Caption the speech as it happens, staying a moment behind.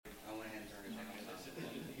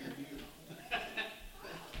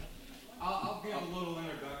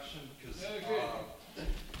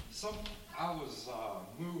was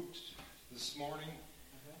moved this morning,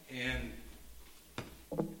 and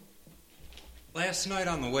last night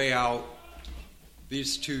on the way out,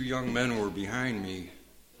 these two young men were behind me,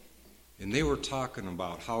 and they were talking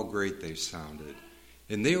about how great they sounded.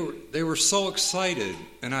 And they were so excited,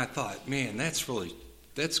 and I thought, man, that's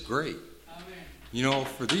great. You know,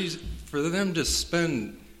 for them to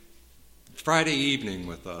spend Friday evening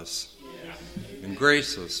with us and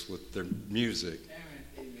grace us with their music.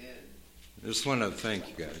 I just want to thank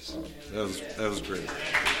you guys. That was great.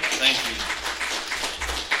 Thank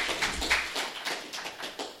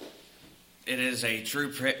you. It is a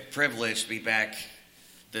true privilege to be back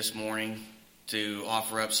this morning to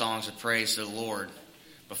offer up songs of praise to the Lord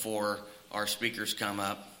before our speakers come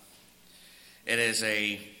up. It is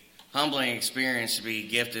a humbling experience to be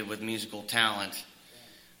gifted with musical talent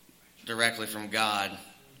directly from God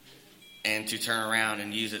and to turn around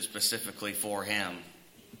and use it specifically for Him.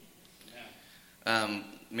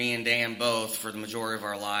 Me and Dan both, for the majority of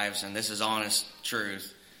our lives, and this is honest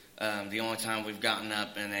truth, the only time we've gotten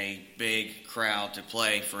up in a big crowd to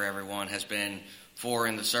play for everyone has been for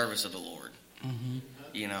in the service of the Lord. Mm-hmm.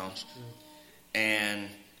 You know, and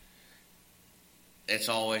it's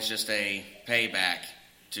always just a payback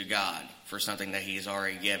to God for something that He's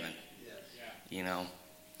already given. You know,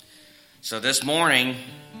 so this morning,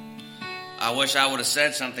 I wish I would have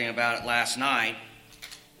said something about it last night.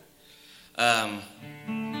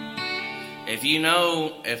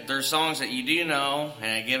 If there's songs that you do know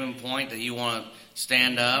at a given point that you want to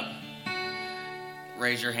stand up,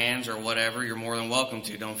 raise your hands or whatever, you're more than welcome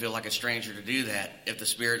to. Don't feel like a stranger to do that if the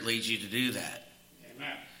Spirit leads you to do that.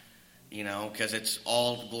 Amen. You know, because it's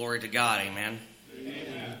all glory to God. Amen.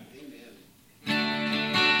 Amen.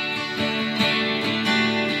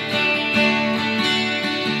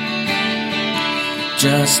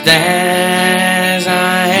 Just as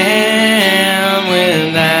I am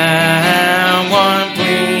without one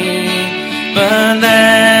plea, but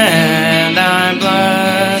that thy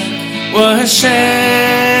blood was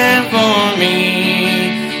shed for me,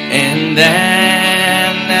 and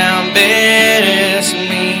that thou biddest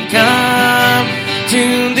me come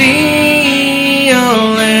to thee,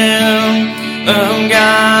 O Lamb of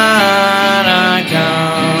God, I come.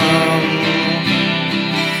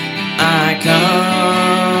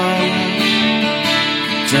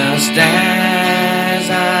 Just as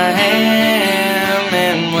I am,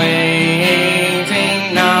 and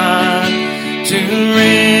waiting not to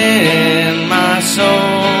rid my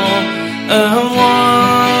soul of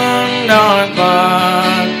one dark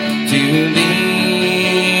bond, to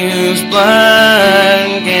thee whose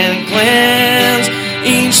blood can cleanse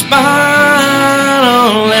each spot,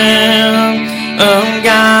 O Lamb of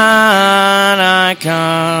God, I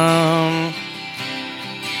come.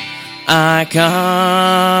 I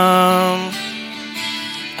come,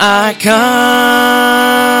 I come,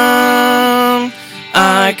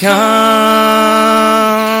 I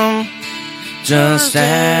come, just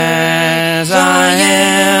as I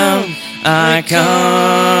am, I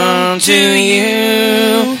come to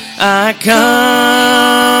you, I come,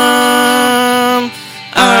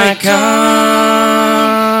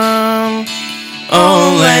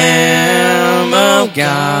 O Lamb of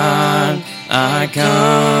God, I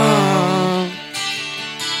come.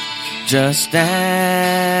 Just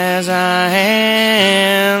as I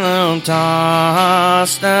am,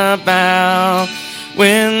 tossed about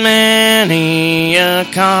with many a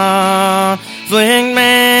conflict,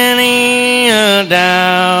 many a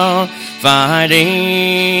doubt,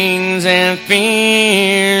 fightings and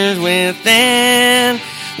fears within,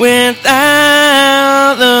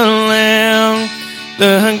 without the Lamb,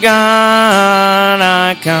 the God,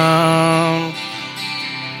 I come.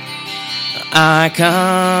 I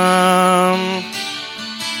come,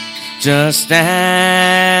 just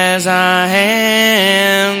as I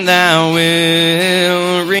am, thou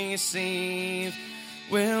wilt receive,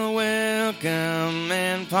 will welcome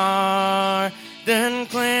and pardon,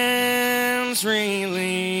 cleanse,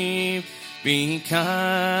 relieve,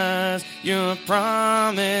 because your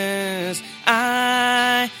promise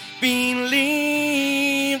I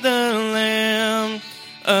believe, the Lamb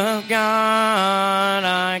of God,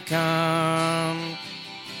 I come,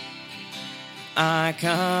 I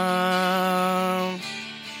come,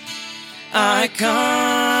 I come,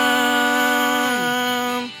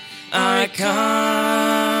 I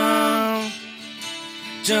come,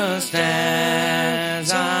 just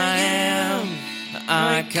as I am,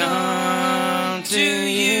 I come to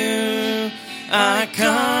you, I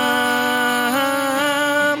come,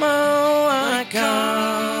 oh, I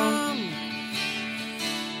come,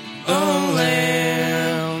 oh,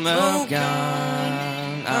 Lamb of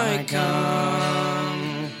God, I come.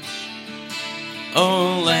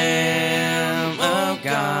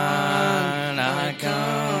 I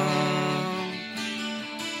come.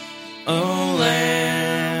 O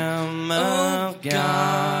Lamb of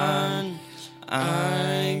God,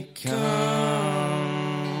 I come.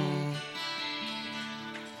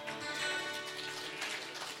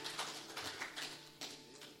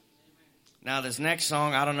 Now, this next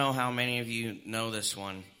song, I don't know how many of you know this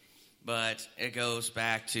one, but it goes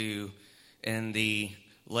back to in the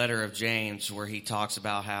letter of James where he talks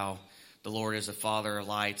about how the Lord is a Father of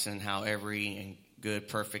lights and how every and good,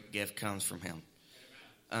 perfect gift comes from him.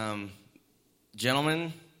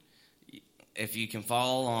 Gentlemen, if you can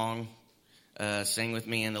follow along, sing with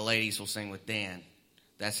me, and the ladies will sing with Dan.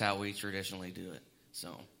 That's how we traditionally do it.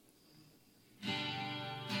 So.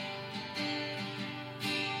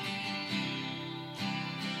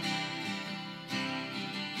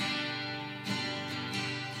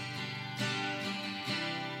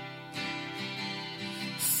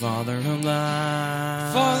 Father of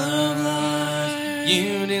life,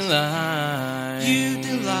 you delight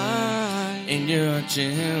in your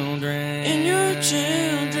children,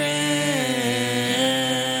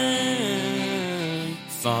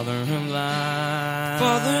 Father of life,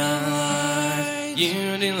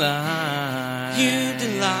 you delight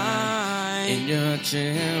in your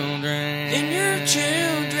children,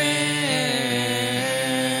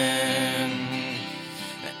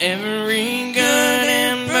 Every good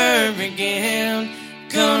and perfect gift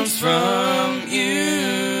comes from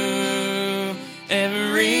you.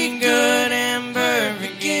 Every good and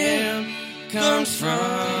perfect gift comes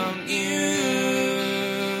from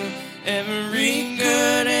you. Every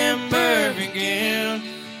good and perfect gift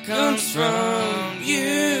comes from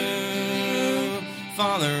you.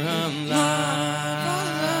 Father of lights.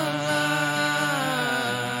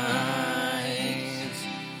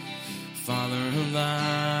 Father of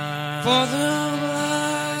lights. Father of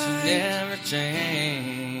lights, you never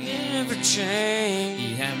change.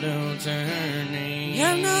 You have no turning.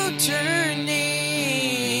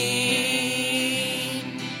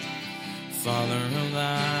 Father of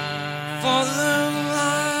lights,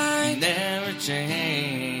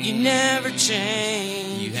 you never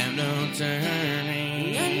change. You have no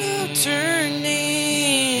turning.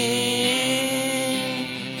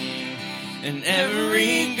 And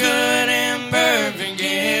every good and perfect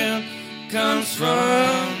gift comes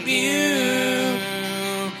from you.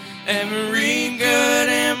 Every good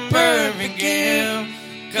and perfect gift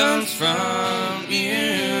comes from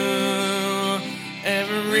you.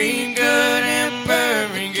 Every good and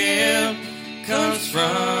perfect gift comes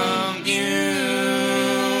from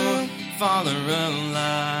you. Father of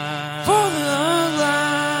lights.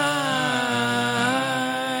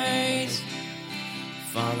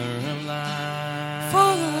 Father of lights.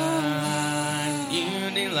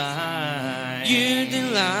 You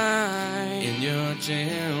delight in your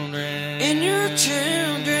children.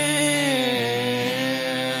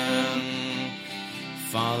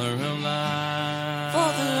 Father of light.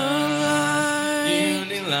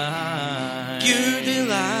 You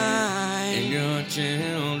delight in your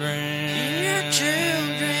children.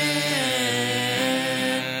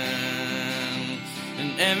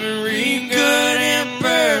 And every good and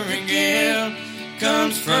perfect gift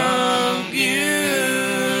comes from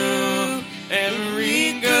you.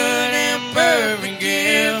 Every good and perfect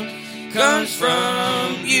gift comes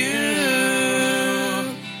from you.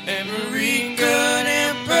 Every good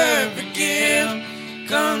and perfect gift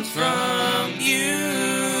comes from you.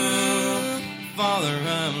 Father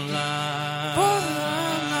of lights.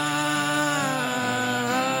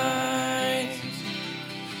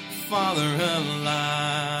 Father of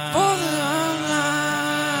lights.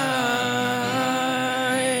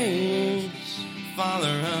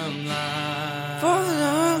 Father of lights.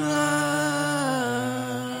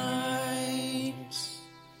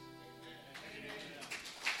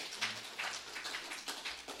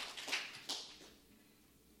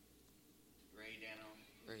 Ready, Dano?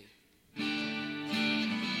 Ready.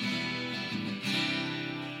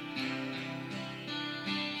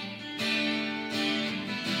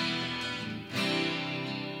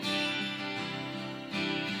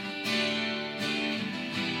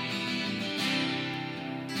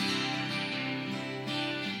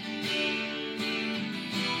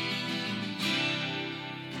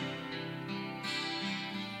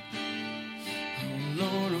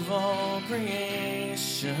 Lord of all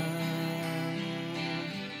creation,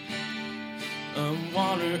 of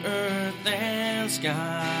water, earth, and sky,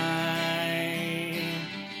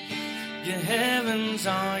 your heavens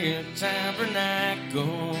are your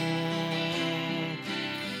tabernacle.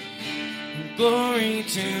 Glory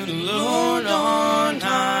to the Lord on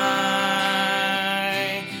high,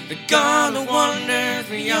 the God of wonders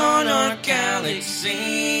beyond our count. galaxy.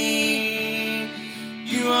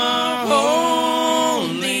 You are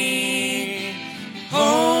holy,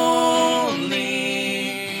 holy.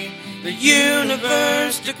 The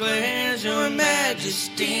universe declares your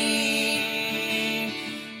majesty.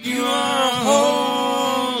 You are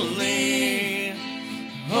holy,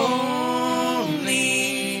 holy,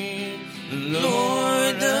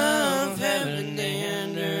 Lord of heaven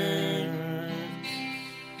and earth.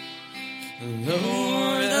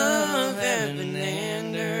 Lord of heaven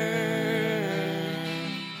and earth.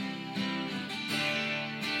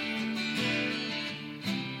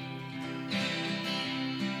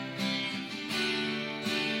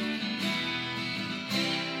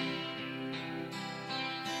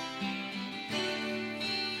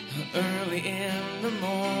 Early in the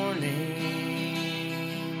morning,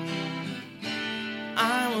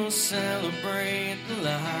 I will celebrate the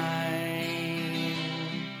light.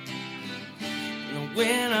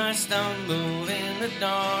 When I stumble in the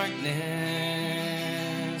darkness,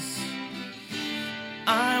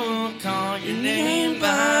 I will call your name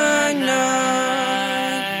by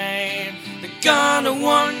night. The God of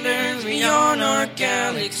wonders beyond our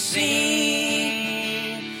galaxy.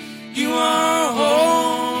 You are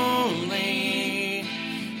holy,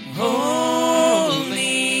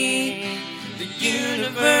 holy. The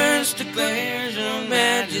universe declares your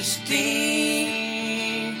majesty.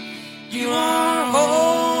 You are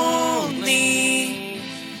holy,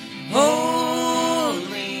 holy,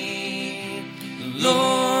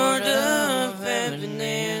 Lord of heaven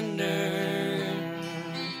and earth.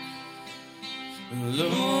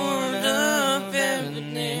 Lord of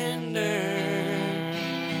heaven and earth.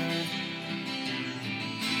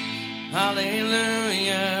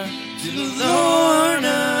 Hallelujah to the Lord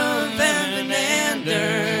of heaven and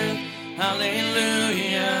earth.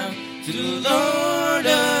 Hallelujah to the Lord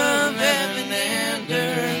of heaven and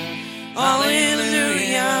earth.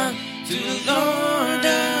 Hallelujah to the Lord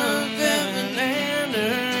of heaven and earth.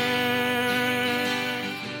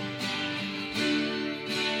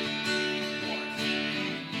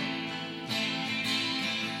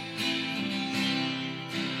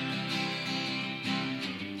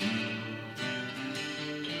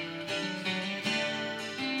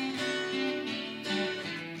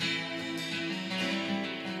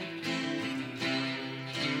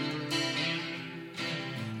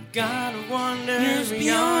 God of wonders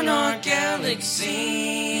beyond our galaxy.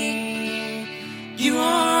 You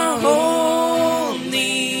are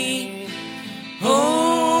holy,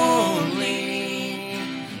 holy.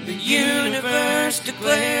 The universe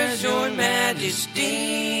declares your majesty.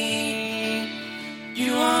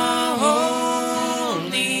 You are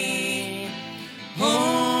holy,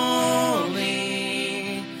 holy,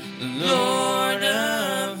 the Lord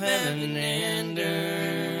of heaven and earth.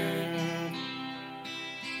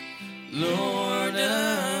 Lord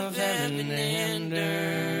of heaven and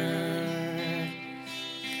earth.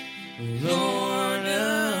 Lord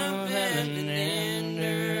of heaven and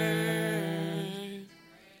earth.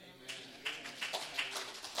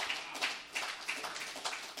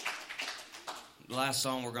 The last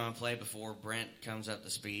song we're going to play before Brent comes up to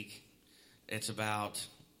speak, it's about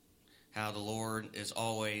how the Lord is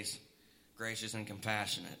always gracious and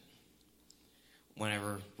compassionate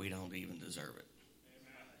whenever we don't even deserve it.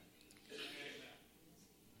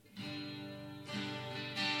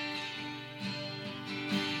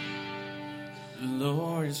 The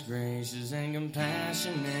Lord is gracious and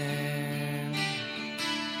compassionate,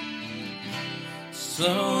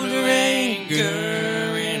 slow to anger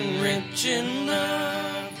and rich in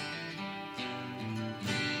love.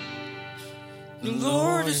 The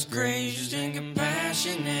Lord is gracious and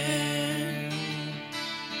compassionate,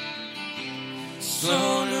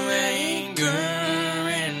 slow to anger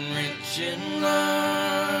and rich in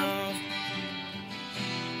love.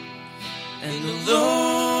 And the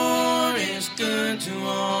Lord is good to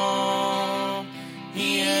all.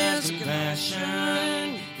 He has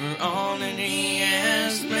compassion for all that He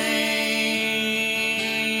has made.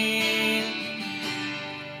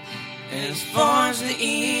 As far as the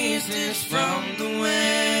east is from the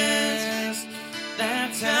west,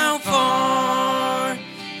 that's how far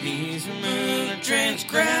He's removed the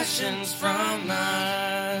transgressions from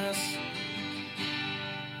us.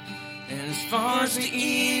 As far as the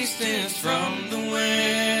east is from the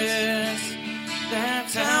west,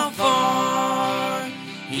 that's how far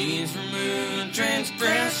He's removed the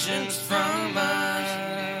transgressions from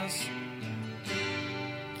us.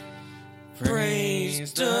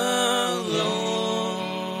 Praise the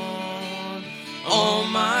Lord, oh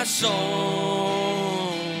my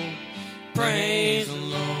soul, praise the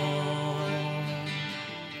Lord.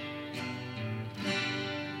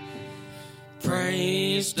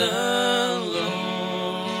 Praise the Lord,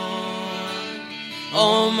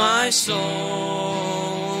 oh my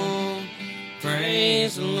soul,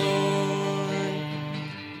 praise the Lord.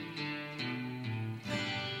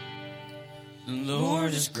 The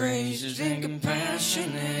Lord is gracious and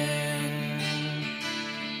compassionate,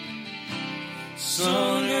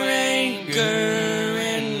 slow to anger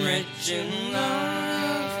and rich in love.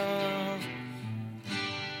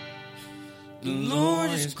 The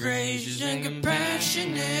Lord is gracious and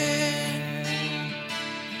compassionate,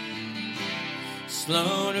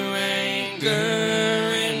 slow to anger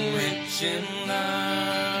and rich in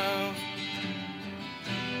love.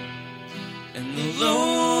 And the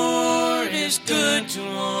Lord is good to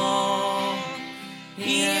all.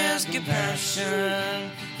 He has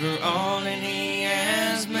compassion for all that He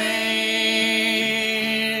has made.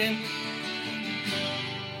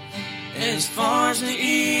 As far as the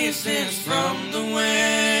east is from the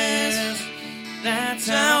west, that's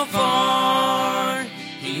how far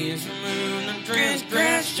He has removed the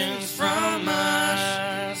transgressions from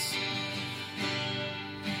us.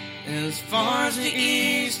 As far as the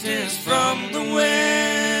east is from the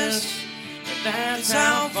west, that's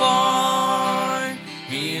how far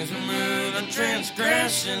He has removed the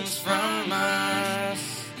transgressions from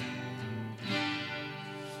us.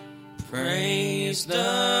 Praise the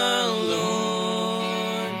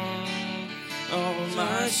Lord, oh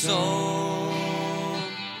my soul,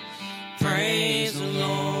 praise the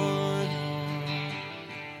Lord.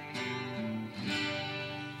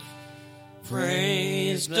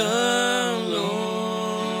 Praise the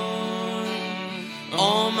Lord,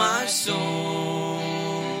 oh my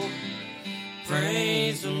soul,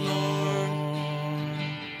 praise the Lord.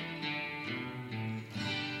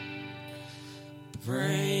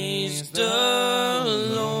 Praise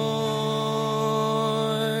the Lord,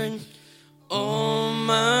 oh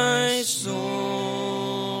my soul,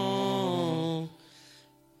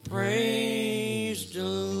 praise the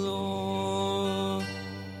Lord.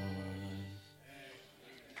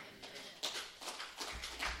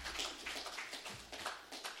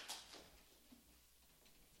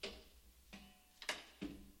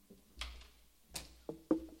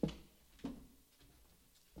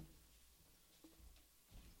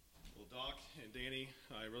 Danny,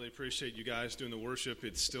 I really appreciate you guys doing the worship.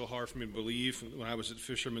 It's still hard for me to believe. When I was at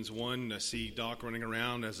Fisherman's One, I see Doc running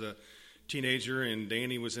around as a teenager, and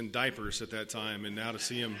Danny was in diapers at that time. And now to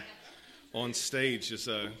see him on stage is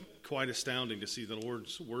quite astounding to see the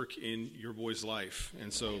Lord's work in your boy's life. And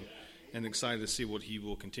excited to see what He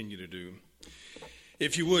will continue to do.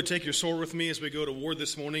 If you would, take your sword with me as we go to war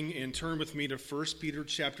this morning and turn with me to 1 Peter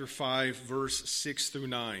chapter 5, verse 6 through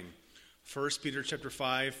 9. 1 Peter chapter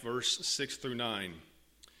 5, verse 6 through 9.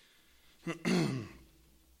 1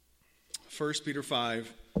 Peter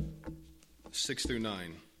 5, 6 through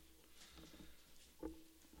 9.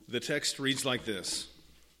 The text reads like this.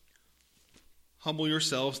 Humble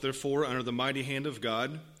yourselves, therefore, under the mighty hand of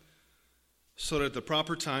God, so that at the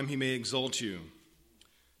proper time He may exalt you,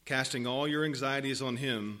 casting all your anxieties on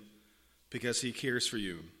Him, because He cares for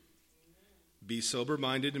you. Be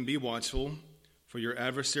sober-minded and be watchful, for your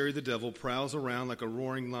adversary the devil prowls around like a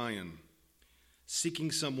roaring lion,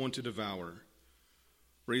 seeking someone to devour.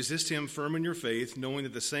 Resist him firm in your faith, knowing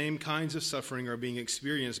that the same kinds of suffering are being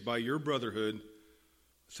experienced by your brotherhood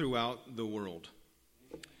throughout the world.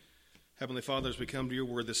 Heavenly Father, as we come to your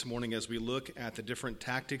word this morning, as we look at the different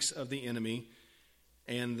tactics of the enemy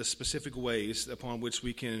and the specific ways upon which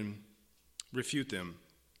we can refute them,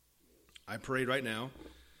 I pray right now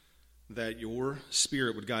that your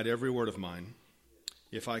Spirit would guide every word of mine.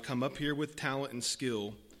 If I come up here with talent and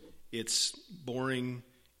skill, it's boring,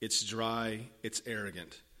 it's dry, it's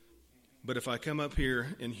arrogant. But if I come up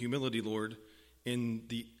here in humility, Lord, in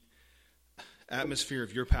the atmosphere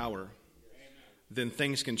of your power, then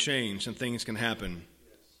things can change and things can happen.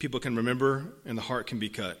 People can remember and the heart can be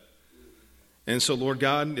cut. And so, Lord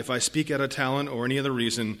God, if I speak out of talent or any other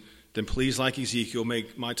reason, then please, like Ezekiel,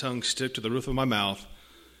 make my tongue stick to the roof of my mouth.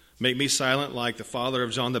 Make me silent like the father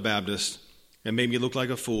of John the Baptist, and make me look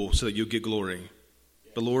like a fool so that you get glory.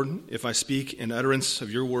 But Lord, if I speak in utterance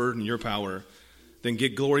of your word and your power, then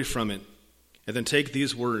get glory from it. And then take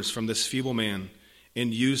these words from this feeble man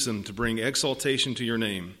and use them to bring exaltation to your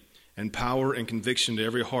name and power and conviction to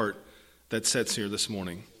every heart that sits here this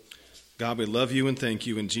morning. God, we love you and thank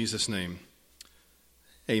you in Jesus' name.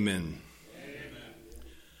 Amen.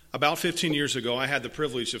 About 15 years ago, I had the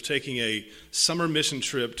privilege of taking a summer mission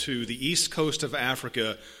trip to the east coast of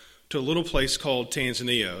Africa to a little place called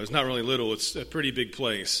Tanzania. It's not really little, it's a pretty big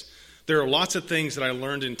place. There are lots of things that I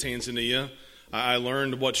learned in Tanzania. I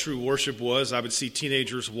learned what true worship was. I would see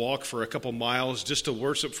teenagers walk for a couple miles just to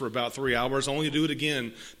worship for about 3 hours, only to do it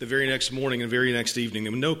again the very next morning and very next evening,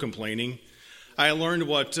 and no complaining. I learned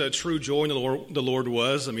what true joy in the Lord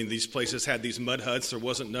was. I mean, these places had these mud huts. There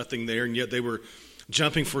wasn't nothing there, and yet they were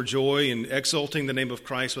jumping for joy and exalting the name of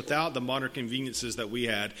Christ without the modern conveniences that we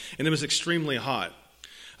had, and it was extremely hot.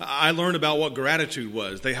 I learned about what gratitude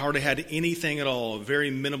was. They hardly had anything at all, very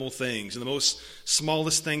minimal things. And the most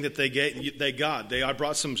smallest thing that they got. I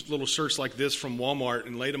brought some little shirts like this from Walmart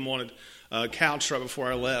and laid them on a couch right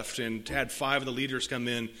before I left, and had 5 of the leaders come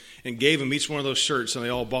in and gave them each one of those shirts, and they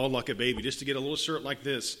all bawled like a baby just to get a little shirt like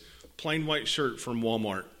this, plain white shirt from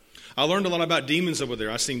Walmart. I learned a lot about demons over there.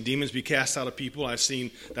 I've seen demons be cast out of people.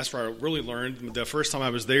 That's where I really learned. The first time I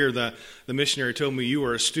was there, the missionary told me, "You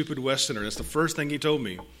are a stupid Westerner." That's the first thing he told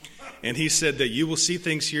me. And he said that you will see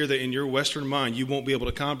things here that in your Western mind you won't be able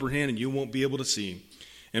to comprehend and you won't be able to see.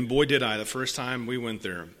 And boy, did I, the first time we went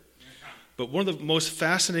there. But one of the most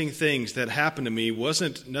fascinating things that happened to me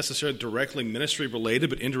wasn't necessarily directly ministry related,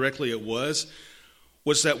 but indirectly it was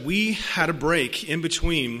that we had a break in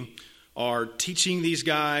between our teaching these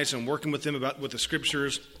guys and working with them with the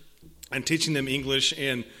scriptures and teaching them English.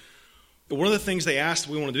 And one of the things they asked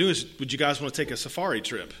we want to do is, would you guys want to take a safari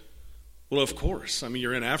trip? Well, of course. I mean,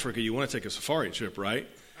 you're in Africa, you want to take a safari trip, right?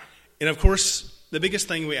 And of course, the biggest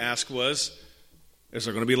thing we asked was, is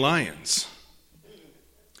there going to be lions?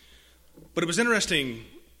 But it was interesting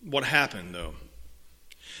what happened, though.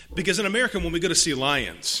 Because in America, when we go to see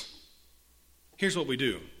lions, here's what we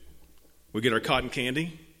do. We get our cotton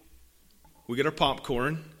candy. We get our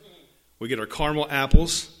popcorn. We get our caramel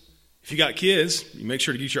apples. If you got kids, you make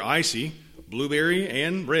sure to get your icy, blueberry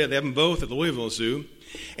and red. They have them both at the Louisville Zoo.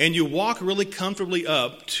 And you walk really comfortably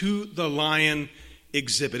up to the lion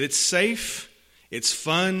exhibit. It's safe, it's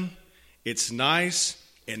fun, it's nice,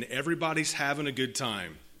 and everybody's having a good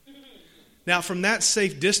time. Now, from that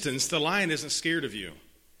safe distance, the lion isn't scared of you.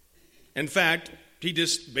 In fact, he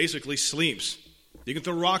just basically sleeps. You can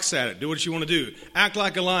throw rocks at it, do what you want to do. Act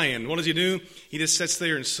like a lion. What does he do? He just sits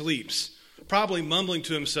there and sleeps, probably mumbling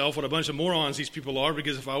to himself what a bunch of morons these people are,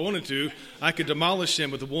 because if I wanted to, I could demolish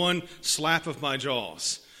him with one slap of my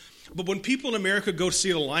jaws. But when people in America go to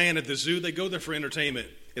see a lion at the zoo, they go there for entertainment.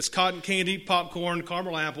 It's cotton candy, popcorn,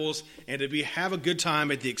 caramel apples, and to have a good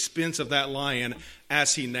time at the expense of that lion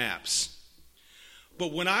as he naps.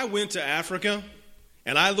 But when I went to Africa,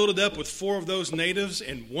 and I loaded up with 4 of those natives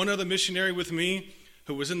and one other missionary with me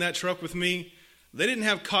who was in that truck with me, they didn't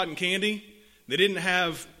have cotton candy. They didn't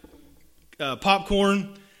have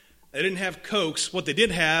popcorn. They didn't have Cokes. What they did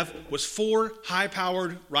have was 4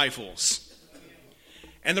 high-powered rifles.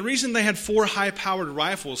 And the reason they had 4 high-powered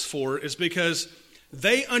rifles is because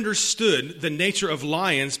they understood the nature of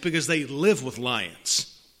lions because they live with lions.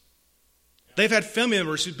 They've had family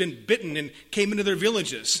members who've been bitten and came into their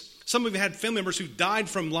villages. Some of them had family members who died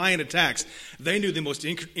from lion attacks. They knew the most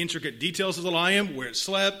intricate details of the lion, where it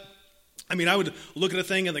slept. I mean, I would look at a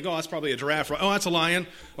thing and think, oh, that's probably a giraffe. Oh, that's a lion.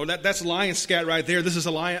 Oh, that's a lion scat right there. This is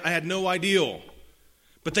a lion. I had no idea.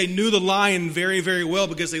 But they knew the lion very, very well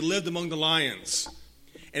because they lived among the lions.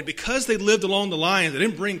 And because they lived along the lions, they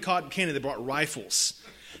didn't bring cotton candy. They brought rifles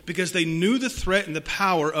because they knew the threat and the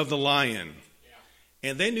power of the lion.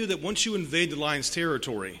 And they knew that once you invade the lion's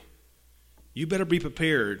territory, you better be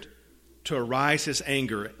prepared to arouse his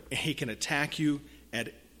anger, and he can attack you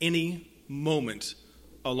at any moment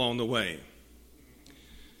along the way.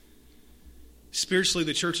 Spiritually,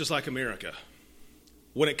 the church is like America.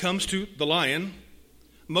 When it comes to the lion,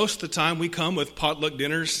 most of the time we come with potluck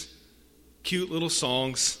dinners, cute little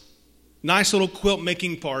songs, nice little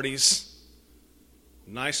quilt-making parties,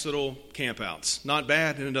 nice little campouts. Not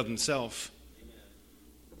bad in and of themselves.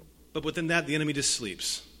 But within that, the enemy just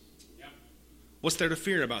sleeps. What's there to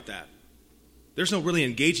fear about that? There's no really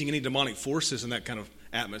engaging any demonic forces in that kind of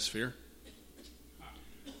atmosphere.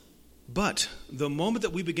 But the moment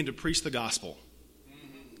that we begin to preach the gospel,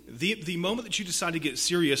 the moment that you decide to get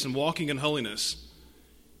serious and walking in holiness,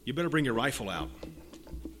 you better bring your rifle out.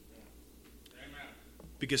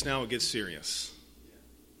 Because now it gets serious.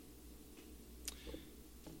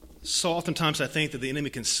 So oftentimes I think that the enemy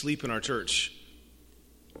can sleep in our church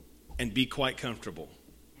and be quite comfortable.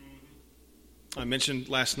 I mentioned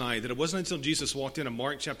last night that it wasn't until Jesus walked in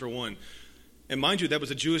Mark chapter 1. And mind you, that was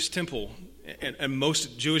a Jewish temple. And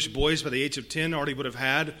most Jewish boys by the age of 10 already would have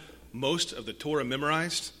had most of the Torah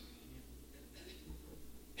memorized.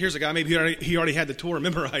 Here's a guy, maybe he already had the Torah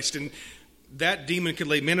memorized. And that demon could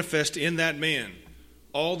lay manifest in that man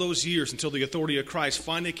all those years until the authority of Christ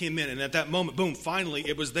finally came in. And at that moment, boom, finally,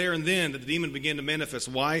 it was there and then that the demon began to manifest.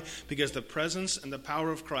 Why? Because the presence and the power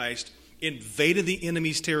of Christ invaded the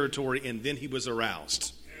enemy's territory, and then he was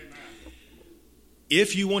aroused.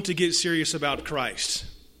 If you want to get serious about Christ,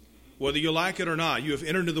 whether you like it or not, you have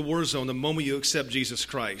entered into the war zone the moment you accept Jesus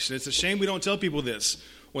Christ. And it's a shame we don't tell people this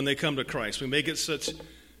when they come to Christ. We make it such,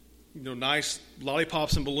 nice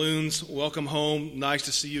lollipops and balloons, welcome home, nice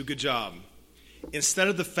to see you, good job. Instead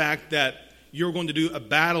of the fact that you're going to do a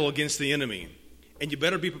battle against the enemy, and you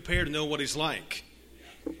better be prepared to know what he's like.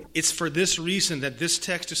 It's for this reason that this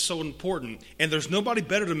text is so important. And there's nobody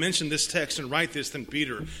better to mention this text and write this than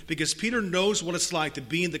Peter. Because Peter knows what it's like to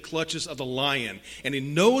be in the clutches of the lion. And he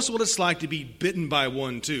knows what it's like to be bitten by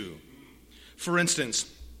one too. For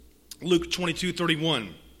instance, Luke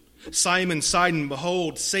 22:31. Simon, Sidon,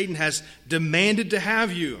 behold, Satan has demanded to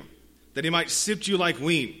have you, that he might sift you like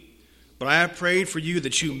wheat. But I have prayed for you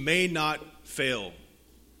that you may not fail.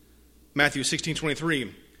 Matthew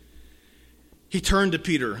 16:23. He turned to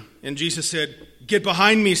Peter, and Jesus said, Get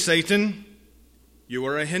behind me, Satan. You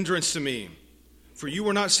are a hindrance to me, for you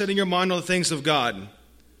are not setting your mind on the things of God,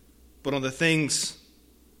 but on the things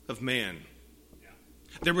of man. Yeah.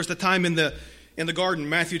 There was the time in the garden,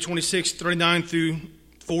 Matthew 26:39 through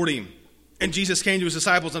 40, and Jesus came to his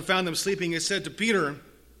disciples and found them sleeping and said to Peter,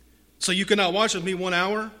 So you cannot watch with me 1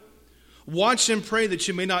 hour? Watch and pray that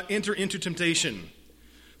you may not enter into temptation.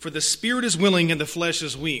 For the spirit is willing and the flesh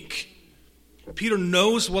is weak. Peter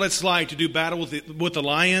knows what it's like to do battle with the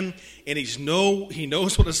lion, and he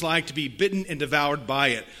knows what it's like to be bitten and devoured by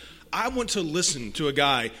it. I want to listen to a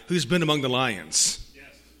guy who's been among the lions. Yes.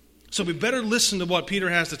 So we better listen to what Peter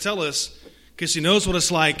has to tell us, because he knows what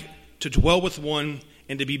it's like to dwell with one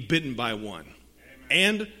and to be bitten by one.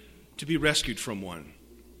 Amen. And to be rescued from one.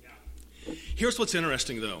 Yeah. Here's what's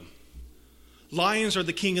interesting, though. Lions are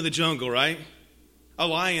the king of the jungle, right? A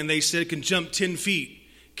lion, they said, can jump 10 feet.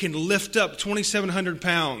 Can lift up 2,700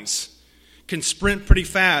 pounds, can sprint pretty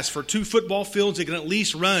fast. For 2 football fields, it can at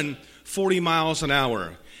least run 40 miles an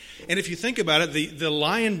hour. And if you think about it, the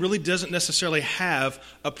lion really doesn't necessarily have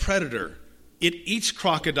a predator. It eats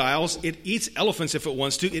crocodiles, it eats elephants if it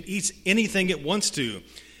wants to, it eats anything it wants to.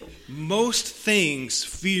 Most things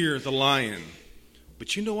fear the lion.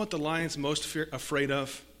 But you know what the lion's most afraid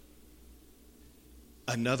of?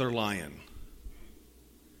 Another lion.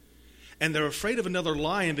 And they're afraid of another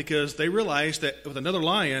lion because they realize that with another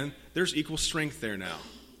lion, there's equal strength there now.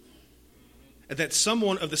 And that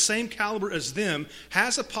someone of the same caliber as them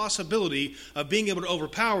has a possibility of being able to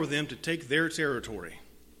overpower them to take their territory.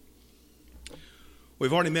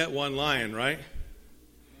 We've already met one lion, right?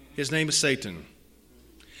 His name is Satan.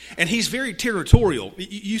 And he's very territorial.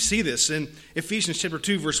 You see this in Ephesians chapter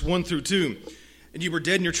 2, verse 1 through 2. And you were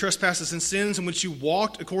dead in your trespasses and sins in which you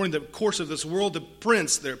walked according to the course of this world. The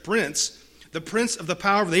prince of the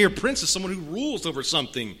power of the air. Prince is someone who rules over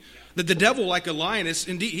something. The devil, like a lion, is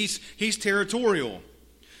indeed he's territorial.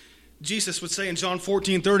 Jesus would say in John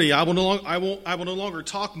 14:30, I will no longer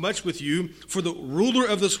talk much with you, for the ruler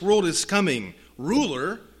of this world is coming.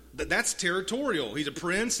 Ruler, that's territorial. He's a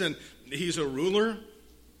prince and he's a ruler.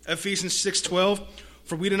 Ephesians 6:12.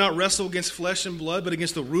 For we do not wrestle against flesh and blood, but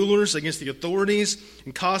against the rulers, against the authorities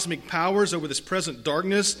and cosmic powers over this present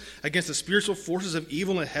darkness, against the spiritual forces of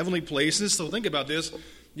evil in heavenly places. So think about this.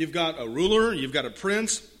 You've got a ruler, you've got a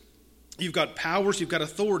prince, you've got powers, you've got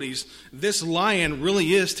authorities. This lion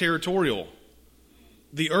really is territorial.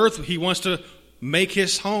 The earth he wants to make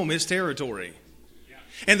his home, his territory. Yeah.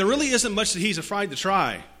 And there really isn't much that he's afraid to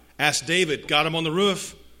try. Ask David, got him on the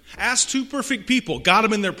roof. Ask 2 perfect people, got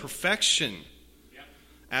him in their perfection.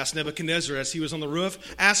 Ask Nebuchadnezzar as he was on the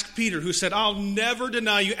roof. Ask Peter, who said, I'll never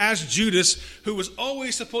deny you. Ask Judas, who was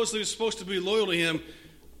always supposed to be loyal to him.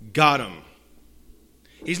 Got him.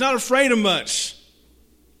 He's not afraid of much.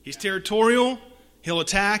 He's territorial. He'll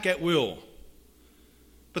attack at will.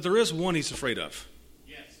 But there is one he's afraid of.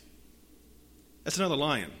 Yes. That's another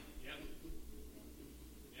lion. Yep.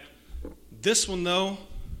 Yep. This one, though,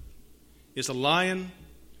 is a lion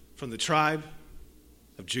from the tribe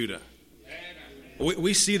of Judah.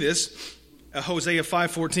 We see this, Hosea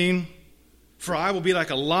 5:14. For I will be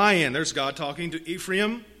like a lion, there's God talking to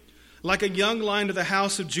Ephraim, like a young lion to the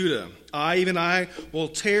house of Judah. Even I will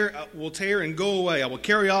tear and go away. I will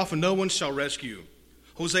carry off and no one shall rescue.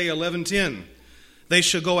 Hosea 11:10. They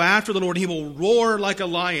shall go after the Lord. He will roar like a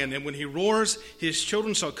lion. And when he roars, his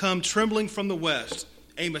children shall come trembling from the west.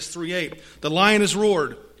 Amos 3:8. The lion has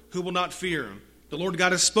roared. Who will not fear? The Lord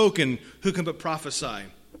God has spoken. Who can but prophesy?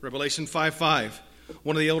 Revelation 5:5.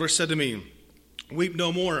 One of the elders said to me, Weep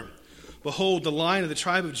no more. Behold, the Lion of the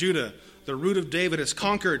tribe of Judah, the Root of David, has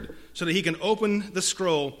conquered so that he can open the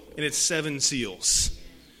scroll and its 7 seals.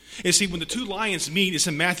 And see, when the two lions meet, it's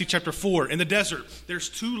in Matthew chapter 4, in the desert. There's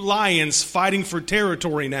two lions fighting for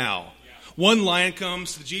territory now. One lion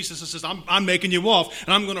comes to Jesus and says, I'm making you off,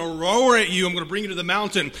 and I'm going to roar at you. I'm going to bring you to the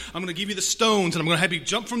mountain. I'm going to give you the stones, and I'm going to have you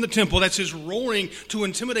jump from the temple. That's his roaring to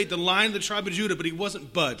intimidate the lion of the tribe of Judah, but he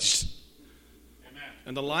wasn't budged. Amen.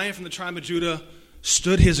 And the lion from the tribe of Judah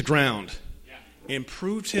stood his ground and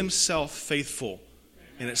proved himself faithful. Amen.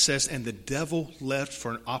 And it says, and the devil left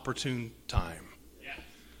for an opportune time. Yeah.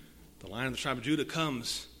 The lion of the tribe of Judah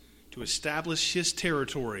comes to establish his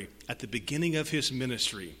territory at the beginning of his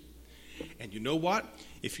ministry. And you know what?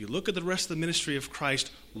 If you look at the rest of the ministry of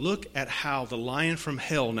Christ, look at how the lion from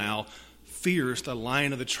hell now fears the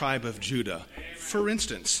lion of the tribe of Judah. For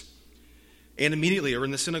instance, and immediately, or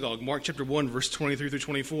in the synagogue, Mark chapter 1, verse 23 through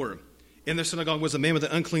 24. In the synagogue was a man with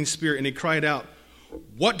an unclean spirit, and he cried out,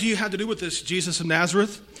 what do you have to do with this, Jesus of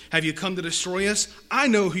Nazareth? Have you come to destroy us? I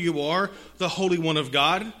know who you are, the Holy One of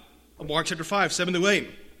God. Mark chapter 5, 7 to 8.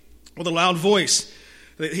 With a loud voice,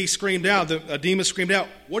 he screamed out, a demon screamed out,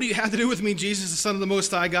 what do you have to do with me, Jesus, the Son of the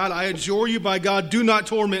Most High God? I adjure you by God, do not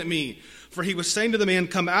torment me. For he was saying to the man,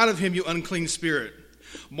 come out of him, you unclean spirit.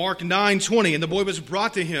 Mark 9:20, and the boy was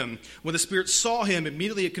brought to him. When the spirit saw him,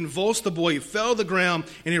 immediately it convulsed the boy. He fell to the ground,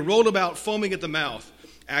 and he rolled about, foaming at the mouth.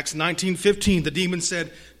 Acts 19:15, the demon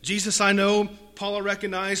said, Jesus I know, Paul I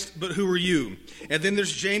recognized, but who are you? And then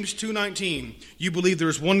there's James 2:19. You believe there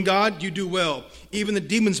is one God, you do well. Even the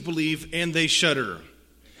demons believe, and they shudder.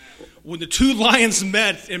 When the two lions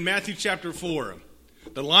met in Matthew chapter 4,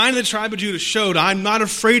 the lion of the tribe of Judah showed, I'm not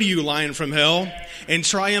afraid of you, lion from hell, and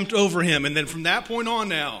triumphed over him. And then from that point on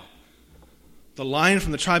now, the lion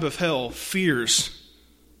from the tribe of hell fears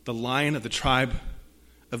the lion of the tribe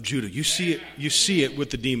of Judah. You see it with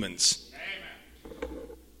the demons.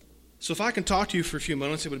 So if I can talk to you for a few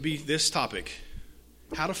moments, it would be this topic.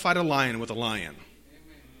 How to fight a lion with a lion.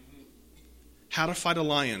 How to fight a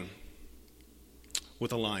lion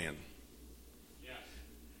with a lion.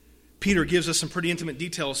 Peter gives us some pretty intimate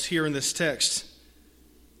details here in this text.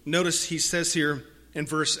 Notice he says here in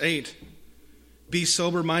verse 8, be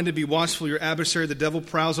sober-minded, be watchful. Your adversary, the devil,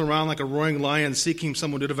 prowls around like a roaring lion seeking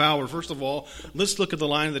someone to devour. First of all, let's look at the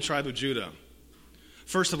lion of the tribe of Judah.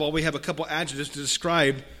 First of all, we have a couple adjectives to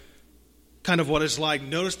describe kind of what it's like.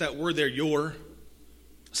 Notice that word there, your.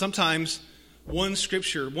 Sometimes one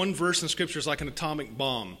verse in Scripture is like an atomic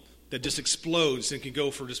bomb that just explodes and can go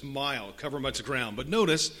for just a mile, cover much ground. But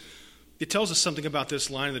notice, it tells us something about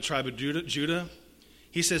this lion of the tribe of Judah.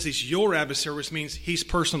 He says he's your adversary, which means he's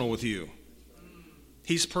personal with you.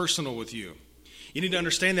 He's personal with you. You need to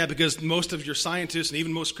understand that because most of your scientists and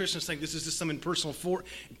even most Christians think this is just some impersonal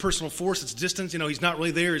force. It's distance. He's not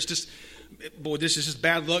really there. It's just, boy, this is just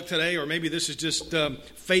bad luck today, or maybe this is just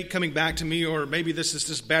fate coming back to me, or maybe this is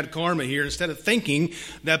just bad karma here. Instead of thinking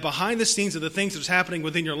that behind the scenes of the things that's happening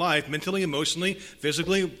within your life, mentally, emotionally,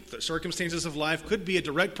 physically, the circumstances of life could be a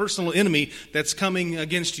direct personal enemy that's coming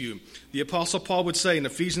against you. The Apostle Paul would say in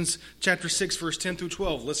Ephesians chapter 6, verse 10 through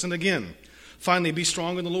 12, listen again. Finally, be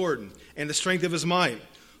strong in the Lord and the strength of his might.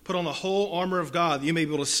 Put on the whole armor of God that you may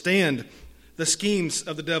be able to stand the schemes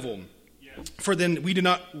of the devil. Yes. For then we do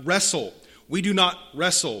not wrestle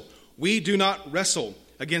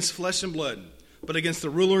against flesh and blood, but against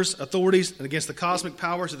the rulers, authorities, and against the cosmic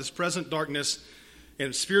powers of this present darkness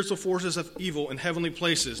and spiritual forces of evil in heavenly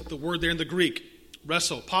places. The word there in the Greek,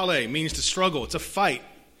 wrestle, pale, means to struggle. It's a fight.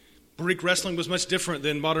 Greek wrestling was much different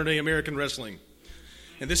than modern-day American wrestling.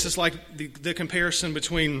 And this is like the comparison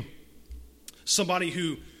between somebody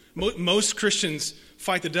who, most Christians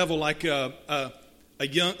fight the devil like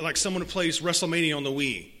like someone who plays WrestleMania on the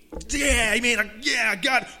Wii. Yeah, man,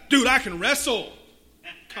 God, dude, I can wrestle.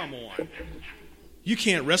 Come on. You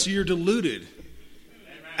can't wrestle, you're deluded.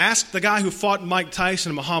 Ask the guy who fought Mike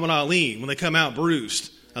Tyson and Muhammad Ali when they come out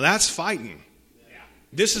bruised. Now that's fighting.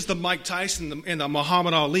 This is the Mike Tyson and the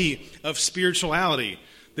Muhammad Ali of spirituality.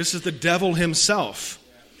 This is the devil himself.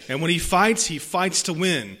 And when he fights to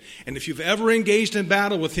win. And if you've ever engaged in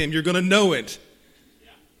battle with him, you're going to know it.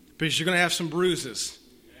 Because you're going to have some bruises.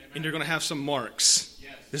 And you're going to have some marks.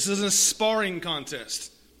 This isn't a sparring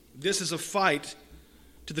contest. This is a fight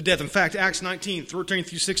to the death. In fact, Acts 19, 13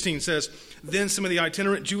 through 16 says, then some of the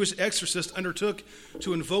itinerant Jewish exorcists undertook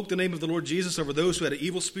to invoke the name of the Lord Jesus over those who had an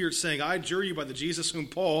evil spirit, saying, I adjure you by the Jesus whom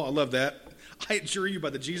Paul, I love that, I adjure you by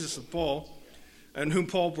the Jesus of Paul, and whom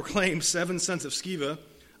Paul proclaimed, 7 sons of Sceva,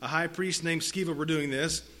 a high priest named Sceva, were doing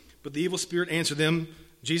this. But the evil spirit answered them,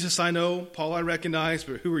 Jesus I know, Paul I recognize,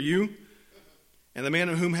 but who are you? And the man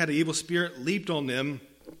of whom had an evil spirit leaped on them,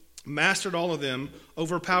 mastered all of them,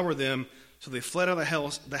 overpowered them, so they fled out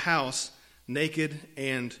of the house naked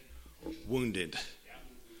and wounded.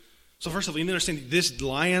 So first of all, you need to understand this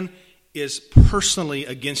lion is personally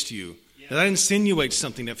against you. Now, that insinuates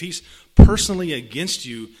something. If he's personally against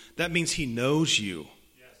you, that means he knows you.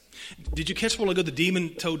 Yes. Did you catch a while ago the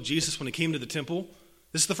demon told Jesus when he came to the temple?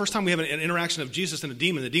 This is the first time we have an interaction of Jesus and a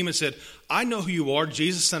demon. The demon said, I know who you are,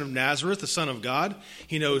 Jesus, son of Nazareth, the Son of God.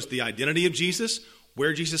 He knows the identity of Jesus,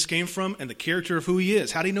 where Jesus came from, and the character of who he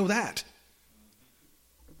is. How do you know that?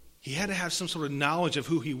 He had to have some sort of knowledge of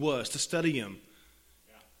who he was to study him.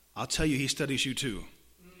 I'll tell you, he studies you too.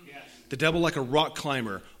 Yes. The devil, like a rock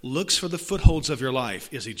climber, looks for the footholds of your life.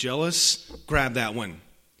 Is he jealous? Grab that one.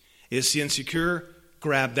 Is he insecure?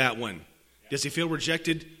 Grab that one. Yes. Does he feel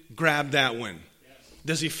rejected? Grab that one. Yes.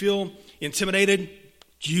 Does he feel intimidated?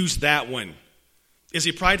 Use that one. Is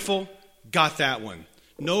he prideful? Got that one.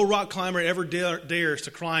 No rock climber ever dares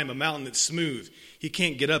to climb a mountain that's smooth. He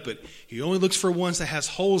can't get up it. He only looks for ones that has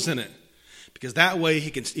holes in it. Because that way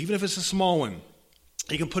he can, even if it's a small one,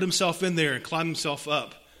 he can put himself in there and climb himself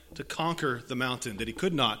up to conquer the mountain that he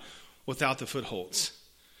could not without the footholds.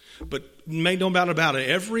 But make no doubt about it,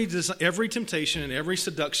 every temptation and every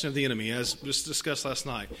seduction of the enemy, as was discussed last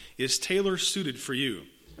night, is tailor-suited for you.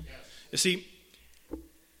 Yes. You see,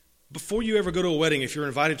 before you ever go to a wedding, if you're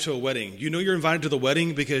invited to a wedding, you know you're invited to the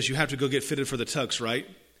wedding because you have to go get fitted for the tux, right?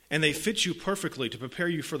 And they fit you perfectly to prepare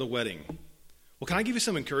you for the wedding. Well, can I give you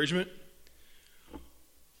some encouragement?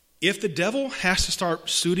 If the devil has to start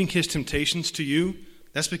suiting his temptations to you,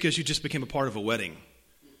 that's because you just became a part of a wedding.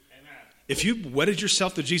 Amen. If you wedded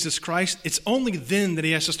yourself to Jesus Christ, it's only then that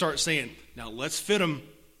he has to start saying, now let's fit him.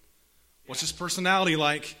 What's his personality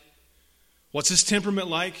like? What's his temperament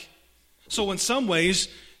like? So in some ways,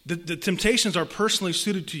 the temptations are personally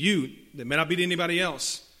suited to you. They may not be to anybody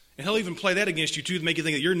else. And he'll even play that against you too to make you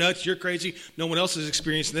think that you're nuts, you're crazy, no one else is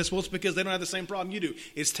experiencing this. Well, it's because they don't have the same problem you do.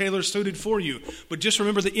 It's tailor-suited for you. But just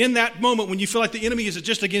remember that in that moment when you feel like the enemy is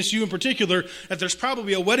just against you in particular, that there's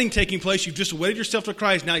probably a wedding taking place. You've just wedded yourself to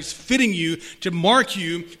Christ. Now he's fitting you to mark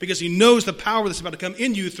you because he knows the power that's about to come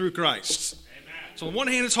in you through Christ. Amen. So on one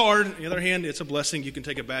hand it's hard. On the other hand, it's a blessing. You can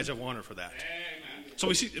take a badge of honor for that. Amen. So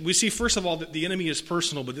we see first of all that the enemy is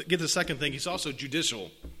personal, but get the second thing, he's also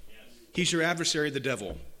judicial. Yes. He's your adversary, the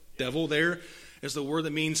devil. Devil there is the word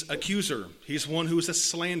that means accuser. He's one who is a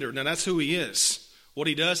slanderer. Now that's who he is. What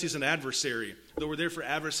he does, he's an adversary. The word there for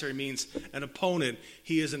adversary means an opponent.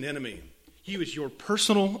 He is an enemy. He is your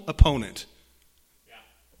personal opponent.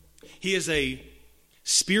 Yeah. He is a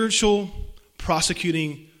spiritual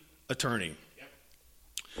prosecuting attorney.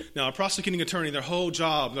 Yep. Now a prosecuting attorney, their whole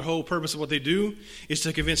job, their whole purpose of what they do is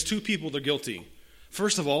to convince two people they're guilty.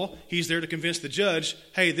 First of all, he's there to convince the judge,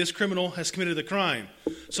 hey, this criminal has committed a crime.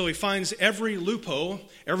 So he finds every loophole,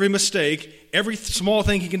 every mistake, every small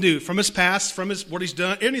thing he can do from his past, from what he's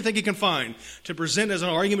done, anything he can find to present as an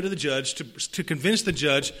argument to the judge, to convince the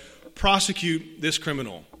judge, prosecute this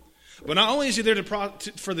criminal. But not only is he there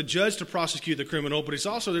for the judge to prosecute the criminal, but he's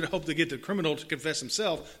also there to hope to get the criminal to confess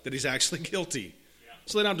himself that he's actually guilty. Yeah.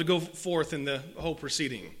 So they don't have to go forth in the whole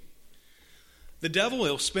proceeding. The devil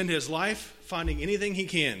will spend his life finding anything he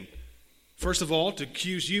can. First of all, to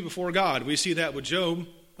accuse you before God. We see that with Job.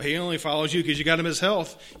 He only follows you because you got him his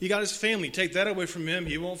health. You got his family. Take that away from him,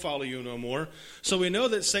 he won't follow you no more. So we know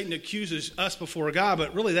that Satan accuses us before God,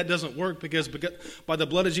 but really that doesn't work because by the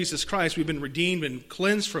blood of Jesus Christ, we've been redeemed and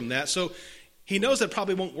cleansed from that. So he knows that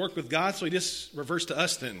probably won't work with God, so he just reverts to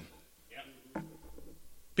us then. Yep.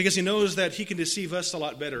 Because he knows that he can deceive us a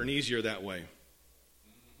lot better and easier that way.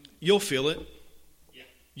 You'll feel it.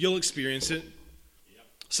 You'll experience it. Yep.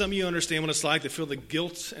 Some of you understand what it's like to feel the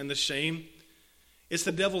guilt and the shame. It's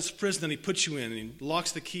the devil's prison that he puts you in, and he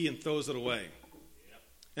locks the key and throws it away. Yep.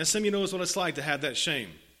 And some of you knows what it's like to have that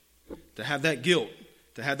shame, to have that guilt,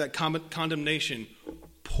 to have that condemnation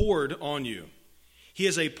poured on you. He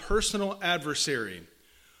is a personal adversary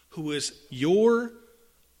who is your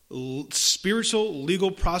spiritual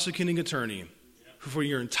legal prosecuting attorney, yep, who for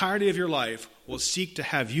your entirety of your life will seek to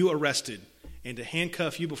have you arrested and to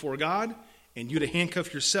handcuff you before God, and you to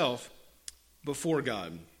handcuff yourself before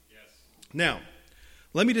God. Yes. Now,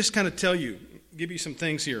 let me just kind of give you some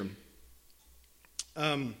things here.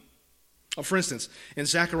 For instance, in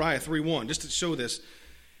Zechariah 3:1, just to show this,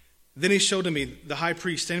 then he showed to me the high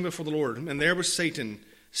priest standing before the Lord, and there was Satan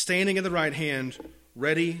standing at the right hand,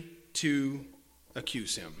 ready to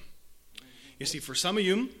accuse him. You see, for some of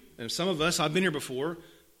you, and some of us, I've been here before,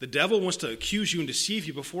 the devil wants to accuse you and deceive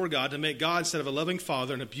you before God to make God, instead of a loving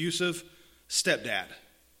father, an abusive stepdad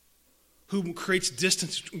who creates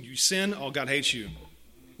distance. You sin, oh, God hates you.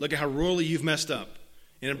 Look at how royally you've messed up.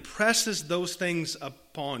 And impresses those things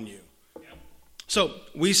upon you. So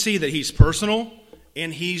we see that he's personal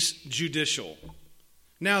and he's judicial.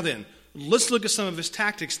 Now then, let's look at some of his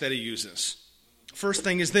tactics that he uses. First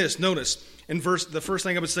thing is this. Notice, the first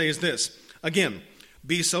thing I would say is this. Again,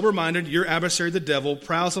 be sober-minded. Your adversary, the devil,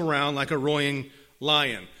 prowls around like a roaring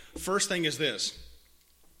lion. First thing is this.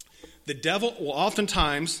 The devil will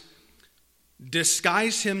oftentimes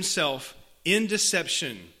disguise himself in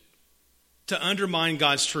deception to undermine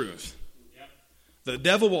God's truth. Yep. The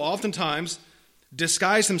devil will oftentimes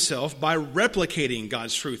disguise himself by replicating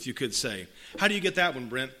God's truth, you could say. How do you get that one,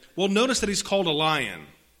 Brent? Well, notice that he's called a lion.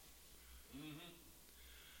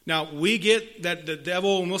 Now, we get that the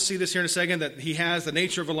devil, and we'll see this here in a second, that he has the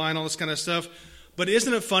nature of a lion, all this kind of stuff. But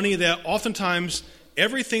isn't it funny that oftentimes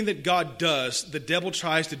everything that God does, the devil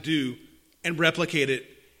tries to do and replicate it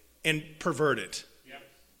and pervert it? Yep.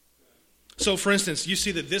 So, for instance, you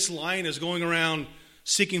see that this lion is going around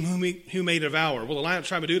seeking whom may devour. Well, the lion of the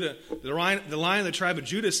tribe of Judah, the lion of the tribe of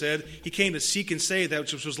Judah said he came to seek and save that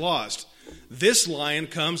which was lost. This lion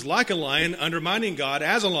comes like a lion, undermining God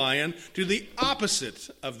as a lion, to the opposite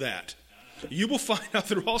of that. You will find out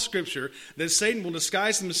through all Scripture that Satan will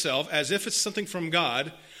disguise himself as if it's something from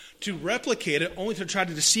God to replicate it, only to try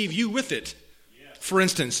to deceive you with it. Yes. For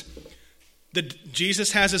instance,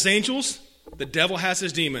 Jesus has his angels, the devil has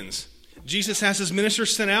his demons. Jesus has his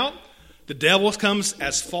ministers sent out, the devil comes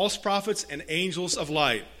as false prophets and angels of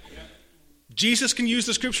light. Yep. Jesus can use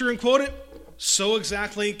the Scripture and quote it, so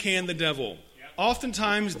exactly can the devil. Yep.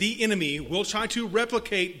 Oftentimes, the enemy will try to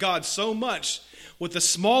replicate God so much with a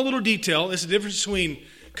small little detail. It's the difference between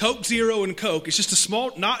Coke Zero and Coke. It's just a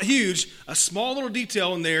small, not huge, a small little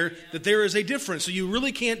detail in there that there is a difference. So you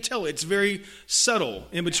really can't tell. It's very subtle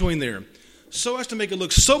in between there. So as to make it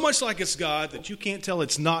look so much like it's God that you can't tell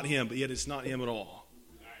it's not him, but yet it's not him at all.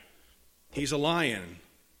 He's a lion.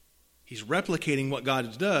 He's replicating what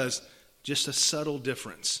God does, just a subtle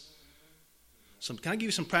difference. So can I give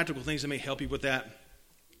you some practical things that may help you with that?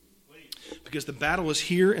 Because the battle is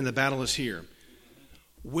here and the battle is here.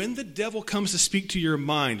 When the devil comes to speak to your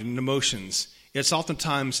mind and emotions, it's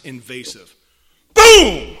oftentimes invasive.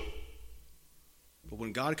 Boom! But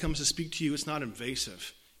when God comes to speak to you, it's not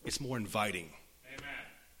invasive. It's more inviting. Amen.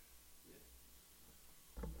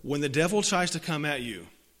 When the devil tries to come at you,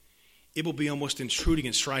 it will be almost intruding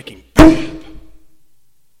and striking. Boom!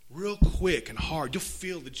 Real quick and hard. You'll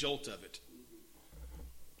feel the jolt of it.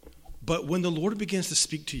 But when the Lord begins to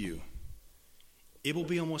speak to you, it will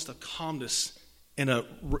be almost a calmness and a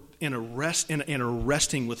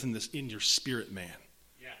resting within this in your spirit, man.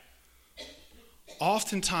 Yeah.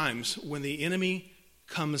 Oftentimes, when the enemy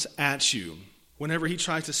comes at you, whenever he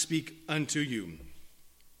tries to speak unto you,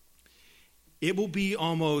 it will be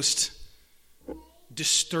almost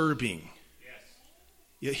disturbing.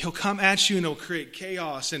 Yes. He'll come at you and he'll create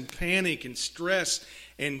chaos and panic and stress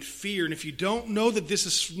and fear. And if you don't know that this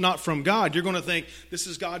is not from God, you're going to think, this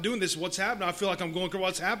is God doing this. What's happening? I feel like I'm going through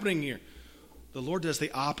what's happening here. The Lord does the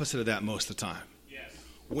opposite of that most of the time. Yes.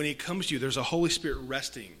 When he comes to you, there's a Holy Spirit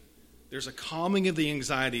resting. There's a calming of the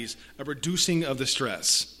anxieties, a reducing of the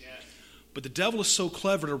stress. Yes. But the devil is so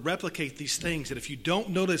clever to replicate these things that if you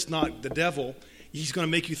don't know that it's not the devil, he's going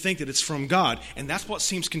to make you think that it's from God. And that's what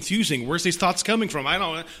seems confusing. Where's these thoughts coming from? I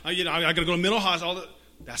got to go to mental hospital.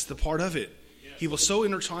 That's the part of it. Yes. He will so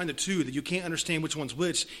intertwine the two that you can't understand which one's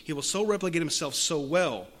which. He will so replicate himself so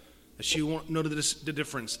well that you won't know the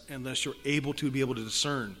difference unless you're able to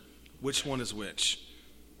discern which one is which.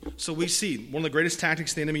 So we see one of the greatest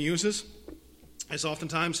tactics the enemy uses is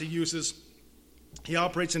oftentimes he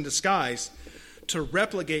operates in disguise to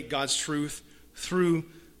replicate God's truth through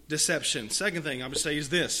deception. Second thing I would say is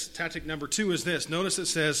this. Tactic number 2 is this. Notice it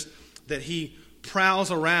says that he prowls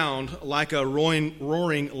around like a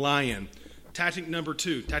roaring lion. Tactic number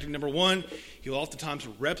 2. Tactic number 1, he'll oftentimes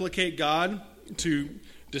replicate God to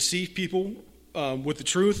deceive people with the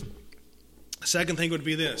truth. Second thing would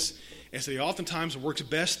be this, is that he oftentimes works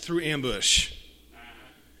best through ambush.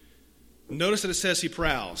 Notice that it says he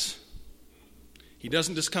prowls. He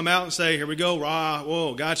doesn't just come out and say, here we go, rah,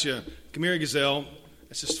 whoa, gotcha, come here, gazelle.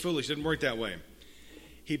 That's just foolish. It doesn't work that way.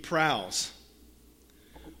 He prowls.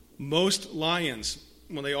 Most lions,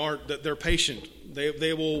 when they're patient.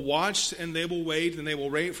 They will watch and they will wait and they will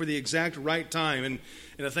wait for the exact right time. And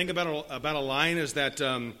the thing about a lion is that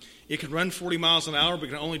it can run 40 miles an hour, but it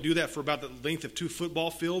can only do that for about the length of 2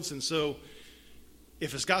 football fields. And so,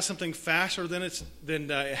 if it's got something faster than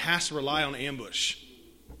it has to rely on ambush,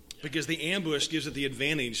 because the ambush gives it the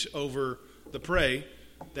advantage over the prey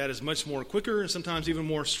that is much more quicker and sometimes even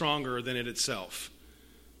more stronger than it itself.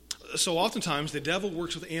 So oftentimes the devil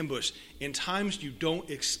works with ambush in times you don't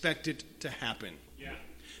expect it to happen. Yeah.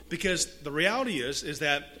 Because the reality is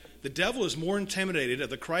that the devil is more intimidated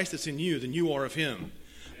of the Christ that's in you than you are of him.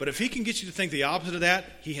 But if he can get you to think the opposite of that,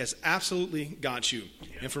 he has absolutely got you.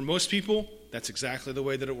 And for most people, that's exactly the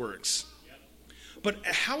way that it works. But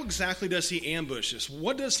how exactly does he ambush us?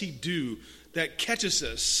 What does he do that catches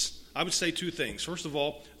us? I would say two things. First of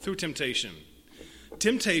all, through temptation.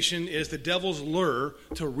 Temptation is the devil's lure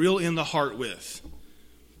to reel in the heart with.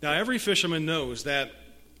 Now, every fisherman knows that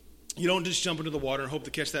you don't just jump into the water and hope to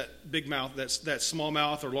catch that big mouth, that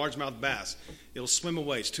smallmouth or largemouth bass. It'll swim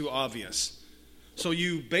away. It's too obvious. So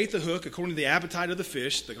you bait the hook according to the appetite of the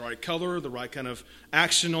fish, the right color, the right kind of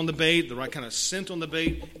action on the bait, the right kind of scent on the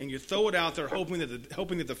bait, and you throw it out there hoping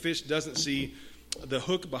that the fish doesn't see the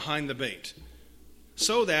hook behind the bait,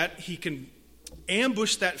 so that he can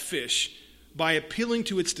ambush that fish by appealing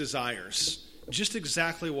to its desires, just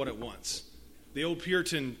exactly what it wants. The old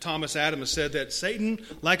Puritan Thomas Adams said that Satan,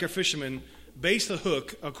 like a fisherman, baits the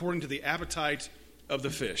hook according to the appetite of the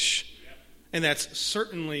fish. And that's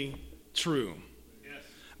certainly true.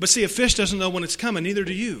 But see, a fish doesn't know when it's coming, neither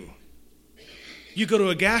do you. You go to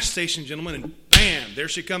a gas station, gentlemen, and bam, there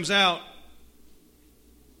she comes out.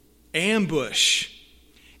 Ambush.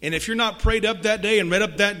 And if you're not prayed up that day and read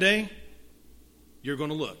up that day, you're going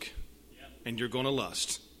to look. And you're going to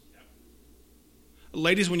lust.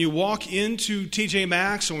 Ladies, when you walk into TJ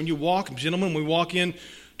Maxx, or when you walk, gentlemen, when we walk in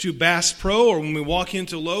to Bass Pro, or when we walk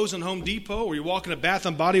into Lowe's and Home Depot, or you walk into Bath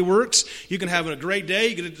and Body Works, you can have a great day.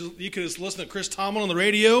 You could listen to Chris Tomlin on the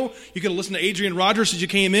radio. You could listen to Adrian Rogers as you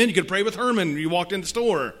came in. You could pray with Herman when you walked in the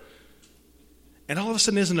store. And all of a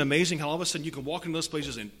sudden, isn't it amazing how all of a sudden you can walk into those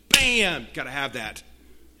places and bam, got to have that.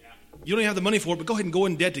 Yeah. You don't even have the money for it, but go ahead and go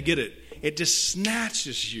in debt to get it. It just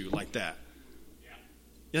snatches you like that. Yeah.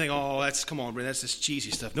 You think, oh, come on, Brent, that's just cheesy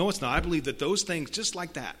stuff. No, it's not. I believe that those things, just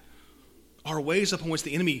like that, are ways upon which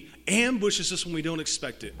the enemy ambushes us when we don't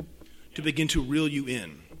expect it to begin to reel you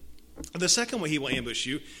in. The second way he will ambush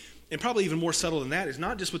you, and probably even more subtle than that, is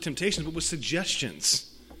not just with temptations, but with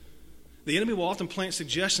suggestions. The enemy will often plant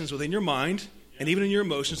suggestions within your mind and even in your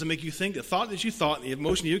emotions to make you think the thought that you thought, the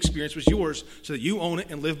emotion you experienced was yours so that you own it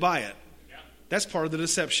and live by it. That's part of the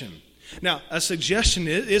deception. Now, a suggestion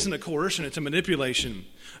isn't a coercion, it's a manipulation.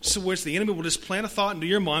 So which the enemy will just plant a thought into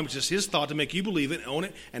your mind, which is his thought, to make you believe it, own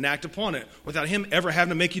it, and act upon it, without him ever having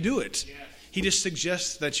to make you do it. Yes. He just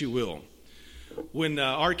suggests that you will. When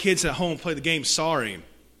our kids at home play the game Sorry,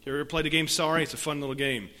 you ever played the game Sorry? It's a fun little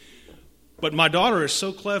game. But my daughter is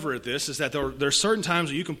so clever at this, is that there are certain times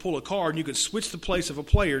where you can pull a card and you can switch the place of a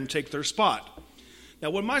player and take their spot. Now,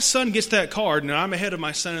 when my son gets that card, and I'm ahead of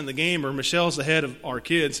my son in the game, or Michelle's ahead of our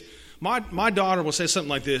kids, my daughter will say something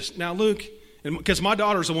like this. Now, Luke, because my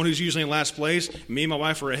daughter's the one who's usually in last place, me and my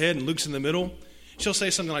wife are ahead, and Luke's in the middle, she'll say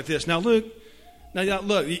something like this. Now, Luke,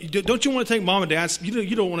 look, don't you want to take Mom and Dad's?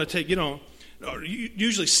 You don't want to take,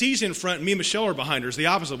 usually she's in front, and me and Michelle are behind her. It's the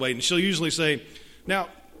opposite way, and she'll usually say, now,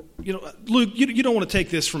 Luke, you don't want to take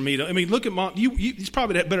this from me. I mean, look at Mom. He's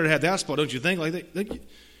probably better to have that spot, don't you think?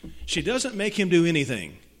 She doesn't make him do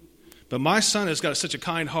anything. But my son has got such a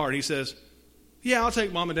kind heart. He says, yeah, I'll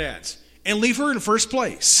take Mom and Dad's. And leave her in first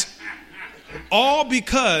place. All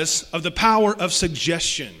because of the power of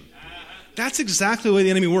suggestion. That's exactly the way the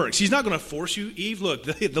enemy works. He's not going to force you. Eve, look,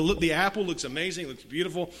 the apple looks amazing, looks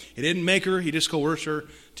beautiful. He didn't make her. He just coerced her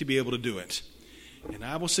to be able to do it. And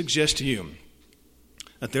I will suggest to you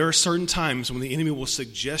that there are certain times when the enemy will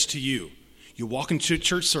suggest to you, you walk into a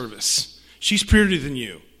church service, she's prettier than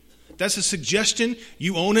you. That's a suggestion.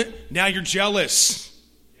 You own it. Now you're jealous.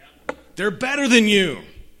 They're better than you.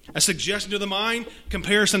 A suggestion to the mind,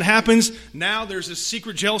 comparison happens. Now there's a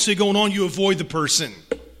secret jealousy going on. You avoid the person.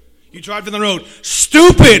 You drive down the road.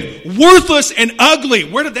 Stupid, worthless, and ugly.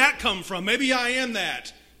 Where did that come from? Maybe I am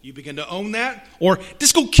that. You begin to own that. Or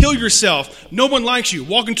just go kill yourself. No one likes you.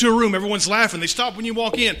 Walk into a room. Everyone's laughing. They stop when you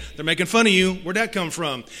walk in. They're making fun of you. Where'd that come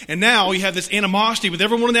from? And now you have this animosity with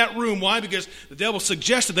everyone in that room. Why? Because the devil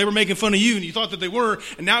suggested they were making fun of you and you thought that they were.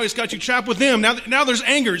 And now he's got you trapped with them. Now there's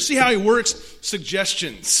anger. See how he works?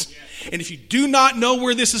 Suggestions. And if you do not know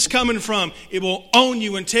where this is coming from, it will own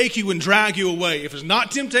you and take you and drag you away. If it's not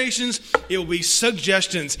temptations, it will be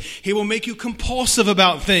suggestions. He will make you compulsive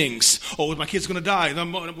about things. Oh, my kid's going to die.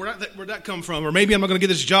 Where'd that come from? Or maybe I'm not going to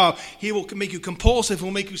get this job. He will make you compulsive. He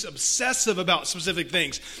will make you obsessive about specific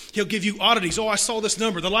things. He'll give you oddities. Oh, I saw this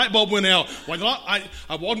number. The light bulb went out. I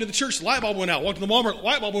walked into the church. The light bulb went out. Walked into the Walmart. The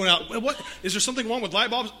light bulb went out. What? Is there something wrong with light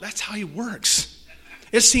bulbs? That's how he works.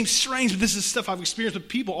 It seems strange, but this is stuff I've experienced with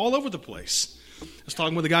people all over the place. I was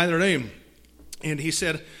talking with a guy the other day, and he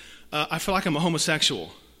said, I feel like I'm a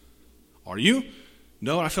homosexual. Are you?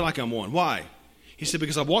 No, I feel like I'm one. Why? He said,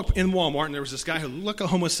 because I walked in Walmart, and there was this guy who looked like a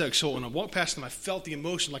homosexual, and I walked past him, I felt the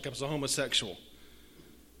emotion like I was a homosexual.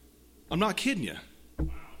 I'm not kidding you.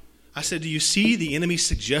 I said, do you see the enemy's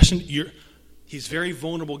suggestion? He's a very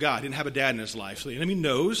vulnerable guy. He didn't have a dad in his life. So the enemy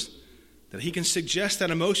knows that he can suggest that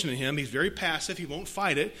emotion to him. He's very passive. He won't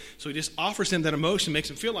fight it. So he just offers him that emotion, makes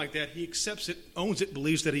him feel like that. He accepts it, owns it,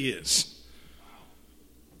 believes that he is.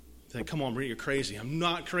 Then, come on, Brent, you're crazy. I'm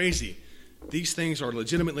not crazy. These things are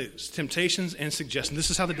legitimately temptations and suggestions.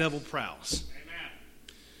 This is how the devil prowls.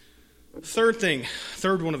 Amen.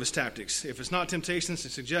 Third one of his tactics. If it's not temptations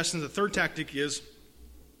and suggestions, the third tactic is,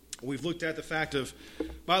 we've looked at the fact of,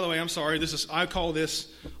 by the way, I'm sorry, I call this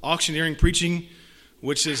auctioneering preaching,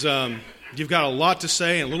 which is you've got a lot to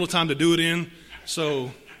say and a little time to do it in.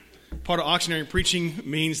 So part of auctioneering preaching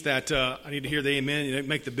means that I need to hear the amen. You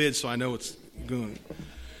make the bid so I know it's going.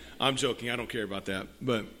 I'm joking. I don't care about that.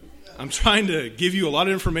 But I'm trying to give you a lot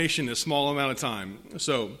of information in a small amount of time.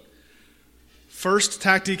 So first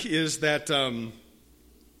tactic is that the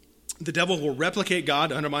devil will replicate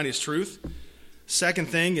God to undermine his truth. Second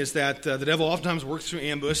thing is that the devil oftentimes works through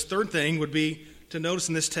ambush. Third thing would be to notice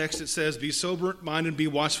in this text it says, be sober-minded, be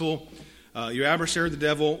watchful. Your adversary, the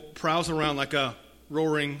devil, prowls around like a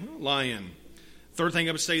roaring lion. Third thing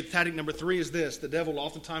I would say, tactic number 3 is this. The devil will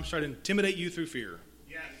oftentimes try to intimidate you through fear.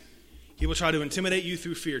 Yes. He will try to intimidate you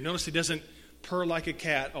through fear. Notice he doesn't purr like a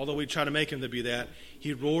cat, although we try to make him to be that.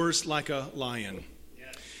 He roars like a lion.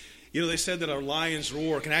 Yes. You know, they said that a lion's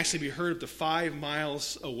roar can actually be heard up to 5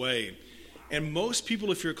 miles away. And most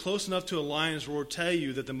people, if you're close enough to a lion's roar, tell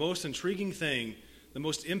you that the most intriguing thing, the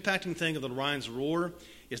most impacting thing of the lion's roar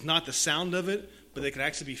is not the sound of it, but it can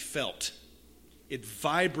actually be felt. It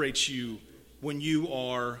vibrates you when you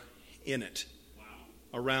are in it,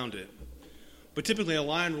 around it. But typically a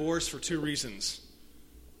lion roars for 2 reasons.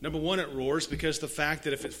 Number 1, it roars because the fact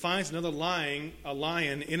that if it finds another lion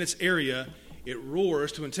in its area, it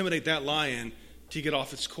roars to intimidate that lion to get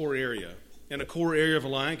off its core area. And a core area of a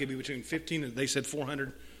lion could be between 15 and, they said,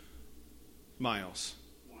 400 miles.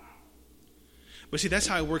 Wow. But see, that's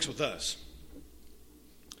how it works with us.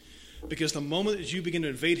 Because the moment that you begin to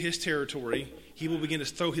invade his territory, he will begin to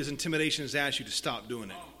throw his intimidations at you to stop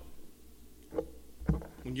doing it.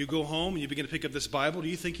 When you go home and you begin to pick up this Bible, do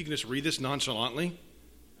you think you can just read this nonchalantly?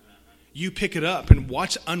 You pick it up and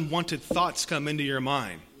watch unwanted thoughts come into your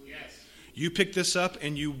mind. Yes. You pick this up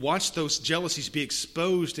and you watch those jealousies be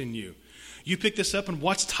exposed in you. You pick this up and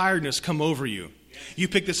watch tiredness come over you. You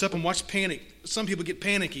pick this up and watch panic. Some people get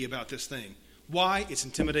panicky about this thing. Why? It's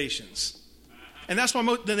intimidations. And that's why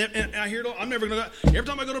and I hear it all. I'm never going to go. Every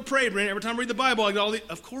time I go to pray, Brent, every time I read the Bible, I get all the.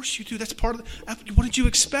 Of course you do. That's part of the. What did you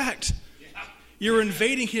expect? Yeah. You're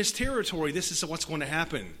invading his territory. This is what's going to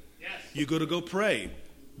happen. Yes. You go pray.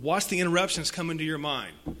 Watch the interruptions come into your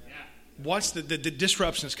mind. Yeah. Watch the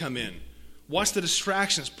disruptions come in. Watch the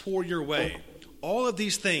distractions pour your way. All of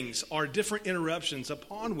these things are different interruptions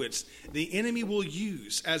upon which the enemy will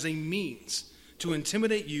use as a means to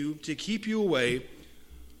intimidate you, to keep you away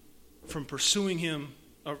from pursuing him,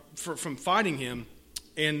 from fighting him,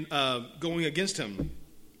 and going against him.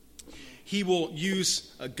 He will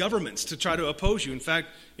use governments to try to oppose you. In fact,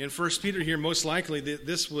 in 1 Peter here, most likely,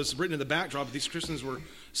 this was written in the backdrop that these Christians were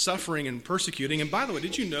suffering and persecuting. And by the way,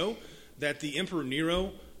 did you know that the Emperor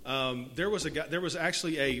Nero, there was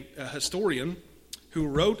actually a historian who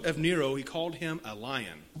wrote of Nero, he called him a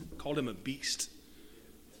lion, called him a beast.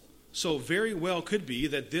 So very well could be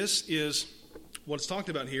that this is, what's talked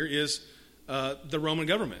about here is the Roman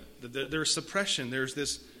government. There's suppression, there's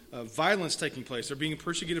this violence taking place. They're being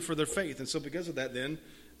persecuted for their faith. And so because of that then,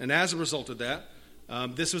 and as a result of that,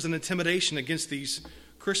 this was an intimidation against these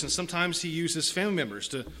Christians. Sometimes he uses family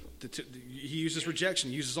members he uses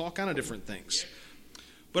rejection, he uses all kind of different things.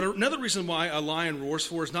 But another reason why a lion roars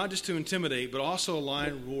for is not just to intimidate, but also a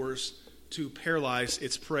lion roars to paralyze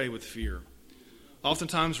its prey with fear.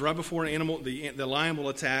 Oftentimes, right before an animal, the lion will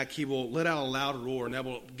attack, he will let out a loud roar, and that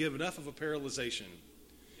will give enough of a paralyzation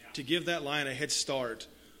to give that lion a head start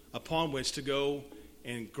upon which to go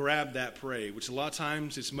and grab that prey, which a lot of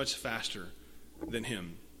times is much faster than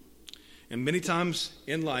him. And many times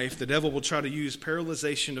in life, the devil will try to use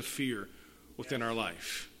paralyzation of fear within our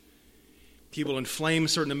life. He will inflame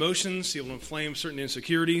certain emotions. He will inflame certain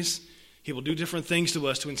insecurities. He will do different things to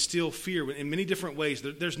us to instill fear in many different ways.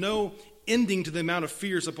 There's no ending to the amount of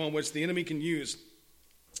fears upon which the enemy can use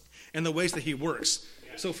and the ways that he works.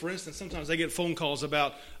 So, for instance, sometimes I get phone calls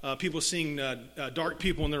about people seeing dark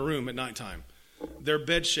people in their room at nighttime. Their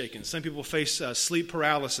bed shaking. Some people face sleep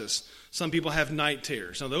paralysis. Some people have night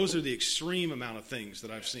terrors. Now, those are the extreme amount of things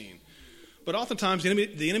that I've seen. But oftentimes,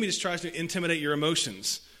 the enemy just tries to intimidate your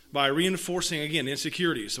emotions by reinforcing, again,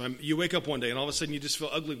 insecurities. So you wake up one day and all of a sudden you just feel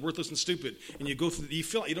ugly, worthless, and stupid, and you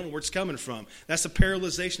feel like you don't know where it's coming from. That's the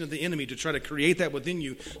paralyzation of the enemy to try to create that within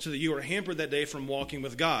you so that you are hampered that day from walking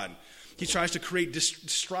with God. He tries to create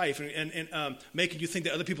strife and making you think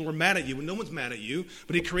that other people are mad at you when no one's mad at you,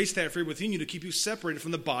 but he creates that fear within you to keep you separated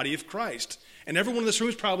from the body of Christ. And everyone in this room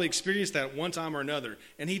has probably experienced that one time or another,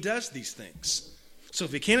 and he does these things. So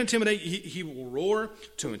if he can't intimidate, he will roar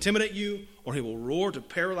to intimidate you, or he will roar to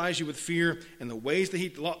paralyze you with fear. And the ways that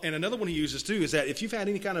and another one he uses too is that if you've had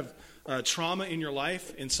any kind of trauma in your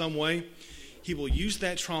life in some way, he will use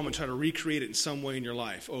that trauma and try to recreate it in some way in your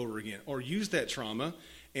life over again, or use that trauma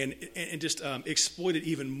and just exploit it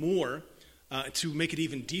even more to make it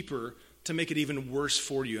even deeper, to make it even worse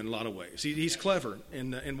for you in a lot of ways. He's clever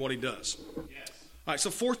in what he does. Yes. All right, so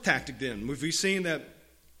fourth tactic then. We've seen that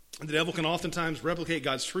the devil can oftentimes replicate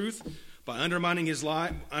God's truth by undermining it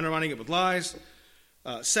with lies.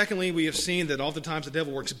 Secondly, we have seen that oftentimes the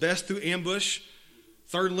devil works best through ambush.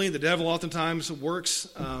 Thirdly, the devil oftentimes works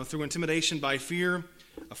through intimidation by fear.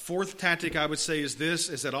 A fourth tactic I would say is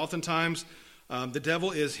that oftentimes the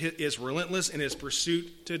devil is relentless in his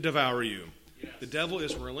pursuit to devour you. Yes. The devil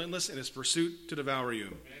is relentless in his pursuit to devour you.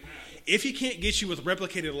 Amen. If he can't get you with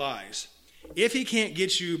replicated lies, if he can't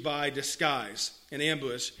get you by disguise and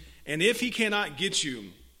ambush, and if he cannot get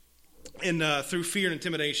you through fear and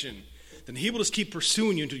intimidation, then he will just keep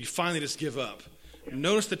pursuing you until you finally just give up. Yeah.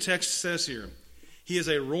 Notice the text says here, he is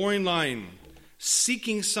a roaring lion,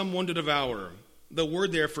 seeking someone to devour. The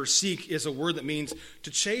word there for seek is a word that means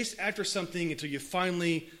to chase after something until you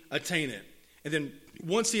finally attain it. And then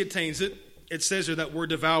once he attains it, it says here that word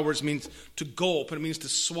devours means to gulp, and it means to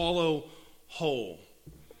swallow whole.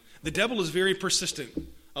 The devil is very persistent.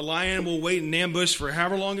 A lion will wait in ambush for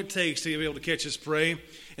however long it takes to be able to catch his prey.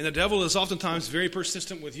 And the devil is oftentimes very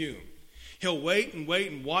persistent with you. He'll wait and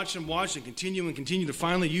watch and continue to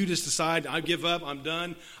finally you just decide, I give up, I'm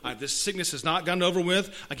done. This sickness has not gotten over with.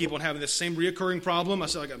 I keep on having this same reoccurring problem.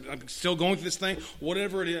 I'm still going through this thing,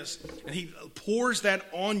 whatever it is. And he pours that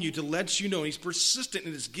on you to let you know he's persistent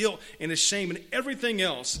in his guilt and his shame and everything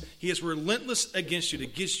else. He is relentless against you to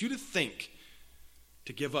get you to think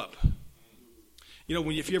to give up. You know,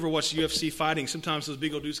 if you ever watch UFC fighting, sometimes those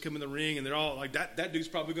big old dudes come in the ring and they're all like, that dude's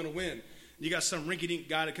probably going to win. You got some rinky-dink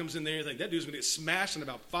guy that comes in there and you think, that dude's going to get smashed in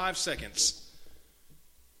about 5 seconds.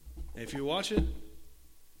 And if you watch it,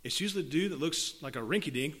 it's usually the dude that looks like a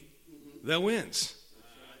rinky-dink that wins.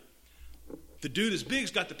 The dude that's big's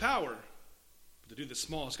got the power, but the dude that's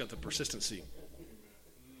small has got the persistency.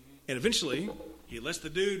 And eventually, he lets the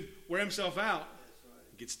dude wear himself out,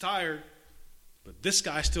 gets tired, but this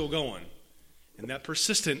guy's still going. And that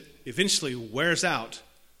persistent eventually wears out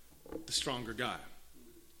the stronger guy.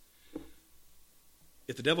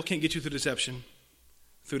 If the devil can't get you through deception,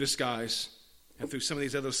 through disguise, and through some of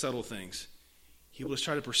these other subtle things, he will just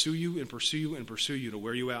try to pursue you and pursue you and pursue you to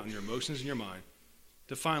wear you out in your emotions and your mind,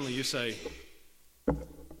 to finally you say,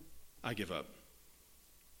 I give up.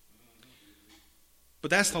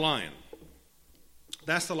 But that's the lion.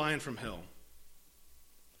 That's the lion from hell.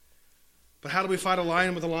 But how do we fight a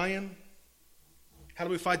lion with a lion? How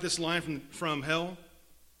do we fight this lion from hell?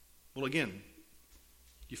 Well, again,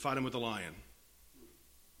 you fight him with a lion.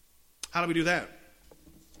 How do we do that?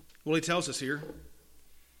 Well, he tells us here,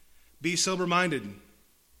 be sober-minded,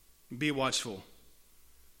 be watchful.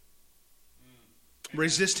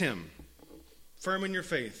 Resist him, firm in your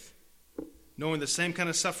faith, knowing the same kind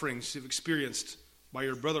of sufferings you've experienced by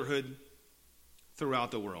your brotherhood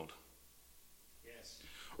throughout the world. Yes.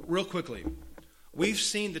 Real quickly, we've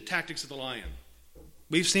seen the tactics of the lion.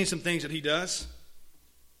 We've seen some things that he does.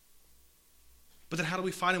 But then how do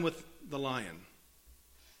we fight him with the lion?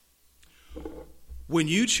 When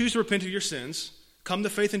you choose to repent of your sins, come to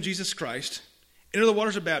faith in Jesus Christ, enter the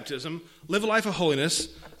waters of baptism, live a life of holiness,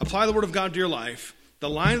 apply the word of God to your life, the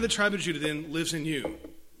lion of the tribe of Judah then lives in you.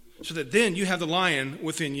 So that then you have the lion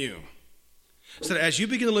within you. So that as you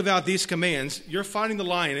begin to live out these commands, you're fighting the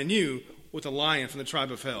lion in you with the lion from the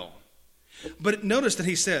tribe of hell. But notice that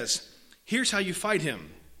he says, here's how you fight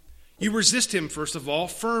him. You resist him, first of all,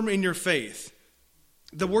 firm in your faith.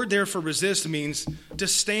 The word there for resist means to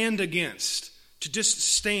stand against, to just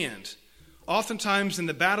stand. Oftentimes in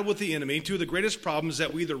the battle with the enemy, two of the greatest problems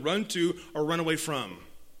that we either run to or run away from.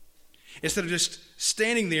 Instead of just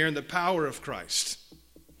standing there in the power of Christ.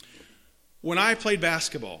 When I played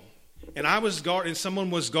basketball and and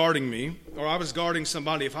someone was guarding me, or I was guarding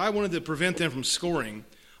somebody, if I wanted to prevent them from scoring,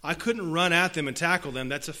 I couldn't run at them and tackle them.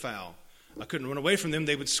 That's a foul. I couldn't run away from them.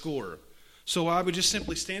 They would score. So I would just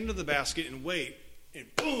simply stand under the basket and wait. And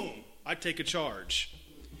boom, I'd take a charge.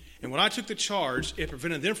 And when I took the charge, it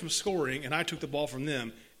prevented them from scoring, and I took the ball from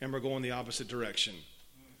them, and we're going the opposite direction.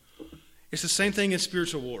 It's the same thing in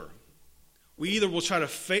spiritual war. We either will try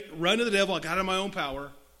to run to the devil, I got it in my own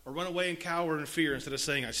power, or run away and cower in fear instead of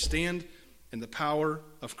saying, I stand in the power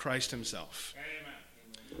of Christ himself.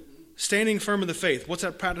 Amen. Standing firm in the faith, what's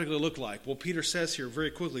that practically look like? Well, Peter says here very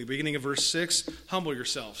quickly, beginning of verse 6, humble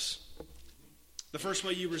yourselves. The first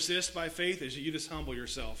way you resist by faith is you just humble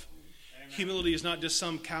yourself. Amen. Humility is not just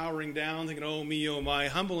some cowering down, thinking, oh, me, oh, my.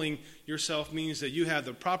 Humbling yourself means that you have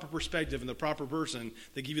the proper perspective and the proper person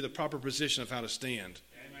that give you the proper position of how to stand.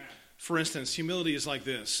 Amen. For instance, humility is like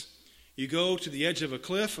this. You go to the edge of a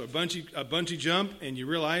cliff, a bungee jump, and you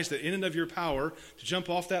realize that in and of your power to jump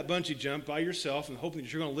off that bungee jump by yourself and hoping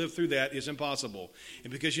that you're going to live through that is impossible.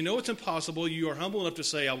 And because you know it's impossible, you are humble enough to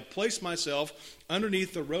say, I will place myself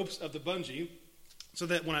underneath the ropes of the bungee so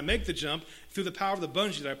that when I make the jump, through the power of the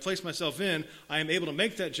bungee that I place myself in, I am able to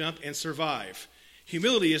make that jump and survive.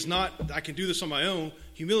 Humility is not, I can do this on my own.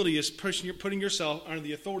 Humility is putting yourself under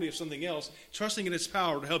the authority of something else, trusting in its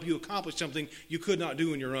power to help you accomplish something you could not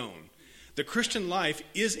do on your own. The Christian life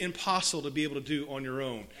is impossible to be able to do on your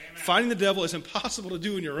own. Amen. Fighting the devil is impossible to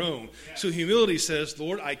do on your own. Yeah. So humility says,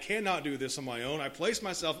 Lord, I cannot do this on my own. I place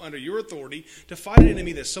myself under your authority to fight an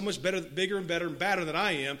enemy that's so much better, bigger and better and badder than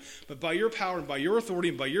I am. But by your power and by your authority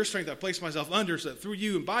and by your strength, I place myself under so that through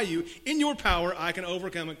you and by you, in your power, I can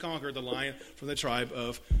overcome and conquer the lion from the tribe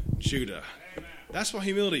of Judah. Amen. That's what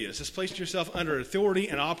humility is. It's placing yourself under authority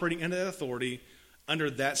and operating under that authority, under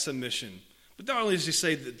that submission. But not only does he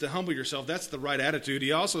say that to humble yourself, that's the right attitude.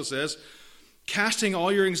 He also says, casting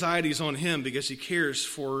all your anxieties on him because he cares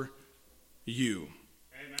for you.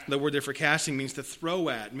 Amen. The word there for casting means to throw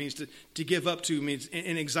at, means to give up to, means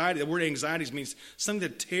in anxiety. The word anxieties means something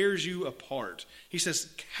that tears you apart. He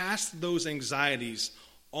says, cast those anxieties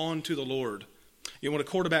onto the Lord. You know, when a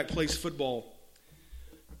quarterback plays football,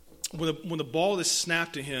 when the ball is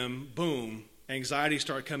snapped to him, boom, anxieties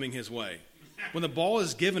start coming his way. When the ball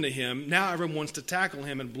is given to him, now everyone wants to tackle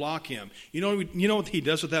him and block him. You know what he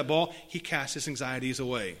does with that ball? He casts his anxieties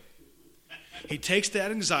away. He takes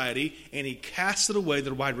that anxiety and he casts it away to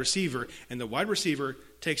the wide receiver, and the wide receiver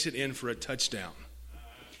takes it in for a touchdown.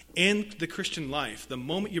 In the Christian life, the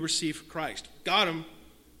moment you receive Christ, got him.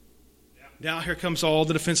 Now here comes all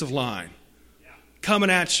the defensive line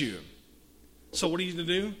coming at you. So what are you to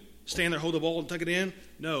do? Stand there, hold the ball, and tuck it in?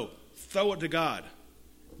 No, throw it to God.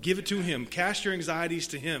 Give it to him. Cast your anxieties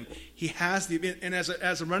to him. He has and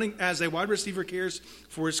as a wide receiver cares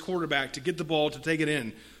for his quarterback to get the ball, to take it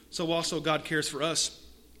in, so also God cares for us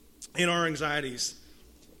in our anxieties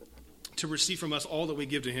to receive from us all that we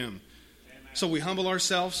give to him. Amen. So we humble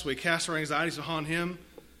ourselves. We cast our anxieties upon him.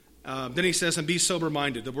 Then he says, and be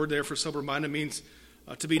sober-minded. The word there for sober-minded means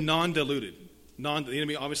to be non-deluded. The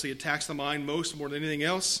enemy obviously attacks the mind more than anything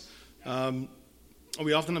else.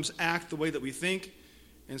 We oftentimes act the way that we think.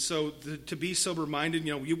 And so to be sober-minded,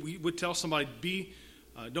 we would tell somebody,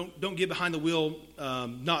 don't get behind the wheel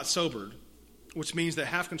not sobered, which means that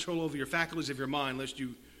have control over your faculties of your mind lest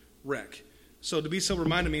you wreck. So to be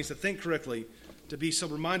sober-minded means to think correctly. To be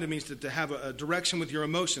sober-minded means to have a direction with your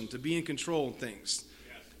emotion, to be in control of things.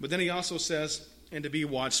 Yes. But then he also says, and to be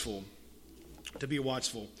watchful. To be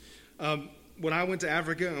watchful. When I went to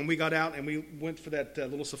Africa and we got out and we went for that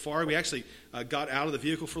little safari, we actually got out of the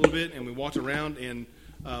vehicle for a little bit and we walked around and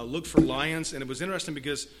looked for lions. And it was interesting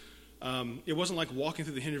because it wasn't like walking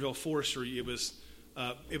through the Henryville Forestry. It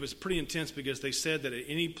was pretty intense because they said that at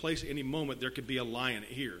any place, at any moment, there could be a lion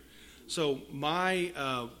here. So my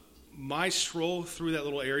stroll through that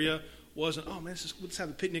little area wasn't, oh man, let's have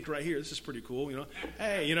a picnic right here. This is pretty cool,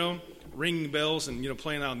 Hey, ringing bells and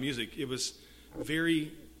playing out music. It was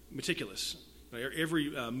very meticulous.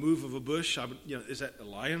 Every move of a bush, is that a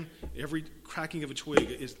lion? Every cracking of a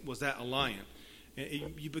twig, was that a lion?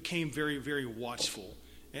 And you became very, very watchful.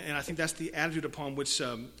 And I think that's the attitude upon which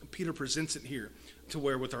Peter presents it here, to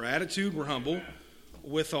where with our attitude, we're humble.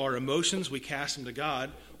 With our emotions, we cast them to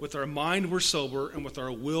God. With our mind, we're sober. And with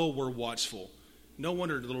our will, we're watchful. No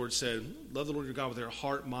wonder the Lord said, love the Lord your God with your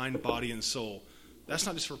heart, mind, body, and soul. That's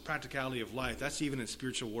not just for practicality of life. That's even in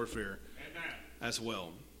spiritual warfare as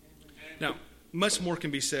well. Now, much more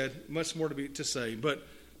can be said, much more to say, but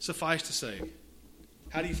suffice to say,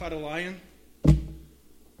 how do you fight a lion?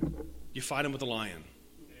 You fight him with a lion.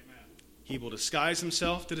 Amen. He will disguise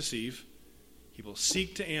himself to deceive. He will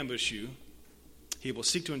seek to ambush you. He will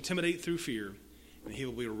seek to intimidate through fear. And he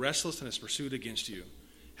will be restless in his pursuit against you.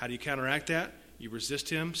 How do you counteract that? You resist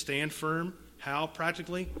him, stand firm. How?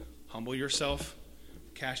 Practically, humble yourself,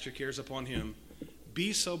 cast your cares upon him,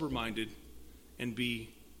 be sober-minded, and be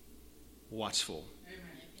watchful. Amen.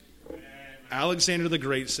 Alexander the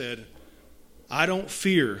Great said, I don't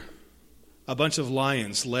fear a bunch of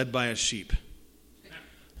lions led by a sheep.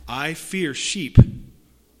 I fear sheep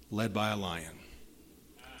led by a lion.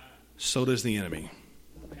 So does the enemy.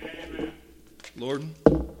 Lord,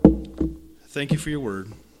 thank you for your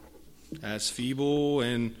word. As feeble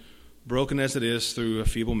and broken as it is through a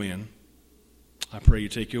feeble man, I pray you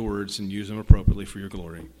take your words and use them appropriately for your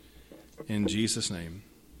glory. In Jesus' name,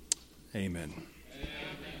 amen.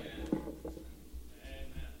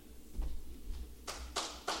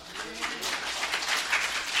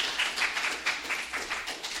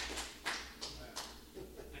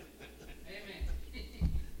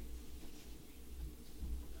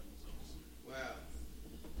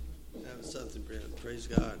 Praise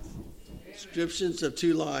God. Descriptions of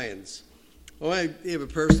two lions. I want to give a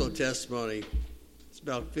personal testimony. It's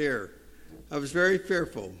about fear. I was very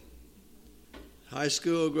fearful. High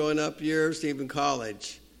school, growing up years, even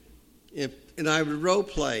college. And I would role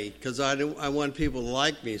play because I wanted people to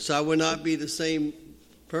like me. So I would not be the same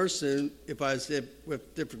person if I was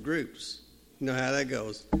with different groups. You know how that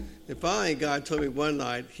goes. And finally, God told me one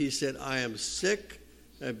night, he said, I am sick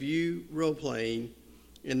of you role playing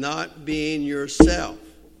and not being yourself.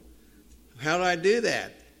 How do I do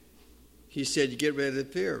that? He said, you get rid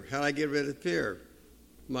of fear. How do I get rid of fear?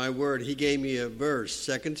 My word, he gave me a verse,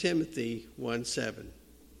 2 Timothy 1:7.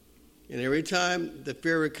 And every time the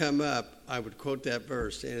fear would come up, I would quote that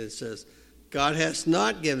verse, and it says, God has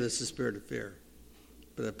not given us the spirit of fear,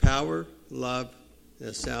 but a power, love, and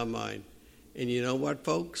a sound mind. And you know what,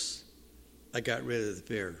 folks? I got rid of the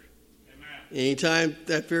fear. Anytime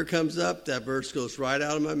that fear comes up, that verse goes right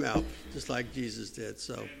out of my mouth, just like Jesus did.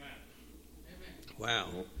 So, wow.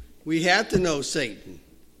 We have to know Satan.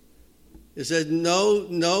 It says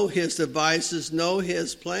know his devices, know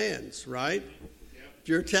his plans, right? If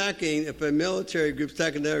you're attacking, if a military group's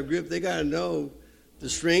attacking another group, they got to know the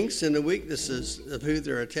strengths and the weaknesses of who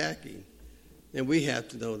they're attacking. And we have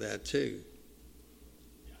to know that too.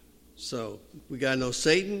 So we got to know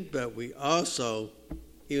Satan, but we also,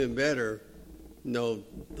 even better, know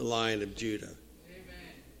the Lion of Judah. Amen.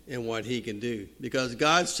 And what he can do. Because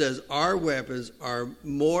God says our weapons are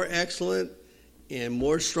more excellent and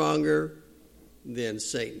more stronger than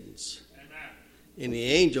Satan's. Amen. And the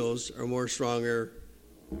angels are more stronger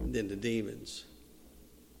than the demons.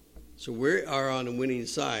 So we are on the winning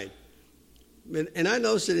side. And I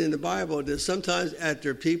noticed it in the Bible that sometimes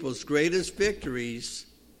after people's greatest victories,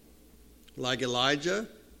 like Elijah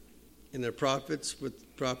and the prophets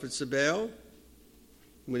with prophets of Baal,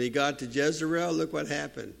 when he got to Jezreel, look what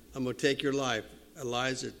happened. I'm going to take your life.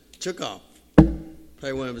 Elijah took off.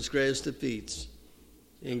 Probably one of his greatest defeats.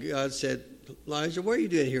 And God said, Elijah, what are you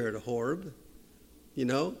doing here at Horeb? You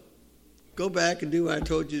know, go back and do what I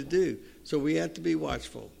told you to do. So we have to be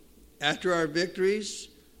watchful. After our victories,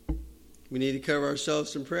 we need to cover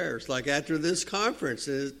ourselves in prayers. Like after this conference,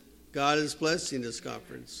 God is blessing this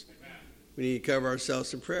conference. We need to cover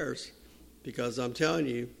ourselves in prayers because I'm telling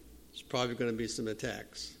you, there's probably going to be some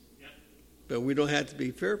attacks. Yep. But we don't have to be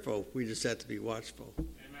fearful. We just have to be watchful. Amen.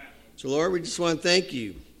 So, Lord, we just want to thank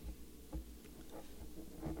you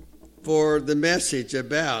for the message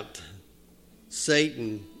about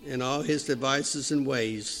Satan and all his devices and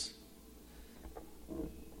ways.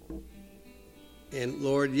 And,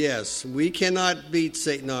 Lord, yes, we cannot beat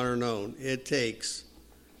Satan on our own. It takes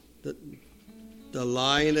the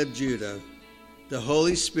Lion of Judah, the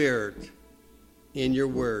Holy Spirit, in your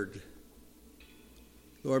word.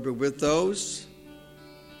 Lord, but with those,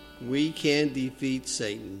 we can defeat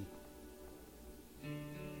Satan.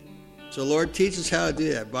 So, Lord, teach us how to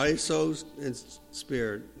do that, body, soul, and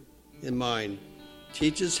spirit, and mind.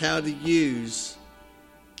 Teach us how to use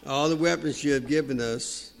all the weapons you have given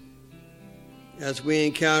us as we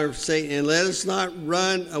encounter Satan. And let us not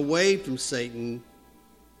run away from Satan.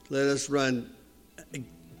 Let us run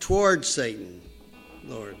towards Satan,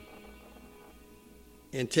 Lord.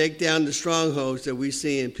 And take down the strongholds that we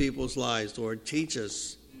see in people's lives, Lord. Teach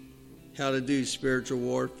us how to do spiritual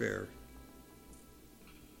warfare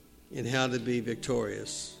and how to be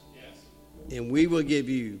victorious. Yes. And we will give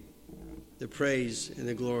you the praise and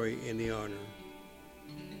the glory and the honor.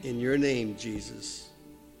 In your name, Jesus.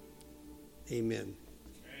 Amen.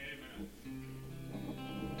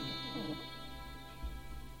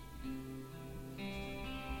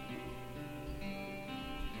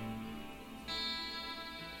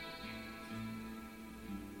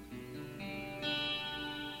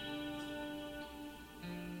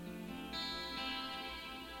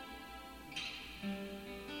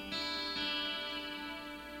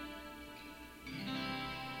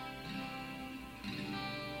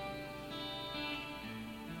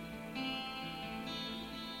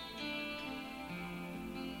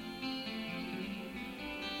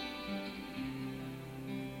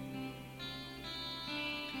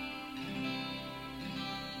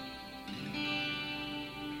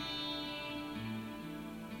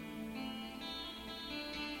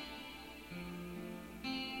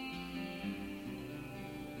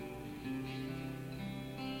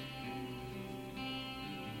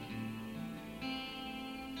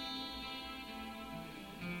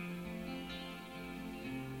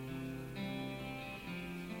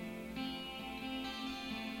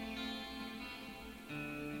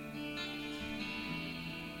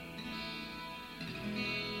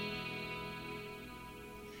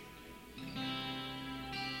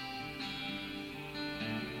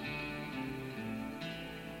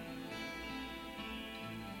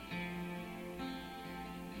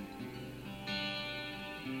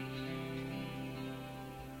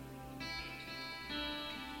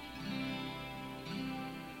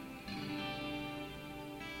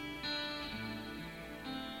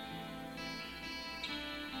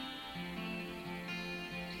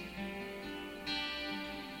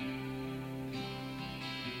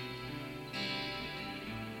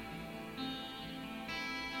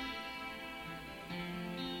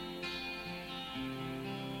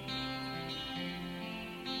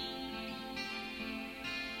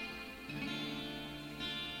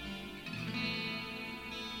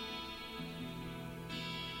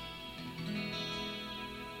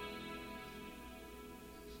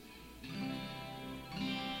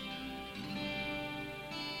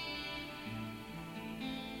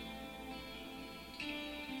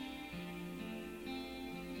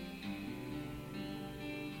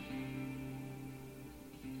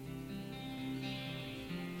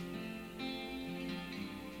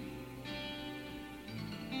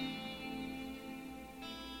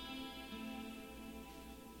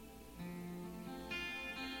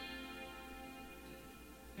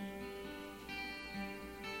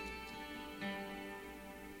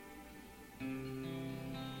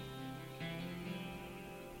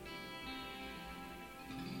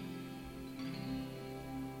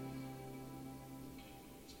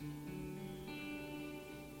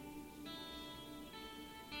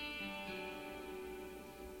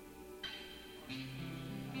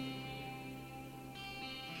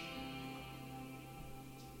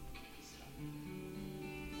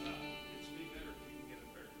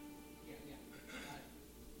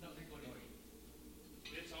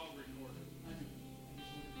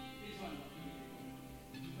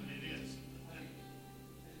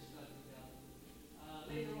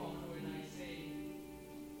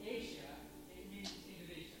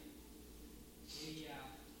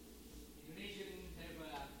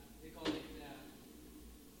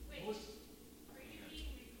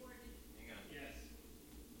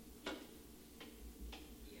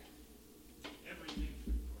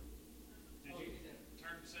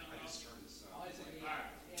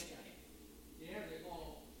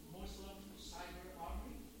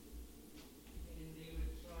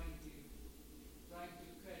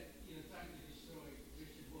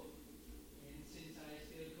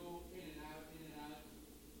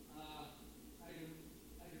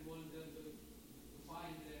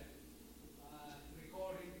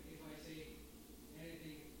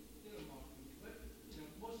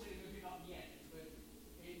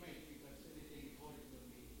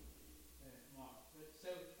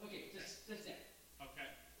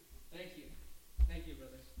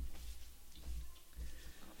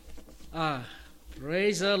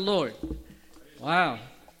 Praise the Lord. Wow.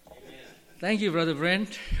 Thank you, Brother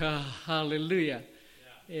Brent. Hallelujah.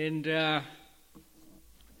 And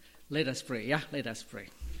let us pray. Yeah, let us pray.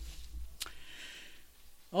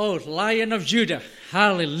 Oh, Lion of Judah.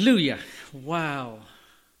 Hallelujah. Wow.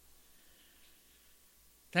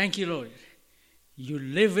 Thank you, Lord. You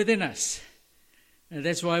live within us. And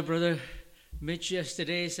that's why Brother Mitch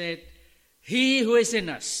yesterday said, he who is in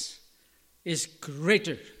us is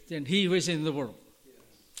greater than he who is in the world.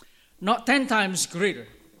 Not 10 times greater.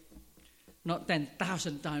 Not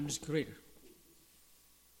 10,000 times greater.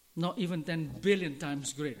 Not even 10 billion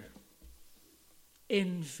times greater.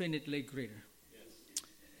 Infinitely greater.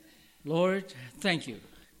 Lord, thank you.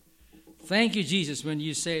 Thank you, Jesus, when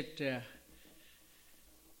you said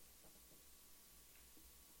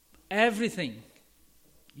everything.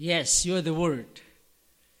 Yes, you're the Word.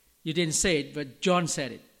 You didn't say it, but John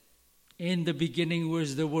said it. In the beginning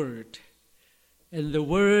was the Word, and the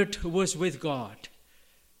Word was with God,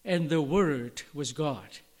 and the Word was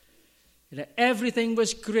God. And everything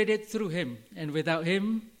was created through Him, and without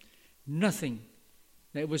Him, nothing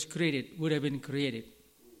that was created would have been created.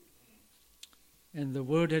 And the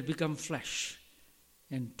Word had become flesh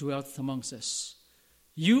and dwelt amongst us.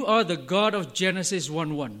 You are the God of Genesis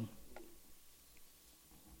 1:1.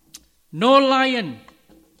 No lion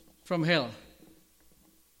from hell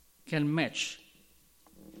can match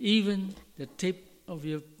even the tip of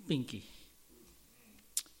your pinky.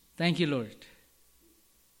 Thank you, Lord.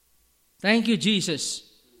 Thank you, Jesus,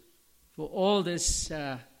 for all this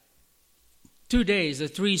 2 days, the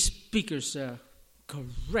 3 speakers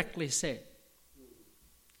correctly said.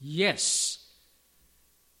 Yes,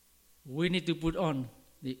 we need to put on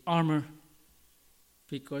the armor,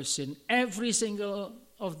 because in every single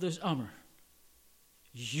of those armor,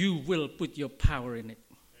 you will put your power in it.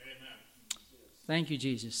 Amen. Thank you,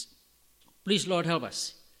 Jesus. Please, Lord, help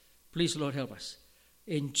us. Please, Lord, help us.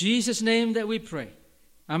 In Jesus' name that we pray.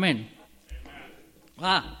 Amen.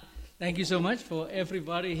 Amen. Thank you so much for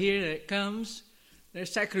everybody here that comes.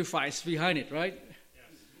 There's sacrifice behind it, right?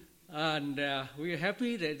 Yes. And we're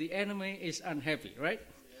happy that the enemy is unhappy, right?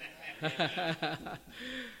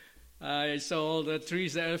 I saw all the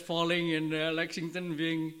trees that are falling in Lexington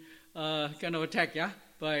being kind of attacked,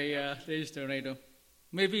 by this tornado.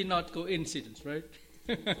 Maybe not coincidence, right?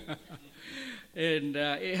 And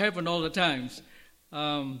it happened all the times.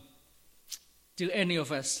 To any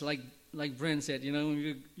of us, like Brent said,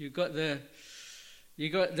 you got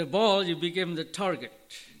the ball, you became the target,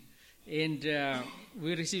 and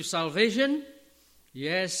we receive salvation,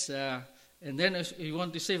 yes, and then if you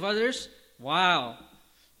want to save others, wow,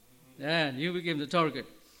 yeah, you became the target.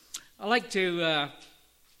 I like to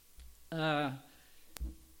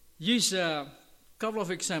use a couple of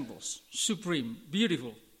examples: supreme,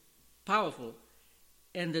 beautiful, powerful,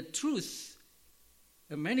 and the truth.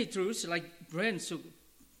 Many truths, like Brent so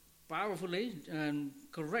powerfully and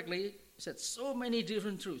correctly said, so many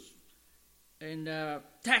different truths and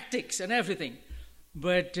tactics and everything.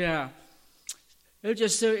 But they're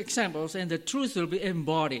just examples, and the truth will be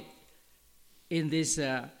embodied in these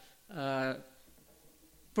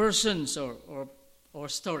persons or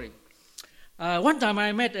story. One time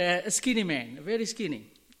I met a skinny man, very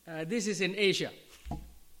skinny. This is in Asia.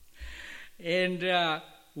 And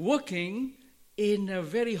working in a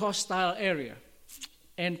very hostile area,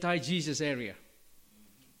 anti-Jesus area.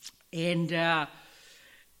 And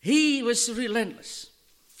he was relentless.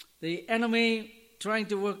 The enemy trying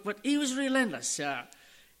to work, but he was relentless.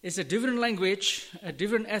 It's a different language, a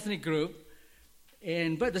different ethnic group,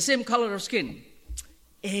 but the same color of skin.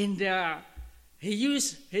 And he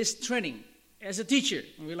used his training as a teacher,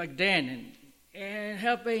 we like Dan, and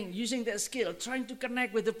helping, using that skill, trying to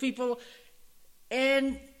connect with the people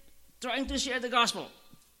and trying to share the gospel.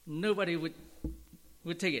 Nobody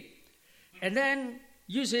would take it. And then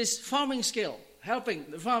use his farming skill, helping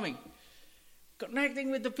the farming,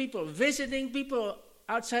 connecting with the people, visiting people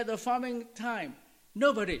outside the farming time.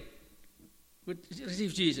 Nobody would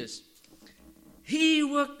receive Jesus. He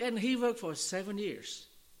worked for 7 years.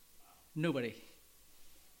 Nobody.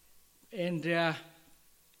 And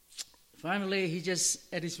finally, he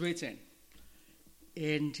just at his wit's end.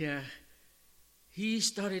 And he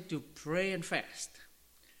started to pray and fast.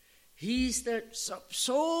 He started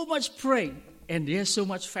so much praying and yes, so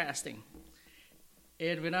much fasting.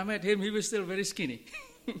 And when I met him, he was still very skinny.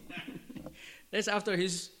 That's after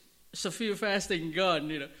his severe fasting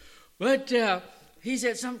gone, But he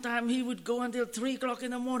said sometime he would go until 3 o'clock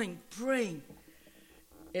in the morning praying.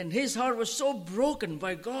 And his heart was so broken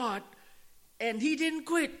by God. And he didn't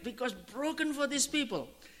quit because broken for these people.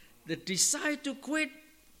 The desire to quit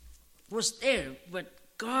was there, but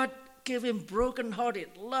God gave him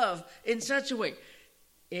broken-hearted love in such a way.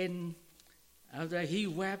 And after he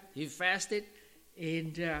wept, he fasted,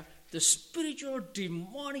 and the spiritual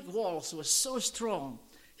demonic walls were so strong,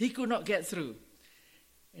 he could not get through.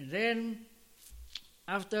 And then,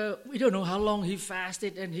 after, we don't know how long he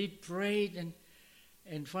fasted and he prayed,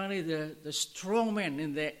 and finally the strong man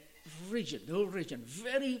in that region, the whole region,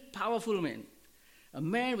 very powerful man, a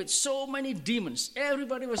man with so many demons,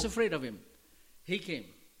 everybody was afraid of him. He came.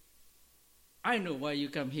 I know why you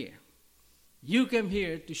come here. You came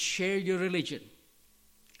here to share your religion.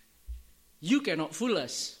 You cannot fool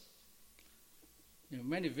us.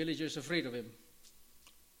 Many villagers are afraid of him.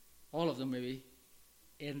 All of them maybe.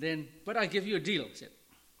 And then, but I give you a deal, he said.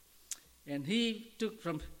 And he took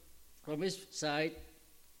from his side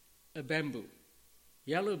a bamboo,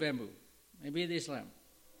 yellow bamboo, maybe this lamp.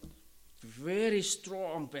 Very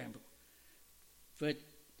strong bamboo. But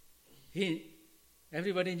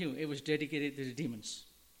everybody knew it was dedicated to the demons.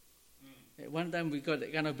 At one time we got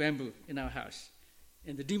that kind of bamboo in our house.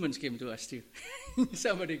 And the demons came to us too.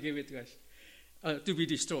 Somebody gave it to us to be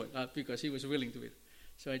destroyed because he was willing to it.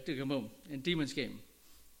 So I took him home and demons came.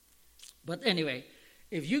 But anyway,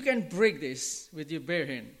 if you can break this with your bare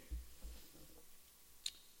hand,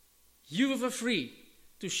 you are free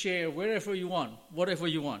to share wherever you want, whatever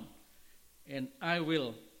you want. And I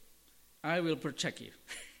will protect you.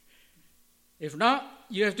 If not,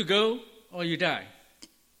 you have to go or you die.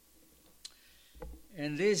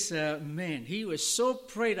 And this man, he was so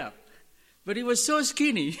prayed up, but he was so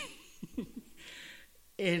skinny.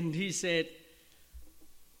 And he said,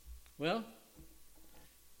 well,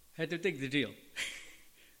 had to take the deal.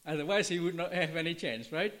 Otherwise, he would not have any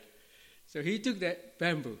chance, right? So he took that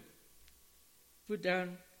bamboo, put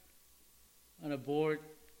down on a board.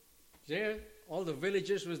 There, all the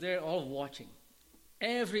villagers was there, all watching.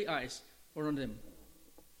 Every eyes were on them.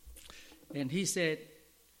 And he said,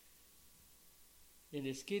 in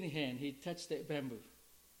his skinny hand, he touched that bamboo.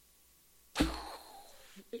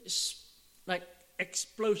 It's like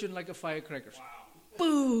explosion like a firecracker. Wow.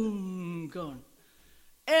 Boom, gone.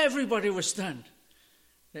 Everybody was stunned.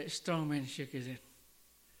 That strong man shook his head.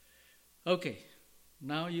 Okay,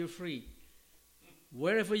 now you're free.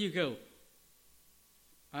 Wherever you go,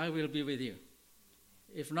 I will be with you.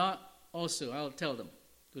 If not, also I'll tell them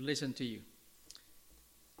to listen to you.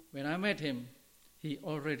 When I met him, he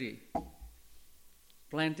already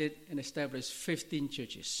planted and established 15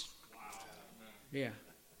 churches. Wow. Yeah.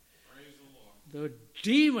 Praise the Lord. The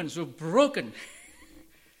demons were broken.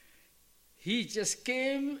 He just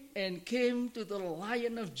came to the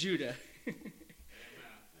Lion of Judah.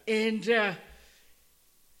 And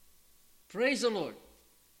praise the Lord.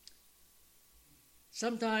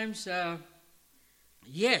 Sometimes,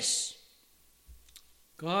 yes,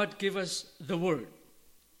 God give us the word.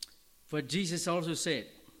 But Jesus also said,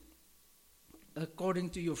 according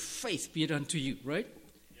to your faith be it unto you, right?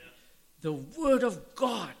 Yes. The word of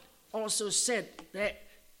God also said that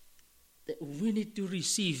we need to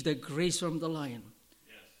receive the grace from the Lion.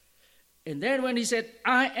 Yes. And then when he said,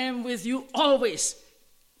 I am with you always,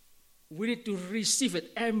 we need to receive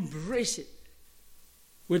it, embrace it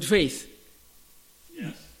with faith.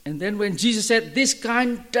 Yes. And then when Jesus said, this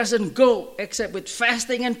kind doesn't go except with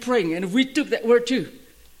fasting and praying, and we took that word too.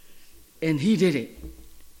 And he did it.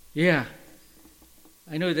 Yeah.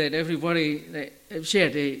 I know that everybody that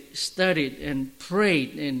shared, they studied and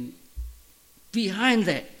prayed, and behind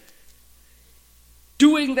that,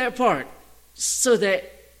 doing their part so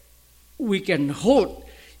that we can hold,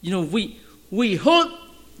 we hold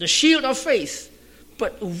the shield of faith,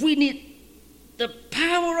 but we need the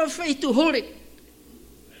power of faith to hold it.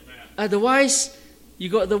 Amen. Otherwise, you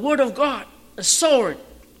got the word of God, a sword.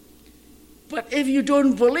 But if you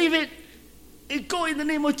don't believe it, go in the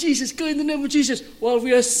name of Jesus, go in the name of Jesus. Well,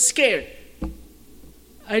 we are scared.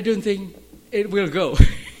 I don't think it will go.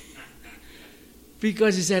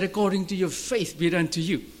 Because he said, according to your faith be it unto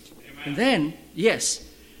you. Amen. And then, yes,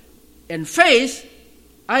 in faith,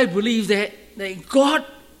 I believe that God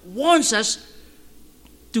wants us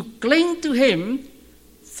to cling to him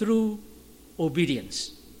through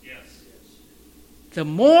obedience. Yes. The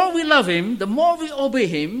more we love him, the more we obey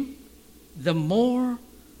him, the more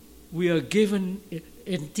we are given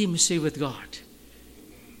intimacy with God.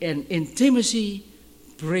 And intimacy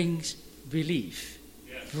brings belief,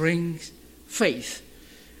 yes. Brings faith.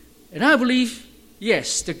 And I believe,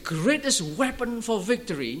 yes, the greatest weapon for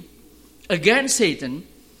victory against Satan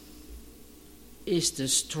is the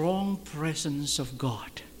strong presence of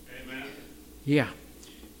God. Amen. Yeah.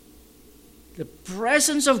 The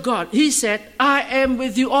presence of God. He said, I am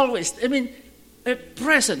with you always. I mean, a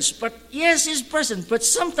presence. But yes, His presence. But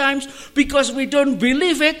sometimes, because we don't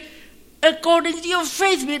believe it, according to your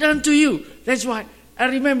faith be done to you. That's why I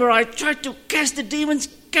remember I tried to cast the demons,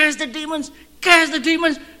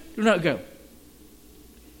 do not go.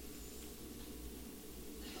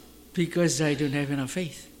 Because I don't have enough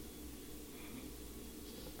faith.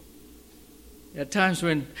 There are times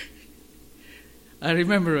when I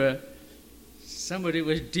remember somebody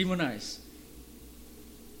was demonized.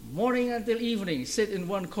 Morning until evening, sit in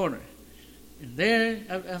one corner. And then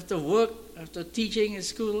after work, after teaching in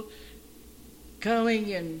school,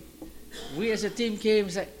 coming and we as a team came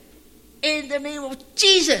and said, in the name of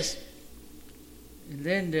Jesus. And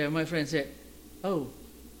then my friend said, oh,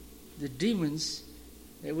 the demons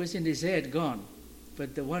that was in his head gone,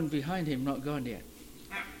 but the one behind him not gone yet.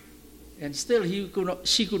 And still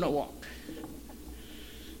she could not walk.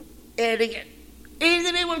 And again, in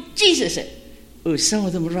the name of Jesus. Said, oh, some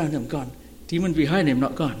of them around him gone. Demon behind him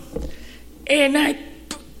not gone. And I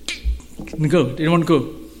didn't want to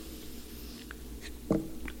go.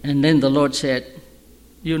 And then the Lord said,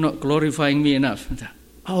 you're not glorifying me enough. And thought,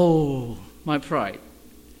 oh, my pride.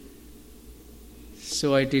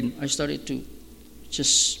 So I didn't. I started to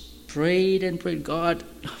just prayed and prayed, God,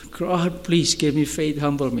 please give me faith,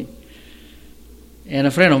 humble me. And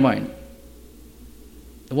a friend of mine,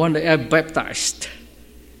 the one that I baptized,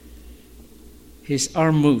 his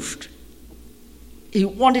arm moved. He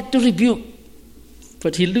wanted to rebuke,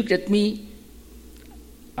 but he looked at me.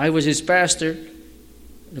 I was his pastor.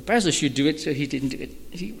 The pastor should do it, so he didn't do it.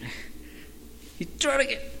 He tried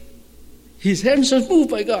again. His hands was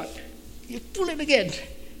moved by God. He pulled it again.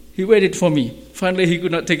 He waited for me. Finally, he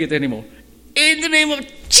could not take it anymore. In the name of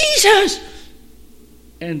Jesus!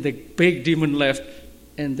 And the big demon left,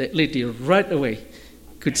 and the lady right away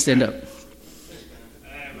could stand up.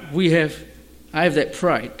 I have that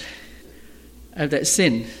pride. I have that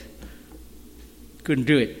sin. Couldn't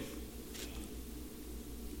do it.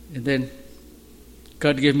 And then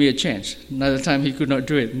God gave me a chance. Another time he could not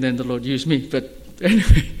do it, and then the Lord used me. But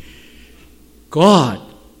anyway, God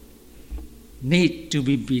need to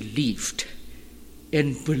be believed.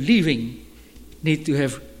 And believing need to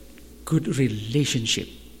have good relationship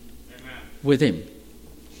with Him.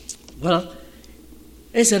 Well,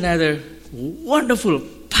 it's another wonderful,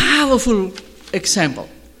 powerful example.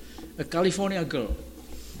 A California girl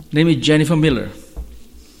named Jennifer Miller.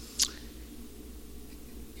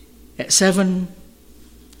 At 7,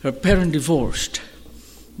 her parents divorced.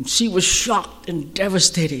 She was shocked and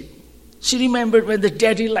devastated. She remembered when the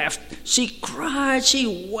daddy left. She cried,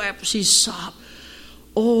 she wept, she sobbed.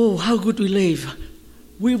 Oh, how could we live?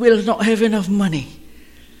 We will not have enough money.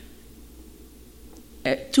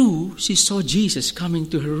 At 2, she saw Jesus coming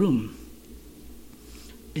to her room.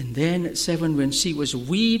 And then at 7, when she was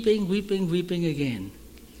weeping again,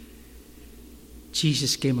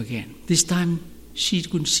 Jesus came again. This time she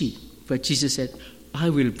couldn't see, but Jesus said, I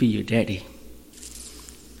will be your daddy.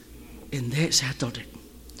 And that settled it.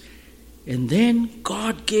 And then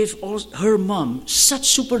God gave her mom such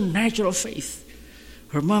supernatural faith.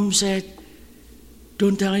 Her mom said,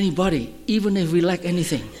 don't tell anybody, even if we lack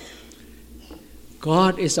anything.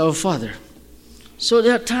 God is our Father. So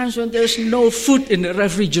there are times when there's no food in the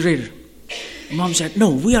refrigerator. Mom said, no,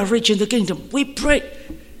 we are rich in the kingdom. We pray.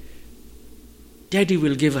 Daddy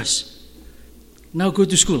will give us. Now go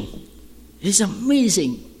to school. It's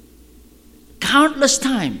amazing. Countless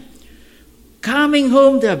time. Coming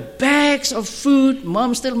home, there are bags of food.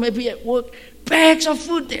 Mom still may be at work. Bags of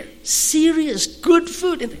food there. Serious, good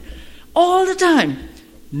food. All the time.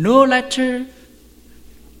 No letter.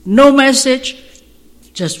 No message.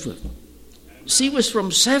 Just food. She was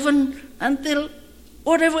from 7 until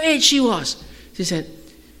whatever age she was. He said,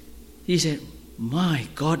 my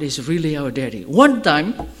God is really our daddy. One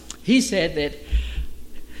time, he said that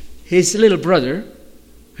his little brother,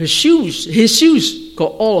 his shoes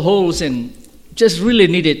got all holes and just really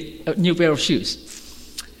needed a new pair of shoes.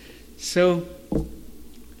 So,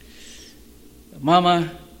 Mama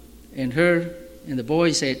and her and the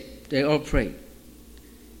boy said, they all prayed.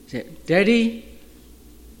 Said, Daddy,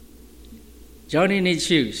 Johnny needs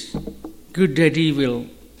shoes. Good daddy will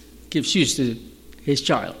give shoes to his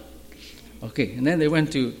child. Okay, and then they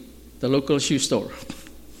went to the local shoe store.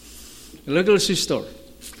 The local shoe store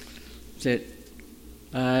said,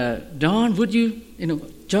 Don, would you,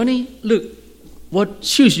 Johnny, look, what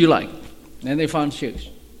shoes you like? And they found shoes.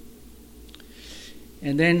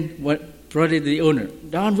 And then brought it to the owner.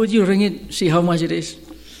 Don, would you ring it, see how much it is?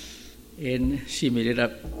 And she made it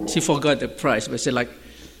up. She forgot the price, but said like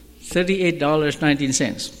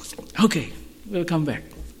 $38.19. Okay, we'll come back.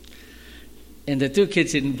 And the two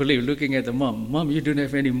kids didn't believe, looking at the mom. Mom, you don't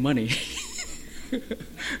have any money.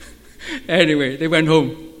 Anyway, they went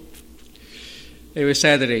home. It was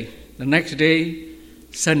Saturday. The next day,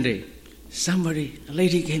 Sunday, a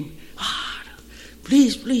lady came.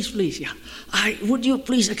 Please, yeah. Would you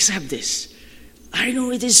please accept this? I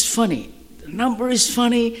know it is funny. The number is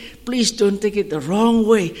funny. Please don't take it the wrong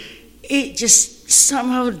way. It just,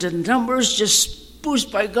 somehow the numbers just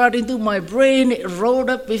pushed by God into my brain. It rolled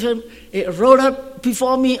up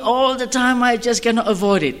before me all the time. I just cannot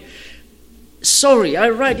avoid it. Sorry, I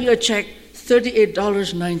write you a check,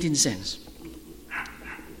 $38.19.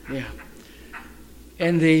 Yeah.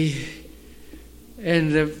 And the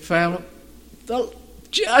family,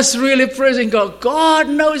 just really praising God. God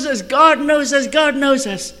knows us, God knows us, God knows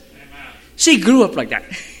us. Amen. She grew up like that.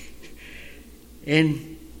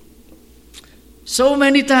 And so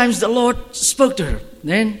many times the Lord spoke to her.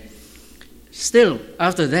 Then, still,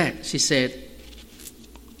 after that, she said,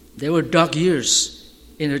 there were dark years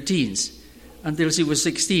in her teens. Until she was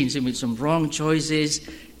 16, she made some wrong choices.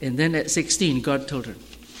 And then at 16, God told her,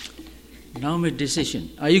 now make a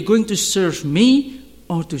decision. Are you going to serve me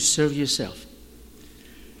or to serve yourself?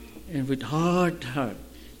 And with hard heart,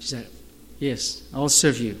 she said, yes, I'll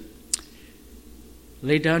serve you.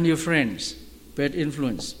 Lay down your friends, bad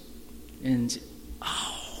influence. And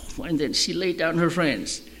then she laid down her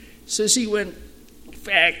friends. So she went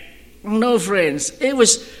back, no friends. It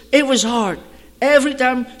was hard. Every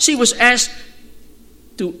time she was asked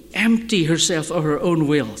to empty herself of her own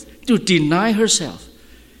will, to deny herself,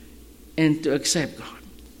 and to accept God.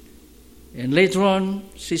 And later on,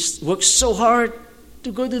 she worked so hard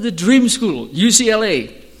to go to the dream school,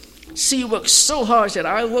 UCLA. She worked so hard. Said,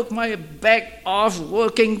 I worked my back off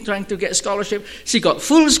working, trying to get scholarship. She got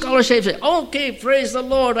full scholarship. Said, okay, praise the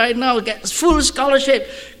Lord. I now get full scholarship.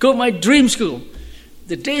 Go to my dream school.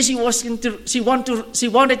 The day she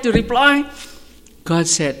wanted to reply, God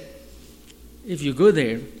said, if you go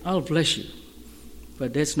there, I'll bless you.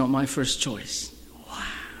 But that's not my first choice. Wow.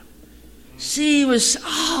 She was,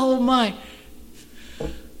 oh my.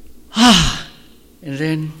 And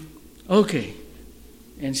then, okay.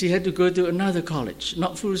 And she had to go to another college,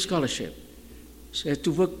 not full scholarship. She had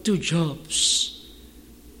to work 2 jobs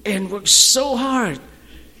and work so hard.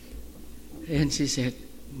 And she said,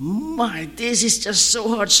 my, this is just so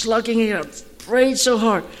hard, slugging it out, prayed so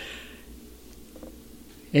hard.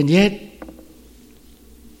 And yet,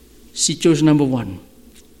 she chose number 1.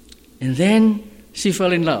 And then she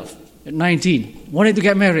fell in love at 19, wanted to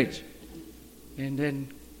get married. And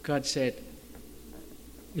then God said,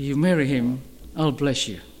 if you marry him, I'll bless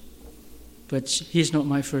you. But he's not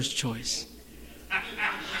my first choice.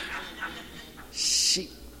 She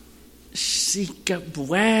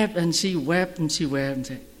wept and she wept and she wept.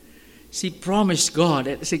 And she promised God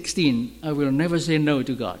at 16, I will never say no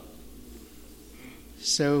to God.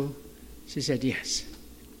 So she said yes.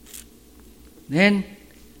 Then,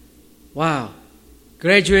 wow,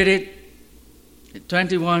 graduated at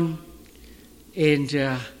 21,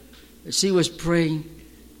 and she was praying,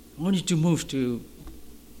 I want you to move to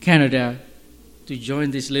Canada to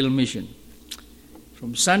join this little mission.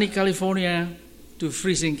 From sunny California to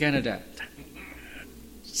freezing Canada.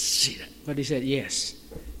 But he said yes.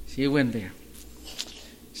 She went there.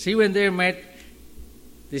 She went there, met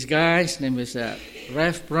this guy. His name is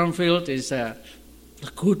Ralph Bromfield. Is a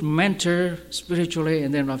good mentor spiritually.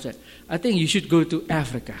 And then Ralph said, I think you should go to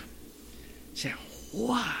Africa. She said,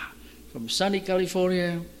 wow. From sunny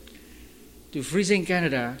California to freezing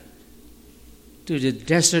Canada to the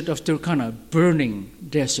desert of Turkana, burning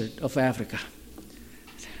desert of Africa.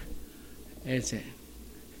 And said,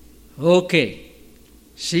 okay.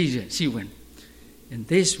 She went. And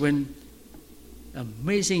this when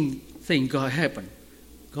amazing thing God happened.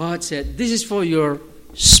 God said, this is for your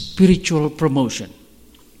spiritual promotion.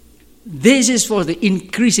 This is for the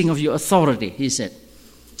increasing of your authority, he said.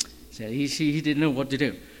 He didn't know what to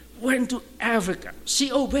do. Went to Africa.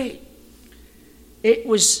 She obeyed. It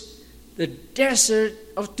was the desert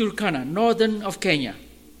of Turkana, northern of Kenya.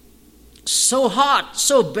 So hot,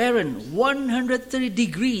 so barren, 130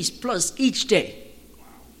 degrees plus each day.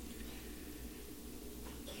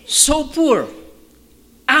 So poor,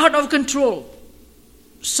 out of control,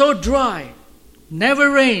 so dry,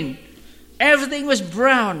 never rained. Everything was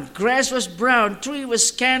brown. Grass was brown. Tree was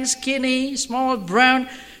skinny, small, brown,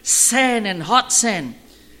 sand and hot sand.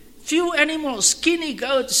 Few animals, skinny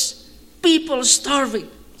goats, people starving.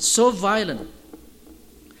 So violent.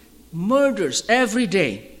 Murders every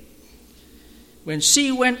day. When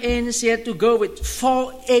she went in, she had to go with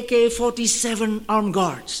 4 AK-47 armed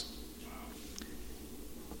guards.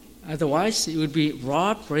 Otherwise, it would be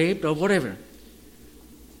robbed, raped, or whatever.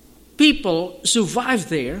 people survived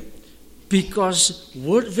there because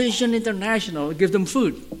World Vision International gave them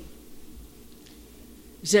food.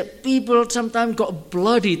 He said people sometimes got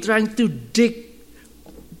bloody trying to dig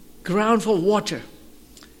ground for water.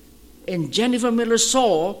 And Jennifer Miller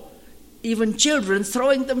saw even children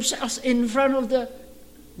throwing themselves in front of the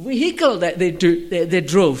vehicle that they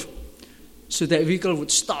drove, so that vehicle would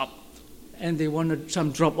stop, and they wanted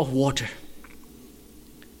some drop of water.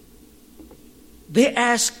 They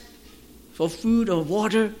asked for food or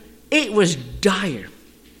water. It was dire.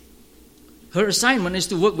 Her assignment is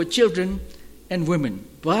to work with children and women.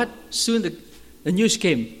 But soon the news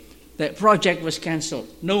came that project was canceled.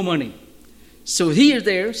 No money. So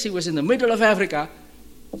there, she was in the middle of Africa,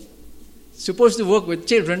 supposed to work with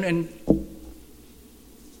children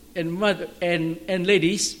and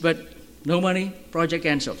ladies, but no money, project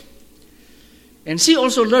canceled. And she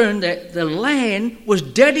also learned that the land was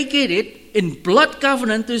dedicated in blood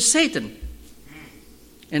covenant to Satan.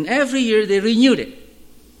 And every year they renewed it.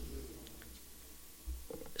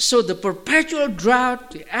 So the perpetual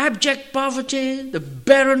drought, the abject poverty, the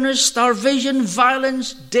barrenness, starvation,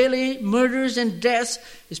 violence, daily murders and deaths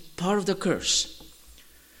is part of the curse.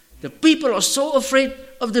 The people are so afraid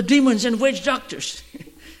of the demons and witch doctors.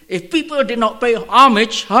 If people did not pay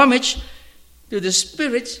homage to the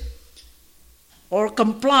spirits or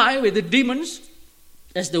comply with the demons,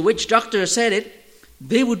 as the witch doctor said it,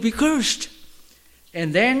 they would be cursed.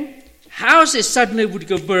 And then houses suddenly would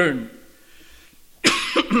go burned.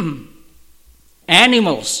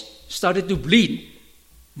 Animals started to bleed.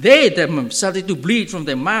 They themselves started to bleed from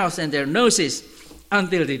their mouths and their noses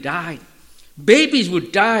until they died. Babies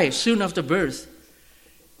would die soon after birth.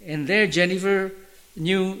 And there Jennifer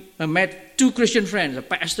met two Christian friends, a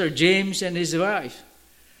pastor, James, and his wife.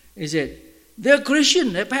 He said, they're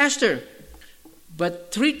Christian, they're pastor.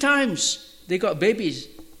 But 3 times they got babies,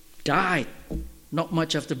 died, not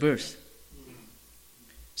much after birth. He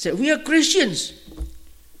said, we are Christians.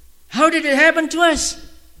 How did it happen to us?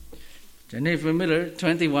 Jennifer Miller,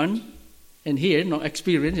 21, and here, no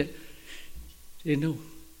experience. They know.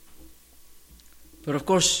 But of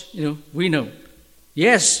course, we know.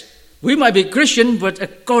 Yes, we might be Christian, but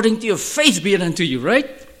according to your faith be it unto you, right?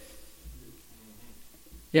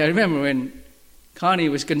 Yeah, I remember when Connie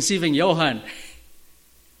was conceiving Johan,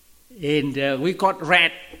 and we caught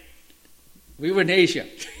rat. We were in Asia.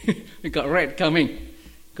 We got rat coming,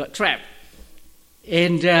 got trapped.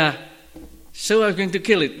 And so I was going to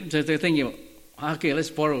kill it. So they're thinking, okay,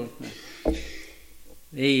 let's borrow.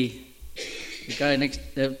 The guy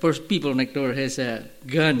the first people next door has a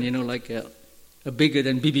gun, like a bigger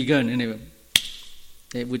than BB gun, anyway.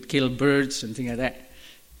 They would kill birds and things like that.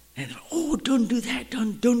 And don't do that,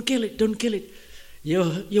 don't kill it.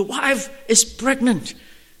 Your wife is pregnant.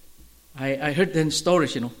 I heard then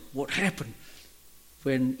stories, what happened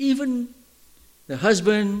when even the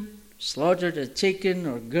husband slaughtered a chicken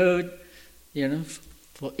or goat,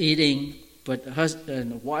 for eating, but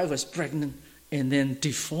the wife was pregnant, and then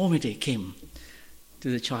deformity came to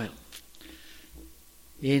the child.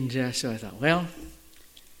 And so I thought, well,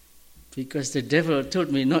 because the devil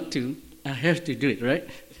told me not to, I have to do it, right?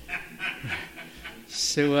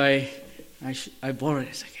 So I borrowed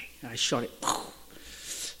it. I shot it,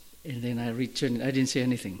 and then I returned it. I didn't say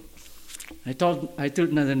anything. I told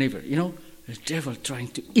another neighbor, the devil trying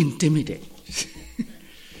to intimidate.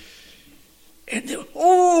 And they were,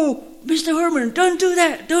 Mr. Herman, don't do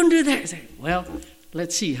that. I said, well,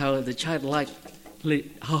 let's see how the child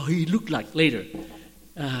how he looked like later.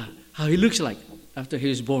 How he looks like after he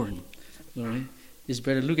was born. All right? He's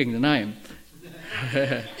better looking than I am.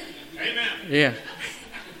 Amen.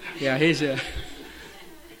 Yeah, he's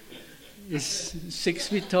 6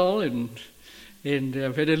 feet tall and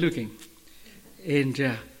better looking.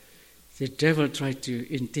 And the devil tried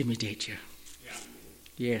to intimidate you. Yeah.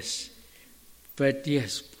 Yes. But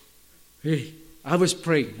yes, I was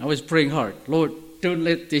praying hard. Lord, don't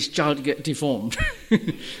let this child get deformed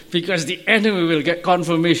because the enemy will get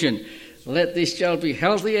confirmation. Let this child be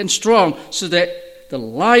healthy and strong so that the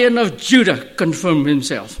Lion of Judah confirm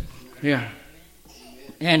himself. Yeah.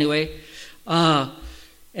 Anyway, at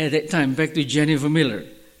that time, back to Jennifer Miller.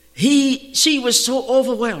 She was so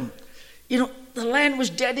overwhelmed. The land was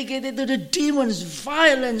dedicated to the demons,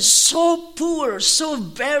 violence, so poor, so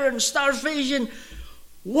barren, starvation.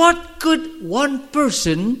 What could one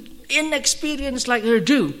person, inexperienced like her,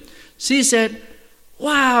 do? She said,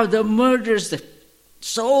 wow, the murders,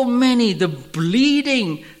 so many, the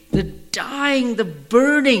bleeding, the dying, the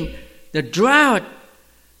burning, the drought.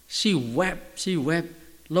 She wept.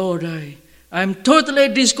 Lord, I'm totally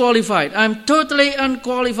disqualified. I'm totally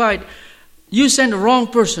unqualified. You sent the wrong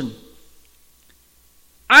person.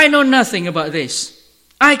 I know nothing about this.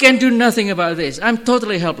 I can do nothing about this. I'm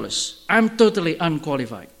totally helpless. I'm totally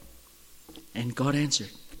unqualified. And God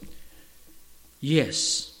answered,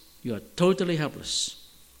 yes, you are totally helpless.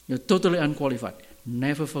 You're totally unqualified.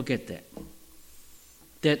 Never forget that.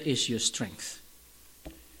 That is your strength.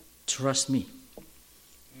 Trust me.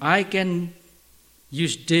 I can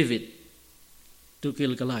use David to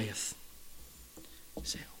kill Goliath.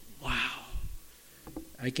 Say, wow,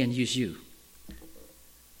 I can use you.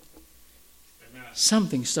 Amen.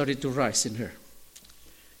 Something started to rise in her.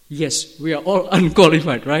 Yes, we are all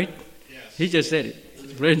unqualified, right? Yes. He just said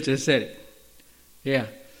it. Brent just said it. Yeah.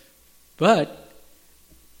 But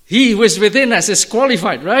he was within us is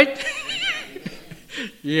qualified, right?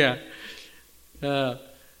 Yeah.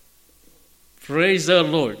 Praise the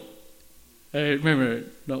Lord. I remember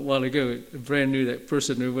not a while ago, Brent knew that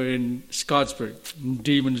person who were in Scottsburg.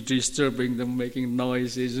 Demons disturbing them, making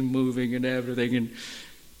noises and moving and everything.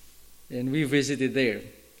 And we visited there.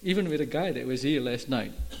 Even with a guy that was here last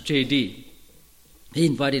night, JD. He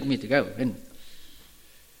invited me to go. And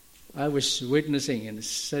I was witnessing, and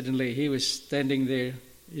suddenly he was standing there.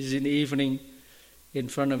 It's in the evening in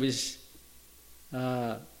front of his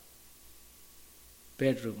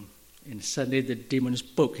bedroom. And suddenly the demon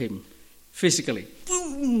spoke him physically.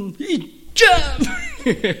 Boom! He jumped!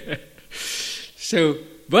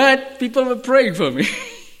 But people were praying for me.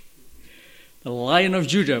 The Lion of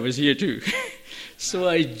Judah was here too. So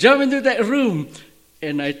I jumped into that room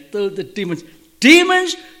and I told the demons,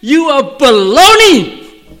 demons, you are baloney!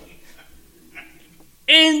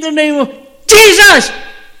 In the name of Jesus!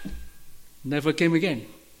 Never came again.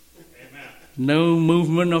 Amen. No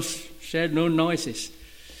movement of shed, no noises.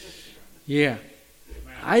 Yeah.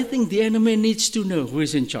 Amen. I think the enemy needs to know who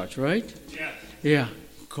is in charge, right? Yes. Yeah.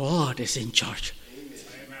 God is in charge.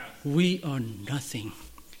 Amen. We are nothing.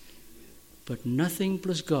 But nothing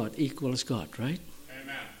plus God equals God, right?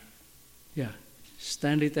 Amen. Yeah.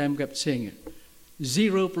 Stanley Tam kept saying it.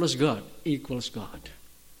 0 plus God equals God.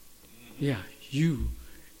 Yeah. You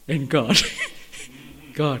and God.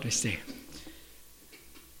 God is there.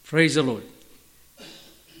 Praise the Lord.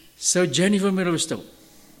 So Jennifer Middlestowe,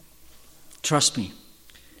 trust me.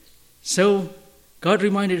 So God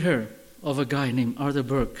reminded her of a guy named Arthur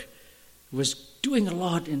Burke who was doing a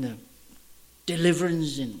lot in the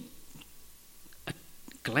deliverance and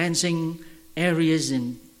cleansing areas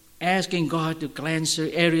and asking God to cleanse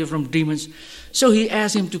the area from demons. So he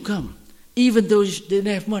asked him to come, even though he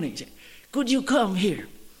didn't have money. He said, could you come here?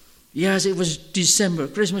 Yes, it was December,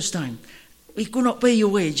 Christmas time. We could not pay your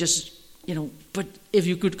wages, but if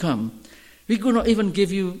you could come. We could not even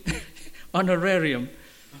give you honorarium.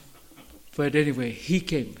 But anyway, he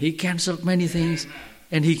came. He canceled many things,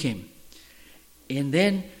 and he came. And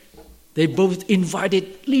then they both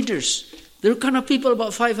invited leaders. There were kind of people,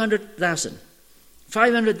 about 500,000.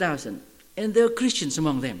 500,000. And there were Christians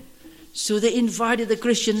among them. So they invited the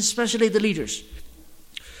Christians, especially the leaders,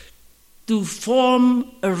 to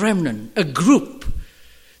form a remnant, a group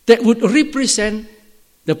that would represent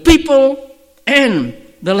the people and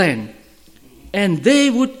the land. And they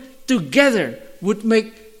would together would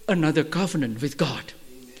make another covenant with God.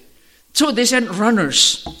 So they sent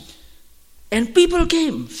runners. And people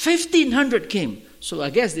came. 1,500 came. So I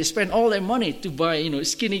guess they spent all their money to buy,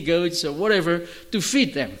 skinny goats or whatever to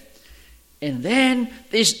feed them. And then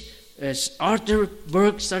as Arthur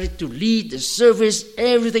Burke started to lead the service,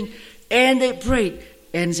 everything, and they prayed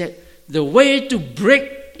and said, the way to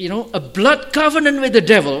break, a blood covenant with the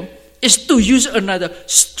devil is to use another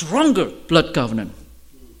stronger blood covenant.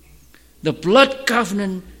 The blood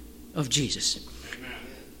covenant of Jesus. Amen.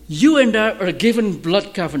 You and I are given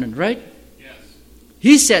blood covenant, right? Yes.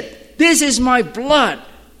 He said, this is my blood,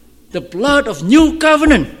 the blood of new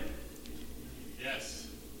covenant. Yes.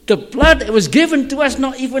 The blood that was given to us,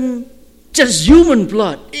 not even just human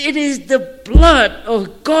blood. It is the blood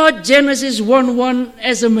of God, Genesis 1:1,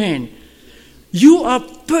 as a man. You are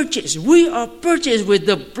purchased. We are purchased with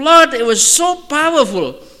the blood that was so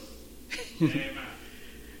powerful.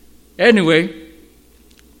 Anyway,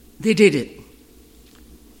 they did it.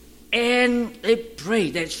 And they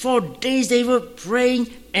prayed. That 4 days they were praying.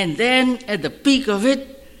 And then at the peak of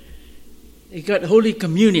it, they got Holy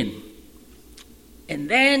Communion. And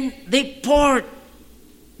then they poured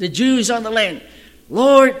the Jews on the land.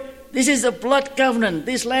 Lord, this is the blood covenant.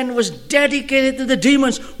 This land was dedicated to the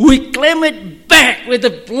demons. We claim it back with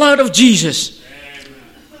the blood of Jesus. Amen.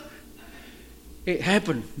 It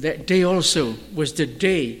happened that day also was the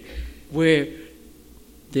day where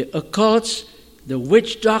the occults, the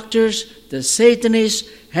witch doctors, the Satanists,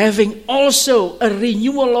 having also a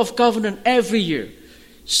renewal of covenant every year.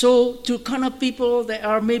 So to kind of people that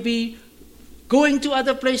are maybe going to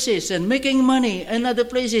other places and making money in other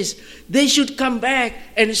places, they should come back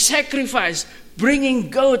and sacrifice, bringing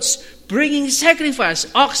goats, bringing sacrifice,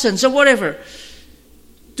 oxen or whatever,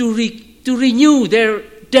 to renew their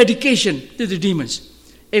dedication to the demons.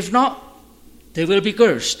 If not, they will be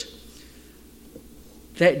cursed.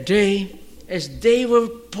 That day, as they were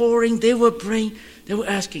pouring, they were praying, they were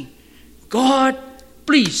asking, God,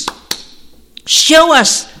 please show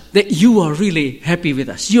us that you are really happy with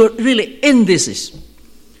us. You're really in this.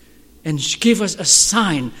 And give us a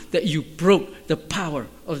sign that you broke the power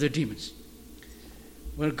of the demons.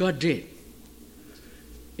 Well, God did.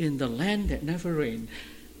 In the land that never rained,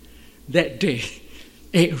 that day,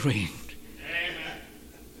 it rained.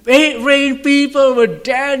 It rained, people were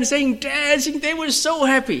dancing. They were so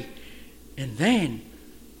happy. And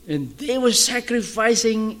they were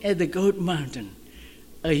sacrificing at the Goat Mountain.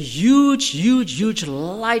 A huge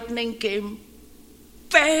lightning came,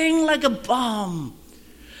 bang like a bomb.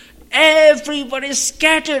 Everybody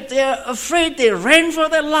scattered. They're afraid. They ran for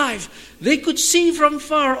their life. They could see from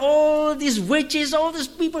far all these witches, all these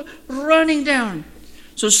people running down.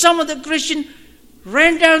 So some of the Christians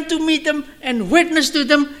ran down to meet them and witnessed to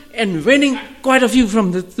them and winning quite a few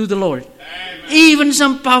to the Lord. Amen. Even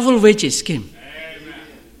some powerful witches came. Amen.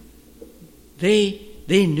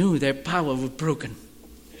 They knew their power was broken.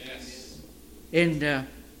 Yes. And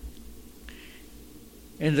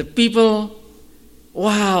the people,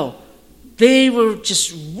 wow, they were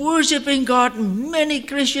just worshiping God. Many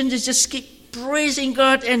Christians just keep praising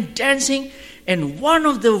God and dancing. And one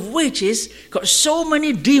of the witches got so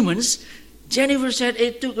many demons. Jennifer said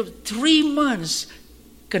it took 3 months,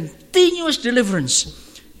 continuous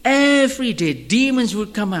deliverance. Every day, demons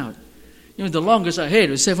would come out. You know, the longest I had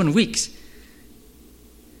was 7 weeks.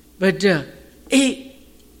 But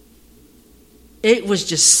it was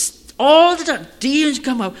just all the time, demons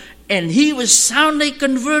come out. And he was soundly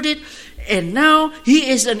converted. And now he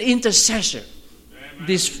is an intercessor, Amen.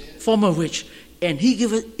 This former witch. And he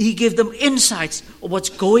gave them insights of what's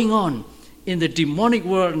going on in the demonic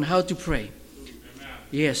world and how to pray. Amen.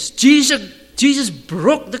 Yes, Jesus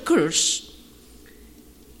broke the curse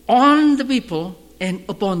on the people and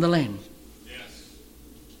upon the land. Yes.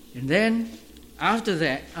 And then after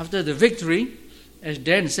that, after the victory, as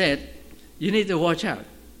Dan said, you need to watch out.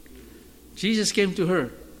 Jesus came to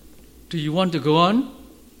her. Do you want to go on?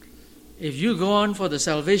 If you go on for the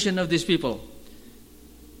salvation of these people,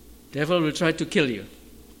 devil will try to kill you.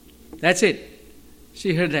 That's it.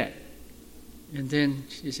 She heard that. And then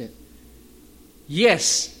she said,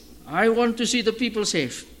 yes, I want to see the people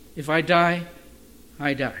safe. If I die,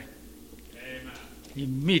 I die. Amen.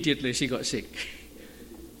 Immediately she got sick.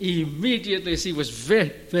 Immediately she was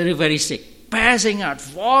very sick. Passing out,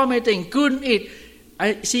 vomiting, couldn't eat.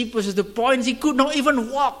 She was at the point she could not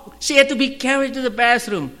even walk. She had to be carried to the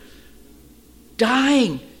bathroom.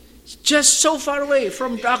 Dying. Just so far away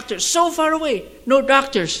from doctors. So far away. No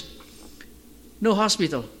doctors. No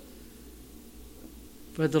hospital.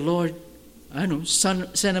 But the Lord,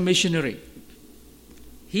 sent a missionary.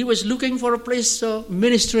 He was looking for a place of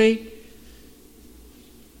ministry.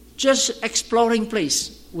 Just exploring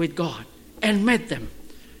place with God. And met them.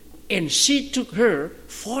 And she took her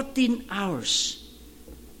 14 hours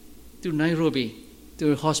to Nairobi,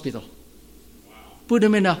 to a hospital. Wow. Put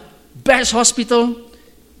them in the best hospital,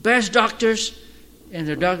 best doctors, and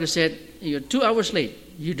the doctor said, you're 2 hours late,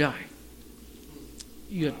 you die.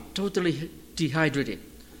 You're totally dehydrated.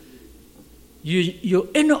 Your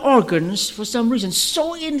inner organs, for some reason,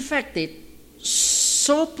 so infected,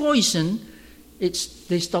 so poisoned,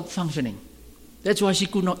 they stopped functioning. That's why she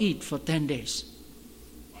could not eat for 10 days.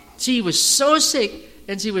 She was so sick,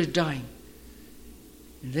 and she was dying.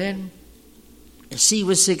 And then, as she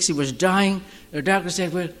was sick, she was dying. The doctor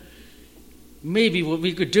said, well, maybe what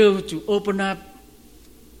we could do to open up,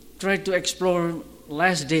 try to explore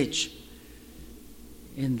last ditch.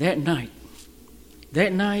 And that night,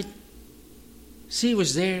 she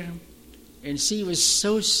was there, and she was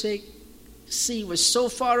so sick. She was so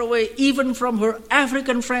far away, even from her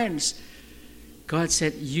African friends. God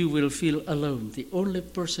said, you will feel alone. The only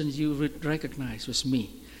person you would recognize was me.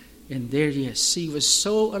 And there, yes, she was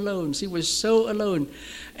so alone. She was so alone.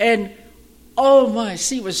 And oh my,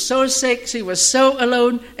 she was so sick. She was so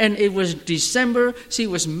alone. And it was December. She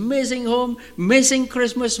was missing home, missing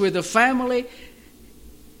Christmas with the family.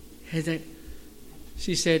 And then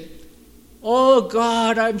she said, oh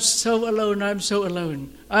God, I'm so alone. I'm so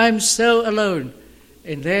alone. I'm so alone.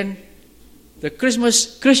 And then the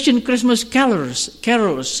Christian Christmas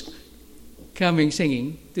carols coming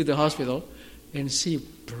singing to the hospital. And she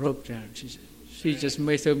broke down. She said, She just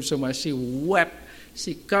missed him so much. She wept.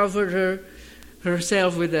 She covered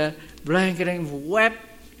herself with a blanket and wept,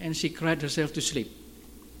 and she cried herself to sleep.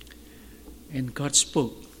 And God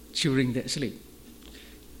spoke during that sleep.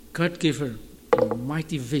 God gave her a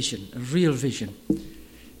mighty vision, a real vision.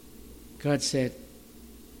 God said,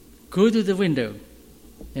 go to the window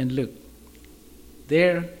and look.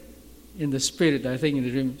 There, in the spirit, I think in the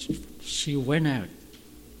dream, she went out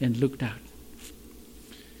and looked out.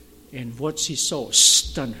 And what she saw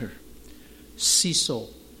stunned her. She saw,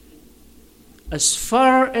 as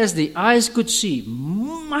far as the eyes could see,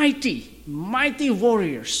 mighty, mighty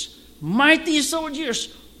warriors, mighty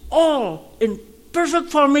soldiers, all in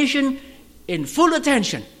perfect formation, in full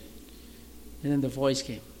attention. And then the voice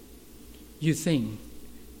came, you think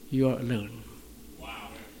you are alone. Wow.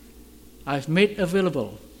 I've made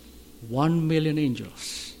available 1 million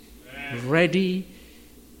angels ready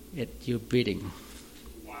at your bidding.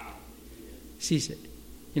 Wow. She said,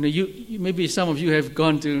 you maybe some of you have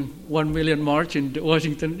gone to 1 million march in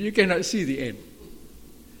Washington. You cannot see the end.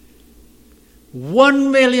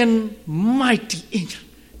 1 million mighty angels.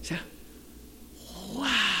 So,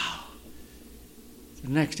 wow. The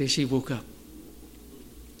next day she woke up.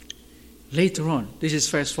 Later on, this is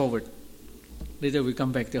fast forward. Later we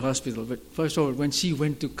come back to the hospital. But first of all, when she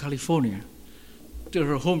went to California, to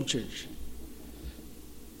her home church,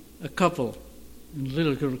 a couple and a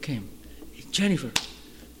little girl came. Hey, Jennifer,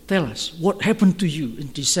 tell us what happened to you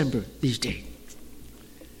in December this day.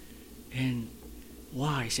 And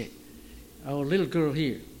why? I said, our little girl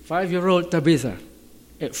here, 5-year-old Tabitha,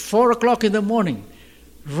 at 4 o'clock in the morning,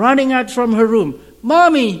 running out from her room,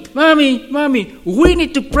 Mommy, we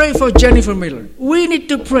need to pray for Jennifer Miller. We need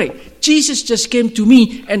to pray. Jesus just came to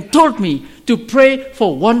me and told me to pray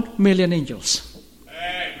for 1 million angels.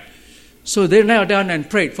 Amen. So they knelt down and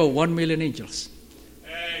prayed for 1 million angels.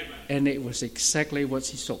 Amen. And it was exactly what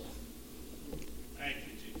she saw. Thank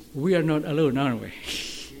you, Jesus. We are not alone, are we?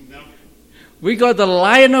 No. We got the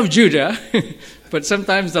Lion of Judah, but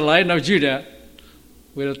sometimes the Lion of Judah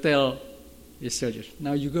will tell his soldiers,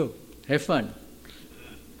 now you go, have fun.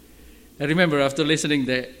 I remember after listening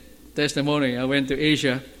to the testimony, I went to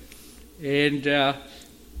Asia, and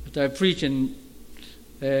after I preached, and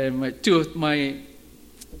two of my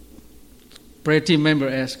prayer team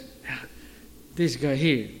members asked, this guy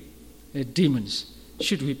here, demons,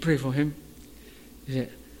 should we pray for him? He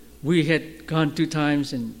said, we had gone 2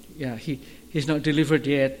 times, and he's not delivered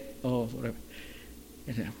yet, or whatever.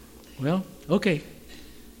 And I said, well, okay.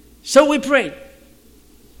 So we prayed.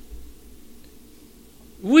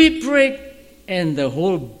 We prayed, and the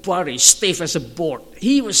whole body stiff as a board.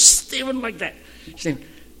 He was stiffened like that.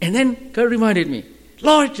 And then God reminded me,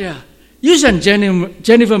 Lord, you sent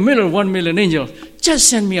Jennifer Miller 1 million angels. Just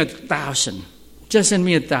send me 1,000. Just send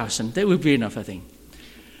me 1,000. That would be enough, I think.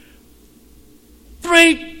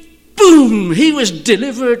 Prayed, boom! He was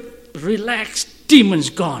delivered, relaxed,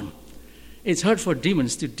 demons gone. It's hard for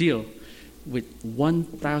demons to deal with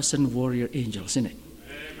 1,000 warrior angels, isn't it?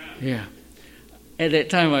 Amen. Yeah. At that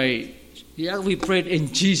time, we prayed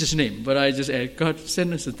in Jesus' name, but I just asked, God,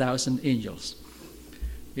 send us 1,000 angels.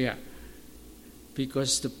 Yeah.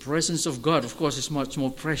 Because the presence of God, of course, is much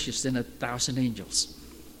more precious than 1,000 angels.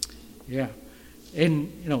 Yeah.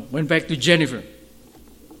 And, went back to Jennifer.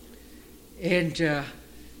 And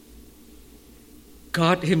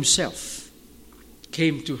God himself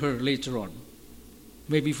came to her later on.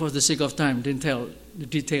 Maybe for the sake of time, didn't tell the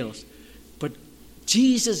details. But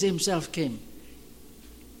Jesus himself came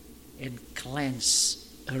and cleansed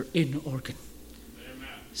her inner organ. Amen.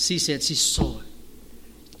 She said she saw it.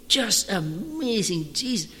 Just amazing.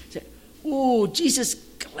 Jesus said, oh, Jesus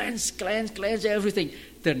cleanse everything.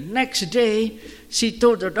 The next day, she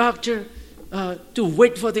told the doctor to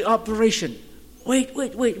wait for the operation.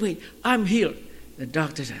 Wait, I'm healed. The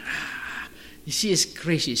doctor said, she is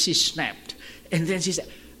crazy. She snapped. And then she said,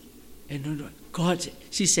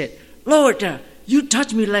 she said, Lord, you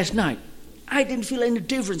touched me last night. I didn't feel any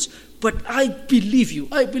difference, but I believe you.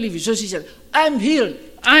 So she said, I'm healed.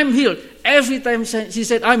 Every time she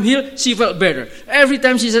said, I'm healed, she felt better. Every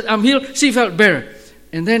time she said, I'm healed, she felt better.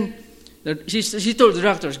 And then she told the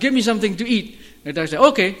doctors, give me something to eat. And the doctor said,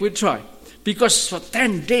 okay, we'll try. Because for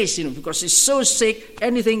 10 days, because she's so sick,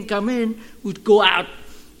 anything come in would go out.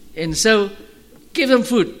 And so, give them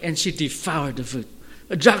food. And she devoured the food.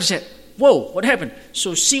 The doctor said, whoa, what happened?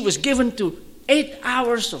 So she was given to 8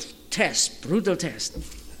 hours of test, brutal test.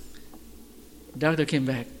 Doctor came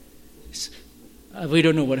back. We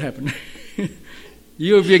don't know what happened.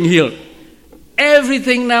 You're being healed.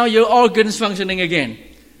 Everything now, your organs functioning again.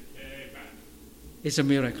 It's a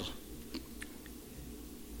miracle.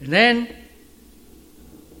 And then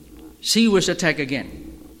she was attacked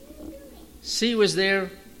again. She was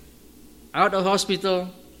there, out of hospital,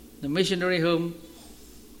 the missionary home.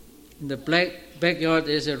 In the backyard,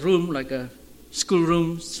 there's a room, like a school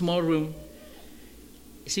room, small room.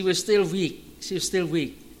 She was still weak.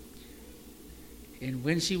 And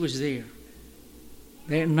when she was there,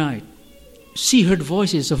 that night, she heard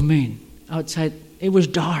voices of men outside. It was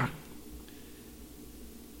dark.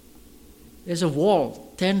 There's a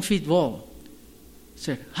wall, 10 feet wall.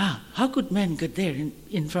 Said, how could men get there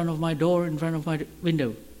in front of my door, in front of my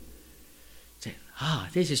window? Said,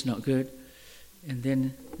 this is not good. And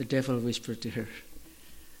then the devil whispered to her,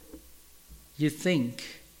 you think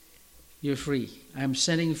you're free. I'm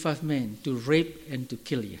sending 5 men to rape and to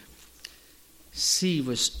kill you. She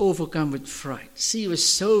was overcome with fright. She was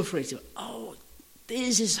so afraid. She went,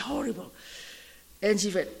 this is horrible. And she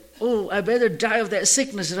went, I better die of that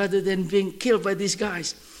sickness rather than being killed by these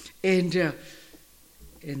guys. And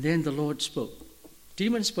then the Lord spoke.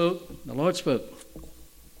 Demon spoke, the Lord spoke.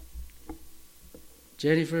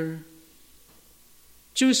 Jennifer,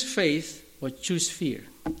 choose faith or choose fear.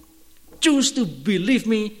 Choose to believe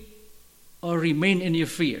me or remain in your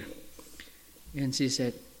fear. And she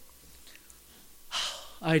said,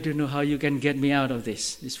 I don't know how you can get me out of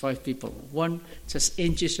this. These 5 people. One just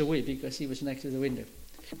inches away because he was next to the window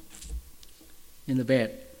in the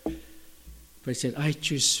bed. But he said, I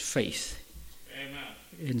choose faith.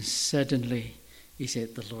 Amen. And suddenly, he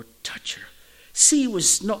said, the Lord touched her. She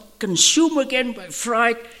was not consumed again by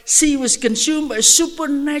fright. She was consumed by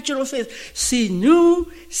supernatural faith. She knew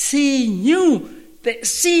that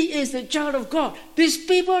she is the child of God. These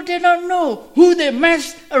people did not know who they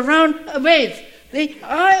messed around with.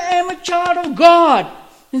 I am a child of God.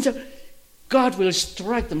 And so God will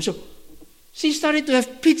strike them. So she started to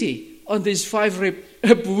have pity on these 5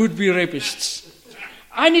 would-be rapists.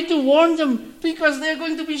 I need to warn them because they're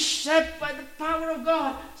going to be shaped by the power of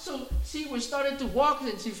God. So she was started to walk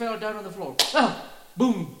and she fell down on the floor.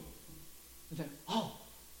 Boom. And then,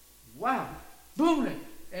 wow. Boom.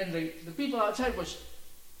 And the people outside was,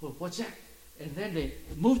 what's that? And then they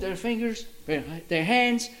moved their fingers, their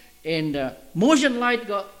hands, and motion light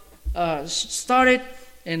got started,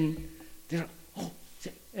 and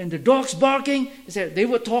and the dogs barking. They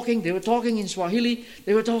were talking in Swahili.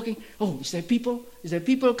 They were talking. Is there people? Is there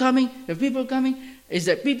people coming? Are people coming? Is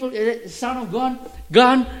there people? Is the sound of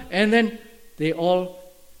gone? And then they all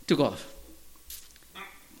took off.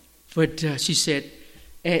 But she said,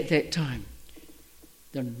 at that time,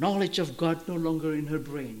 the knowledge of God no longer in her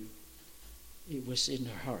brain. It was in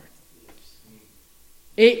her heart.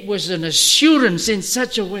 It was an assurance in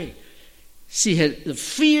such a way. The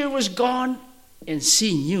fear was gone, and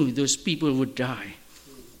she knew those people would die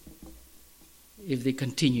if they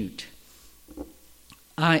continued.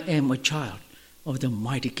 I am a child of the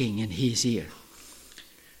mighty King, and He is here.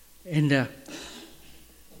 And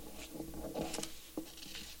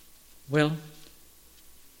when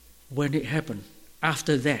it happened,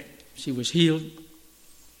 after that, she was healed.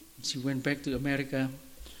 She went back to America,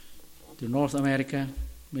 to North America,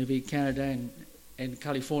 maybe Canada and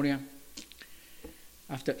California.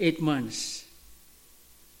 After 8 months,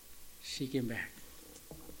 she came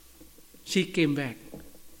back.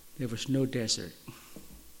 There was no desert.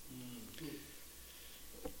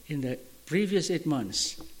 In the previous 8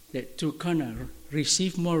 months, that Turkana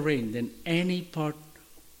received more rain than any part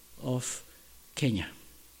of Kenya.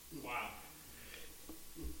 Wow.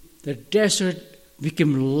 The desert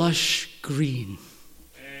became lush green.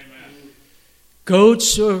 Amen.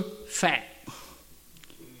 Goats were fat.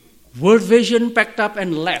 World Vision packed up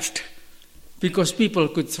and left because people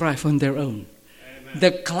could thrive on their own. Amen.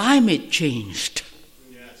 The climate changed.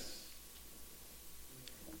 Yes.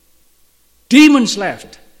 Demons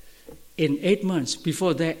left in 8 months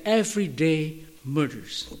before their everyday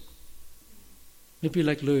murders. Maybe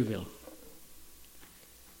like Louisville.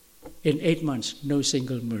 In 8 months, no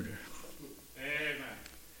single murder. Amen.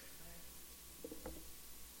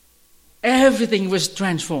 Everything was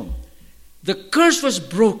transformed. The curse was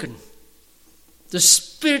broken. The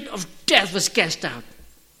spirit of death was cast out.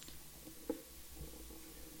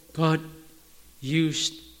 God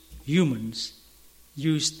used humans,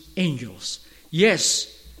 used angels.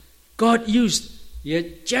 Yes, God used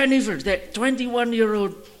Jennifer, that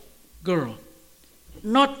 21-year-old girl,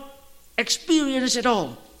 not experienced at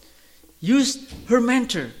all, used her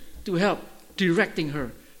mentor to help directing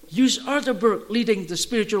her. Used Arthur Burke leading the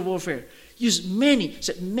spiritual warfare. Used many.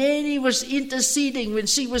 Said many was interceding when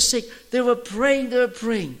she was sick. They were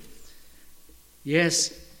praying.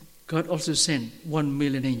 Yes, God also sent 1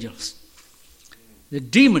 million angels. The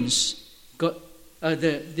demons got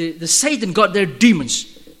the Satan got their demons,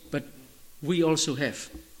 but we also have.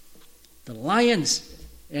 The lions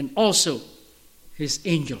and also his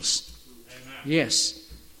angels. Amen. Yes.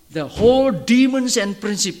 The whole demons and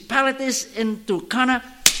principalities in Turkana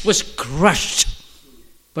was crushed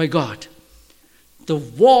by God. The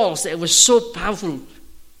walls that were so powerful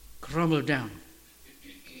crumbled down.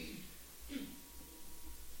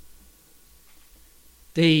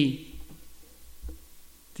 The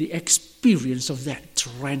experience of that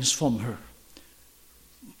transformed her.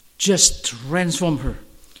 Just transformed her.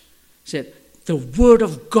 Said, the word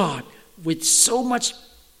of God with so much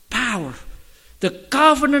power, the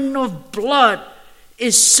covenant of blood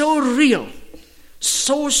is so real,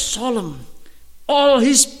 so solemn. All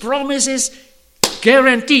his promises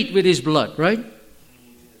guaranteed with his blood, right?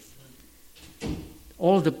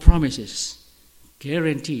 All the promises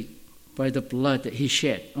guaranteed by the blood that he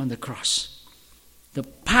shed on the cross. The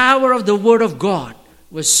power of the word of God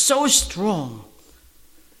was so strong.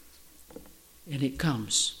 And it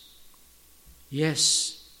comes,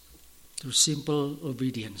 yes, through simple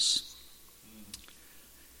obedience.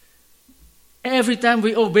 Every time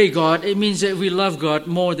we obey God, it means that we love God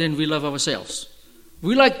more than we love ourselves.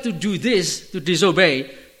 We like to do this, to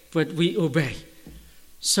disobey, but we obey.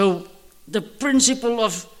 So the principle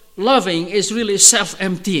of loving is really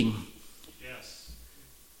self-emptying. Yes.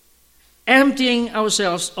 Emptying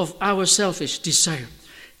ourselves of our selfish desire.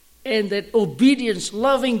 And that obedience,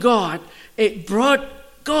 loving God, it brought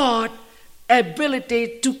God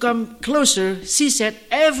ability to come closer. She said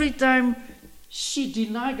every time she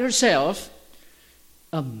denied herself,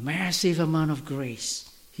 a massive amount of grace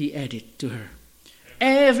he added to her.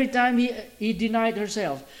 Every time he denied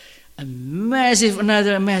herself,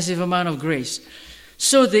 another massive amount of grace.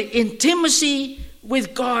 So the intimacy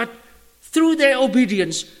with God through their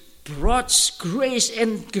obedience brought grace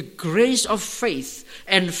and the grace of faith.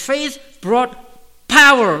 And faith brought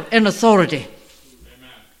power and authority. Amen.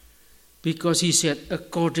 Because he said,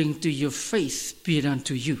 according to your faith be it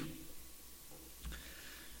unto you.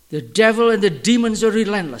 The devil and the demons are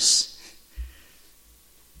relentless.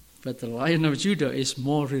 But the Lion of Judah is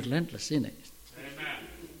more relentless, isn't it? Amen.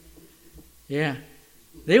 Yeah.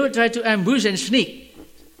 They would try to ambush and sneak.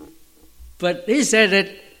 But he said that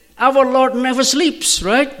our Lord never sleeps,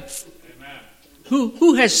 right? Amen.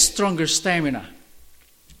 Who has stronger stamina?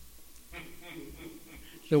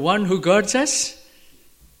 The one who guards us?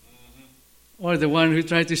 Or the one who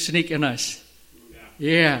tried to sneak on us?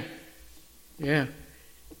 Yeah.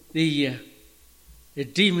 The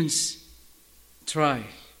demons try.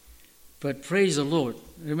 But praise the Lord.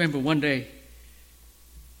 I remember one day,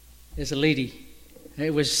 there's a lady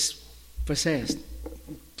that was possessed.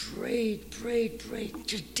 Prayed.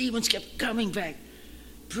 The demons kept coming back.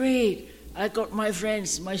 Prayed. I got my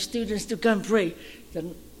friends, my students to come pray.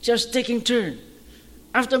 Then just taking turn.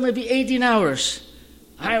 After maybe 18 hours,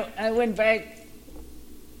 I went back.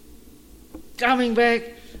 Coming back,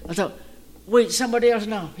 I thought, wait, somebody else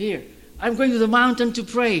now. Here. I'm going to the mountain to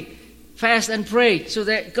pray. Fast and pray so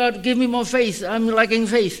that God give me more faith. I'm lacking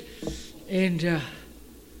faith. And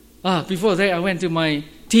before that, I went to my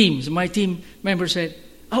teams. My team member said,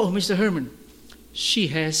 oh, Mr. Herman, she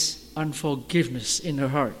has unforgiveness in her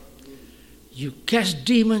heart. You cast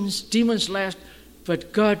demons left,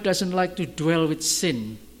 but God doesn't like to dwell with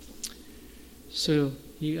sin. So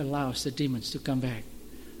he allows the demons to come back.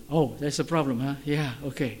 Oh, that's a problem, huh? Yeah,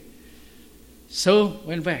 okay. So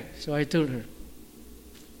went back. So I told her,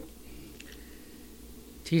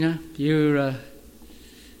 Tina, you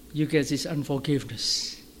get this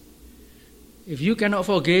unforgiveness. If you cannot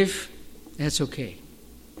forgive, that's okay.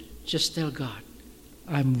 Just tell God,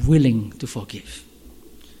 I'm willing to forgive.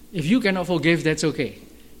 If you cannot forgive, that's okay.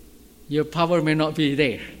 Your power may not be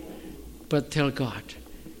there. But tell God,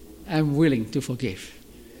 I'm willing to forgive.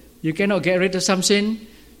 You cannot get rid of some sin,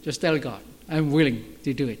 just tell God, I'm willing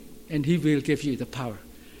to do it. And he will give you the power.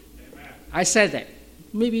 Amen. I said that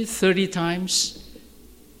maybe 30 times.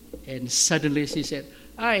 And suddenly she said,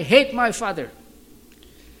 I hate my father.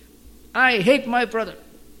 I hate my brother.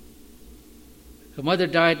 Her mother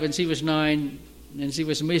died when she was 9, and she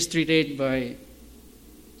was mistreated by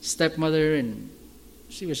stepmother, and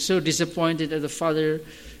she was so disappointed at the father.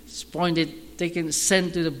 Sent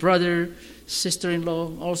to the brother,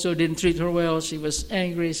 sister-in-law also didn't treat her well. She was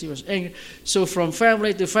angry. So from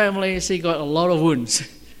family to family, she got a lot of wounds,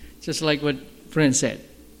 just like what Brent said.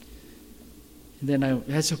 And then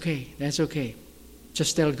that's okay.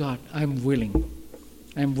 Just tell God, I'm willing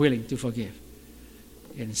to forgive.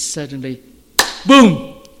 And suddenly,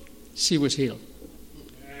 boom, she was healed.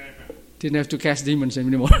 Didn't have to cast demons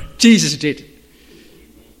anymore. Jesus did it.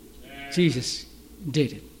 Jesus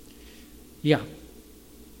did it. Yeah.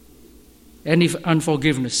 any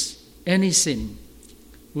unforgiveness, any sin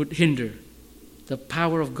would hinder the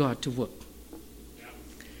power of God to work.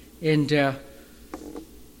 And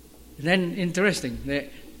then interesting that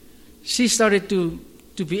she started to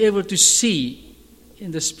be able to see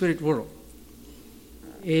in the spirit world.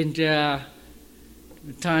 And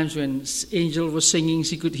the times when angel was singing,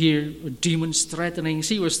 she could hear demons threatening.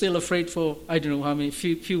 She was still afraid for I don't know how many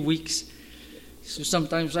few weeks. So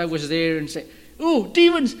sometimes I was there and say, "Oh,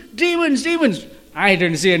 demons, demons, demons!" I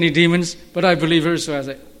didn't see any demons, but I believe her. So I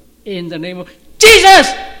said, "In the name of Jesus!"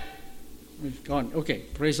 It's gone. Okay,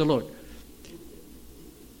 praise the Lord.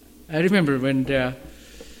 I remember when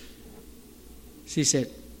she said,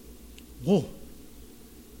 "Whoa,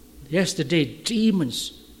 yesterday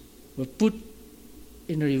demons were put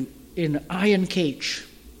in an iron cage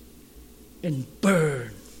and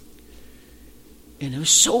burned. And I was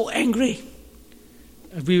so angry.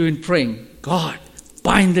 We were praying, God,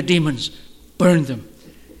 bind the demons, burn them."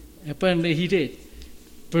 Apparently he did,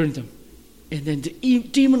 burn them. And then the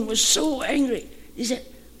demon was so angry. He said,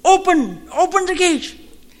 open the cage.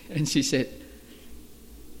 And she said,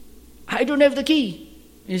 "I don't have the key."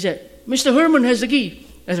 He said, "Mr. Herman has the key."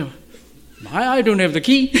 I said, I don't have the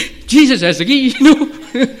key. Jesus has the key, you know.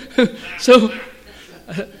 So,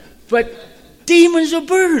 but demons were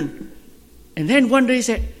burned. And then one day he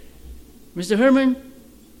said, "Mr. Herman,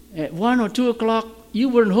 at 1 or 2 o'clock, you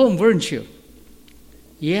weren't home, weren't you?"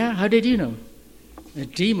 "Yeah, how did you know?" "The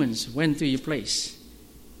demons went to your place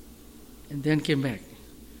and then came back.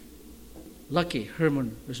 Lucky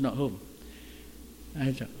Herman was not home."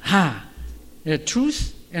 I thought, the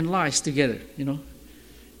truth and lies together, you know.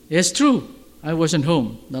 It's true, I wasn't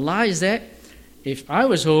home. The lie is that if I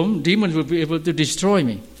was home, demons would be able to destroy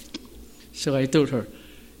me. So I told her,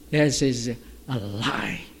 that is a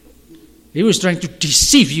lie. He was trying to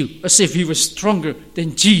deceive you as if he was stronger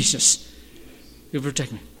than Jesus to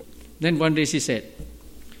protect me. Then one day she said,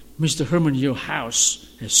 "Mr. Herman, your house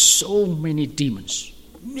has so many demons.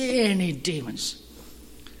 Many demons."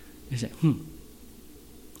 I said,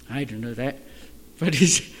 I don't know that.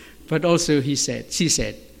 But also she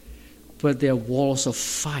said, "But there are walls of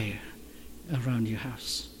fire around your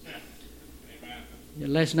house." Yeah,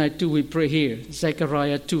 last night too we pray here,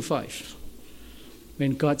 Zechariah 2:5.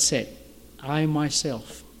 When God said, "I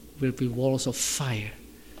myself will be walls of fire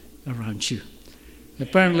around you."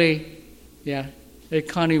 Apparently,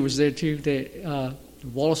 Connie was there too, the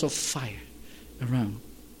walls of fire around.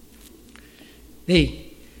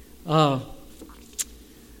 Hey,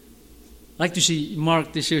 like to see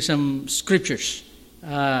Mark to show some scriptures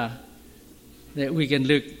that we can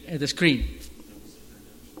look at the screen.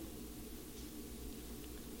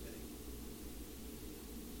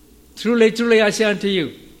 "Truly, truly, I say unto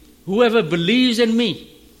you, whoever believes in me,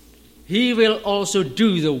 he will also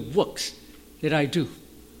do the works that I do.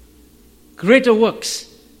 Greater works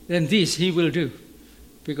than these he will do,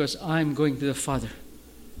 because I'm going to the Father."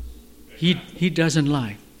 He doesn't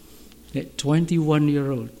lie. That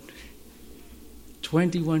 21-year-old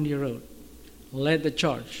led the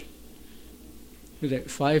charge with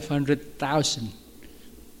that 500,000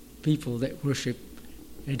 people that worship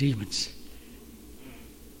demons.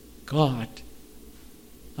 God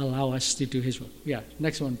allow us to do his work. Yeah,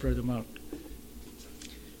 next one, Brother Mark.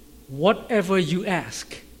 "Whatever you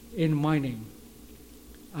ask in my name,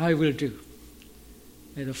 I will do,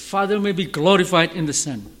 that the Father may be glorified in the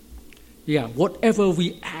Son." Yeah, whatever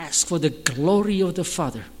we ask for the glory of the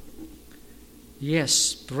Father.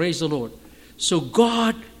 Yes, praise the Lord. So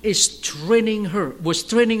God was training her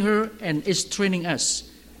and is training us,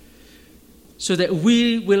 so that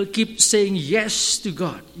we will keep saying yes to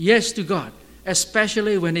God,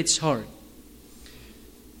 especially when it's hard.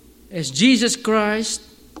 As Jesus Christ,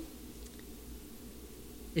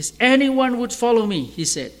 "If anyone would follow me," he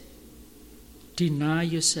said, "deny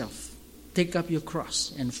yourself, take up your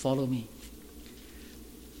cross and follow me."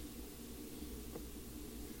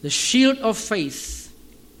 The shield of faith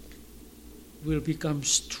will become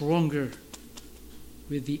stronger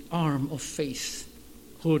with the arm of faith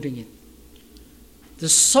holding it. The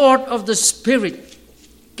sword of the Spirit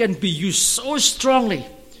can be used so strongly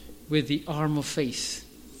with the arm of faith.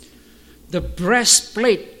 The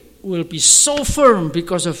breastplate will be so firm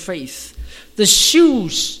because of faith. The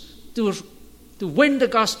shoes to win the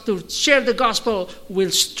gospel, to share the gospel, will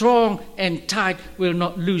strong and tight, will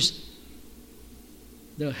not loose.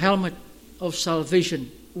 The helmet of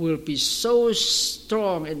salvation will be so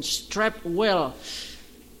strong and strapped well.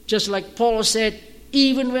 Just like Paul said,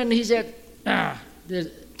 even when he said,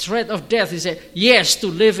 the threat of death, he said, yes, to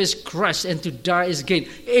live is Christ and to die is gain.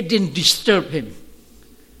 It didn't disturb him.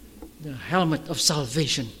 The helmet of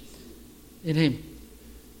salvation in Him.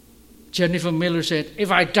 Jennifer Miller said,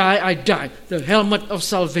 if I die, I die. The helmet of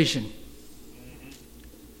salvation.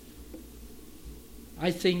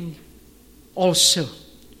 I think also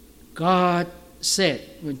God said,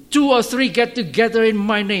 when 2 or 3 get together in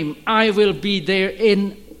my name, I will be there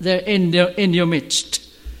in your midst.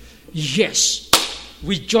 Yes,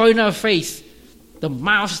 we join our faith. The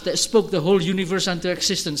mouth that spoke the whole universe unto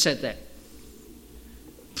existence said that.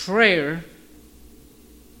 Prayer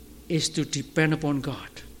is to depend upon God.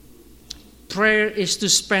 Prayer is to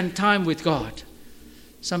spend time with God.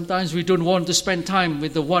 Sometimes we don't want to spend time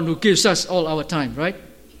with the one who gives us all our time, right?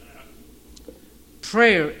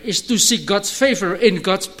 Prayer is to seek God's favor in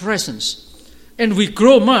God's presence. And we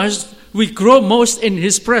grow most in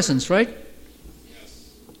His presence, right?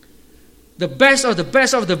 Yes. The best of the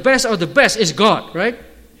best of the best of the best is God, right?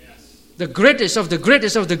 Yes. The greatest of the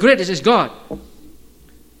greatest of the greatest is God.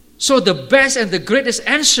 So the best and the greatest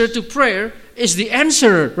answer to prayer is the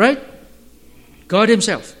answerer, right? God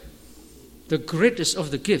Himself. The greatest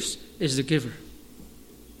of the gifts is the giver.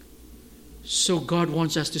 So God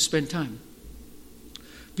wants us to spend time.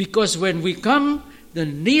 Because when we come, the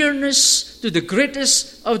nearness to the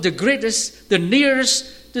greatest of the greatest, the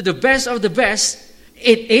nearest to the best of the best,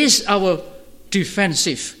 it is our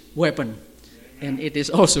defensive weapon. And it is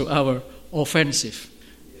also our offensive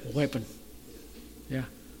weapon. Yeah.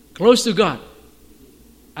 Close to God.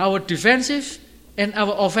 Our defensive and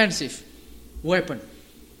our offensive weapon.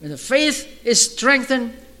 When the faith is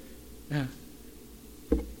strengthened,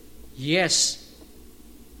 yes.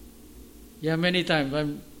 Yeah, many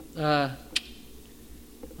times I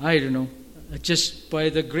don't know, just by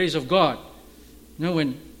the grace of God. You know,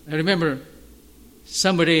 when I remember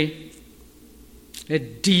somebody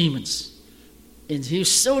had demons, and he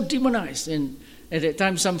was so demonized, and at that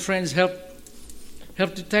time some friends helped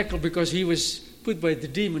to tackle because he was put by the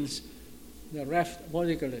demons. The raft, what do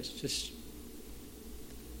you call this? Just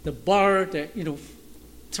the bar that,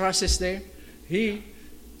 trusses there.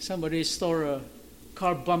 Somebody stole a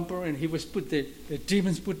car bumper, and he was the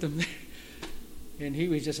demons put them there. And he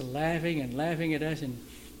was just laughing at us, and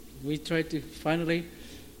we tried to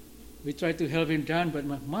help him down, but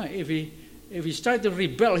if he started to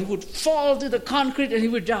rebel, he would fall to the concrete and he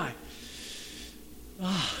would die.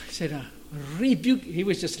 He said, rebuke. He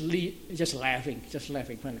was just laughing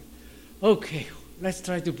finally. Okay, let's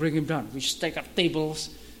try to bring him down. We stack up tables,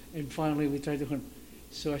 and finally we tried to.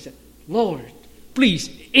 So I said, Lord, please,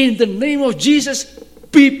 in the name of Jesus,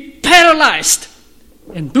 be paralyzed.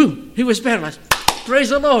 And boom, he was paralyzed. Praise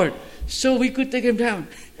the Lord. So we could take him down.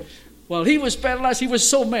 While he was paralyzed, he was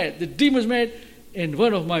so mad. The demon was mad. And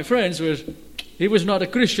one of my friends he was not a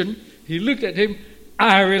Christian. He looked at him,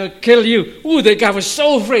 I will kill you. Ooh, the guy was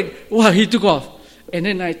so afraid. Wow, he took off. And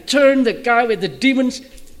then I turned the guy with the demons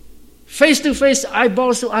face to face,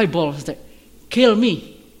 eyeballs to eyeballs. Kill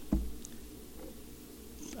me.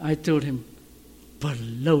 I told him,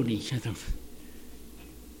 baloney.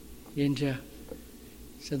 And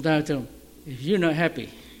sometimes I told him, if you're not happy,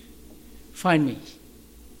 find me.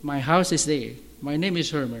 My house is there. My name is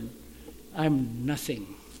Herman. I'm nothing.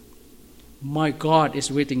 My God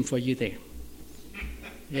is waiting for you there.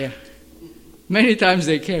 Yeah. Many times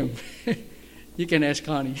they came. You can ask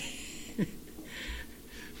Connie.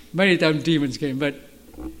 Many times demons came, but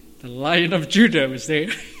the Lion of Judah was there.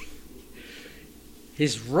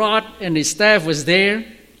 His rod and his staff was there.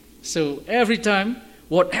 So every time,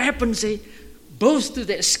 what happens is, both to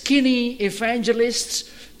the skinny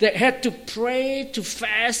evangelists that had to pray, to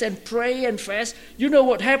fast and pray and fast, you know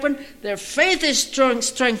what happened? Their faith is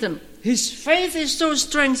strengthened. His faith is so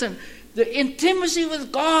strengthened. The intimacy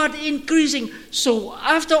with God increasing. So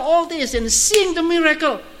after all this and seeing the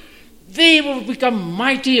miracle, they will become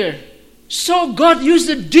mightier. So God used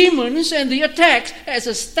the demons and the attacks as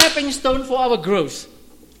a stepping stone for our growth.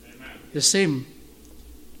 Amen. The same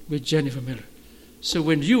with Jennifer Miller. So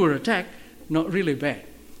when you were attacked, not really bad.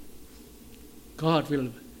 God will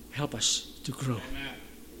help us to grow.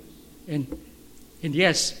 And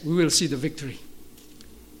yes, we will see the victory.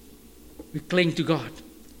 We cling to God.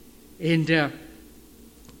 And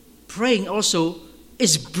praying also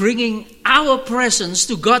is bringing our presence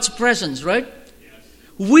to God's presence, right?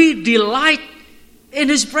 Yes. We delight in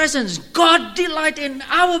His presence. God delights in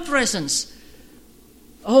our presence.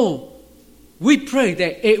 Oh, we pray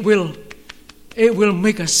that it will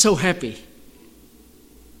make us so happy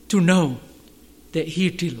to know that He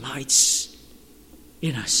delights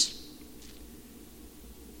in us.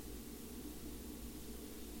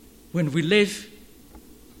 When we live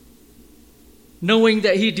knowing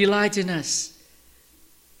that He delights in us,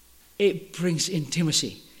 it brings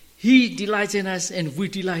intimacy. He delights in us and we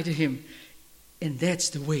delight in Him. And that's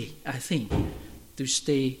the way, I think, to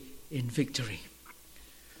stay in victory.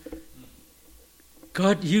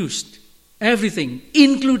 God used everything,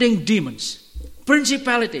 including demons,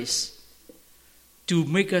 principalities, to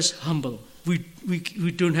make us humble.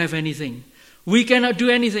 We don't have anything. We cannot do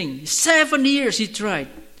anything. 7 years he tried,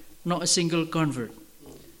 not a single convert.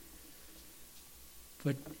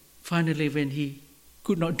 But finally, when he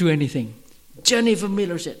could not do anything, Jennifer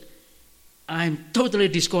Miller said, I'm totally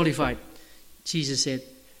disqualified. Jesus said,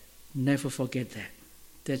 never forget that.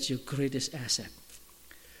 That's your greatest asset.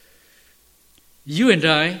 You and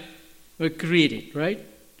I were created, right?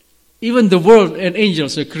 Even the world and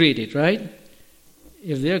angels are created, right?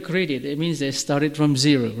 If they are created, it means they started from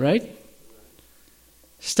zero, right?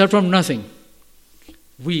 Start from nothing.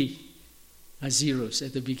 We are zeros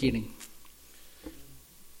at the beginning.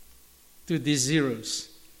 To these zeros,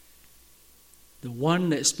 the one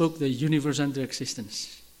that spoke the universe into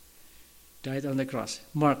existence died on the cross.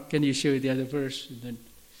 Mark, can you show the other verse? And then,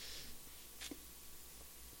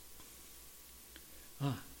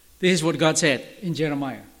 this is what God said in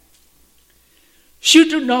Jeremiah.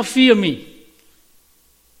 Should you not fear me,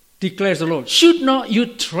 declares the Lord. Should not you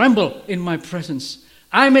tremble in my presence?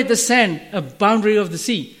 I made the sand a boundary of the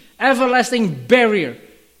sea, everlasting barrier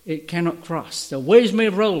it cannot cross. The waves may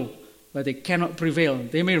roll, but they cannot prevail.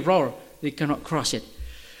 They may roar, they cannot cross it.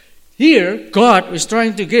 Here, God is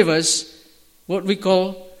trying to give us what we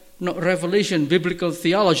call not revelation, biblical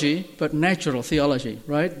theology, but natural theology,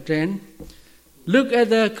 right? Then, look at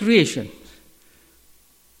the creation.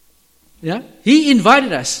 Yeah? He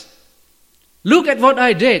invited us. Look at what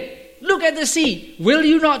I did. Look at the sea. Will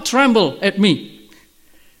you not tremble at me?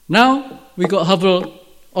 Now, we got Hubble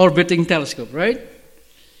orbiting telescope, right?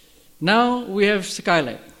 Now, we have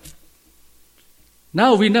Skylab.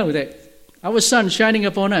 Now, we know that our sun shining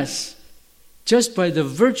upon us, just by the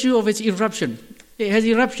virtue of its eruption. It has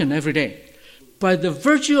eruption every day. By the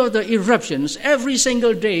virtue of the eruptions, every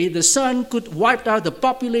single day, the sun could wipe out the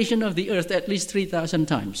population of the earth at least 3,000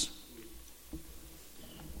 times.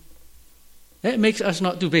 That makes us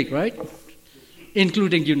not too big, right?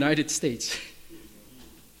 Including United States.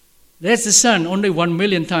 That's the sun, only 1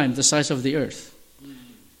 million times the size of the earth.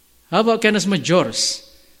 How about Canis Majoris?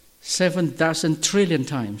 7,000 trillion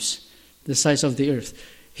times the size of the earth.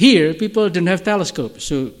 Here, people didn't have telescopes,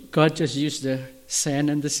 so God just used the sand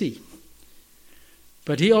and the sea.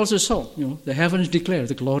 But he also saw, the heavens declare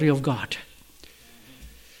the glory of God.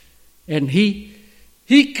 And he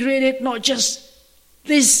created not just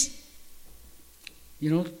this,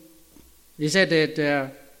 he said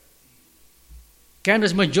that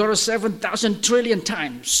Canis Majoris 7,000 trillion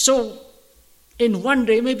times. So in one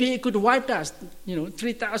day, maybe it could wipe us,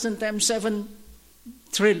 3,000 times 7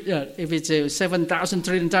 trillion. If it's 7,000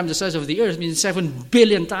 trillion times the size of the earth, it means 7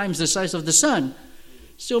 billion times the size of the sun.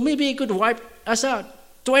 So maybe it could wipe us out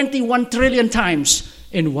 21 trillion times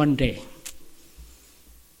in one day.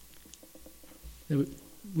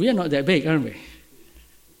 We are not that big, aren't we?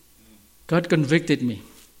 God convicted me.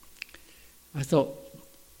 I thought,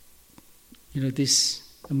 this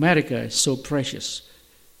America is so precious,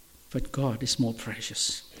 but God is more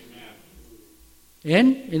precious.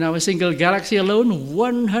 Amen. And in our single galaxy alone,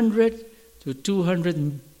 100 to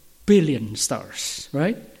 200 billion stars,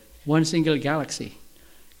 right? One single galaxy.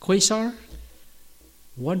 Quasar,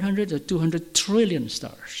 100 to 200 trillion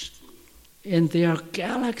stars. And there are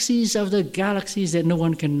galaxies of the galaxies that no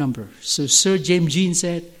one can number. So Sir James Jean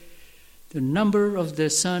said, the number of the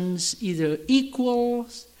suns either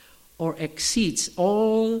equals or exceeds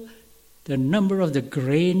all the number of the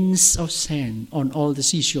grains of sand on all the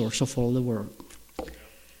seashores of all the world.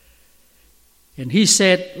 And he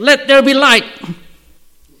said, let there be light.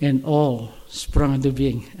 And all sprung into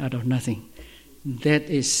being out of nothing. That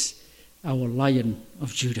is our Lion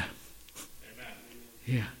of Judah.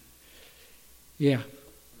 Amen. Yeah,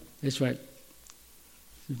 that's right.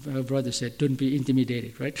 Our brother said, don't be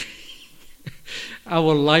intimidated, right?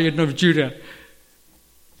 Our Lion of Judah.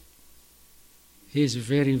 He is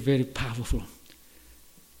very, very powerful.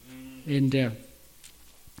 And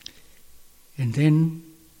then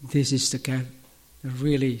this is the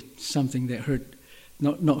really something that hurt,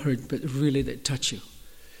 not hurt, but really that touched you.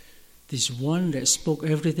 This one that spoke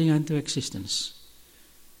everything into existence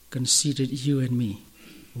considered you and me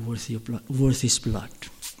worth his blood.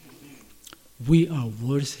 We are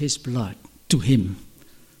worth his blood to him.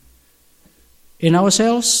 In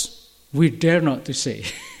ourselves, we dare not to say.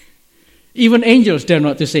 Even angels dare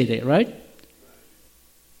not to say that, right?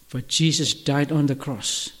 But Jesus died on the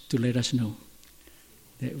cross to let us know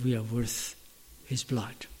that we are worth his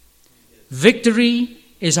blood. Victory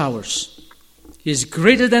is ours. He is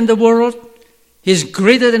greater than the world. He's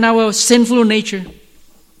greater than our sinful nature.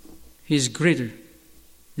 He's greater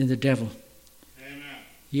than the devil. Amen.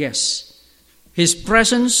 Yes. His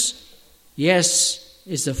presence, yes,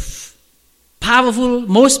 is the powerful,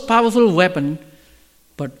 most powerful weapon,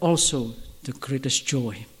 but also the greatest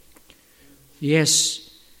joy. Yes,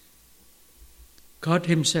 God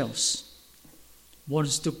Himself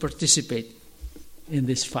wants to participate in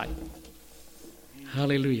this fight.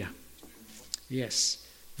 Hallelujah. Yes,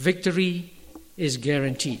 victory is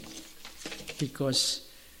guaranteed because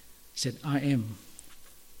He said, I am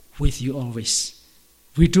with you always.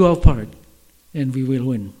 We do our part and we will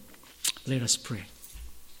win. Let us pray.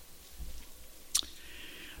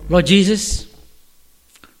 Lord Jesus,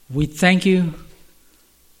 we thank you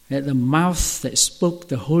that the mouth that spoke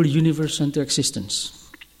the whole universe into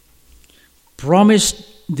existence promised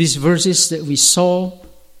these verses that we saw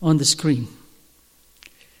on the screen.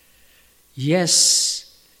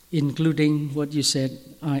 Yes, including what you said,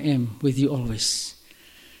 I am with you always.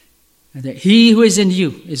 And that he who is in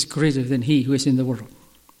you is greater than he who is in the world.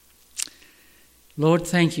 Lord,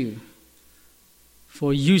 thank you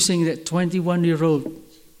for using that 21-year-old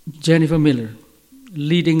Jennifer Miller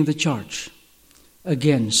leading the charge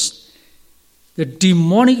against the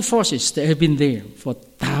demonic forces that have been there for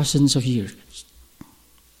thousands of years.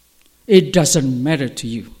 It doesn't matter to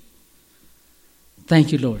you.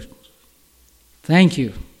 Thank you, Lord. Thank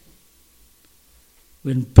you.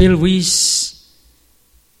 When Bill Weiss,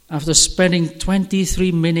 after spending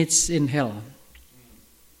 23 minutes in hell,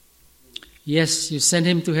 yes, you sent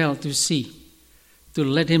him to hell to see, to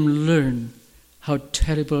let him learn how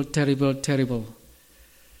terrible, terrible, terrible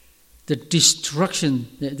the destruction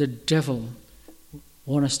that the devil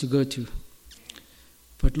wants us to go to.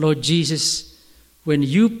 But Lord Jesus, when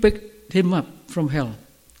you picked him up from hell,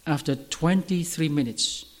 after 23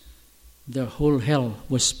 minutes, the whole hell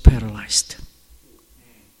was paralyzed.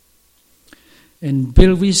 And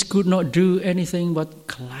Bill Weiss could not do anything but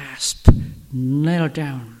clasp, kneel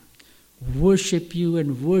down, worship you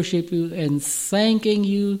and thanking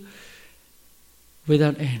you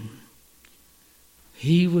without end.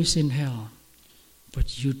 He was in hell,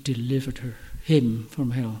 but you delivered him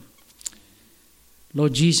from hell.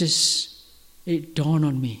 Lord Jesus, it dawned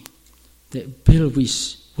on me that Bill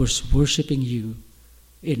Weiss was worshiping you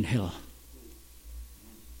in hell.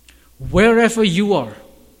 Wherever you are,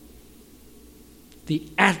 the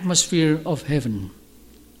atmosphere of heaven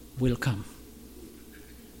will come.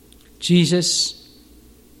 Jesus,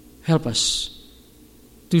 help us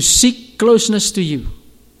to seek closeness to you,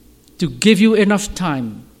 to give you enough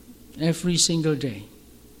time every single day.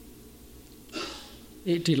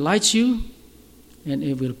 It delights you and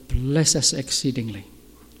it will bless us exceedingly.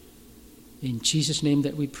 In Jesus' name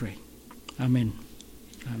that we pray. Amen.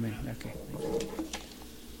 Amen. Okay.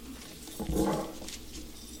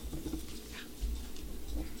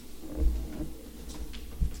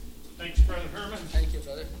 Thanks, Brother Herman. Thank you,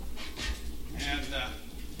 brother. And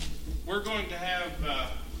we're going to have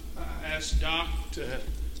ask Doc to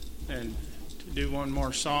do one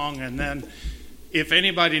more song, and then if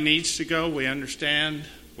anybody needs to go, we understand.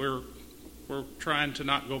 We're trying to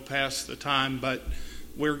not go past the time, but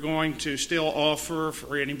we're going to still offer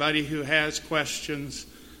for anybody who has questions.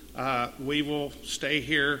 We will stay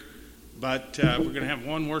here, but we're going to have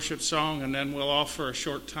one worship song, and then we'll offer a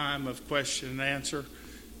short time of question and answer.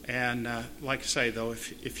 And like I say, though,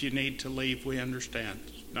 if you need to leave, we understand.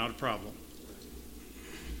 It's not a problem.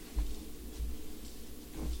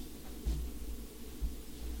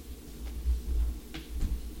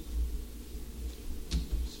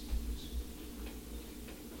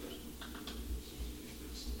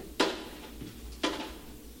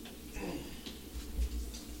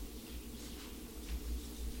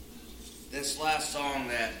 This last song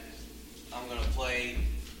that I'm going to play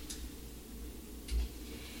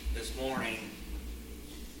this morning,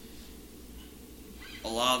 a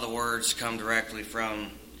lot of the words come directly from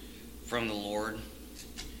the Lord,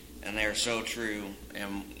 and they are so true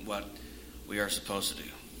in what we are supposed to do.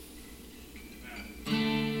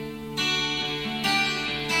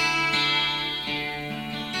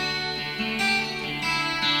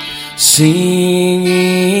 Seek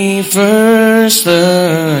ye first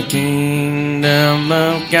the kingdom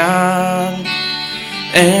of God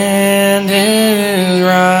and His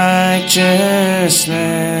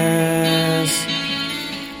righteousness,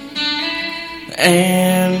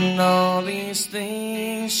 and all these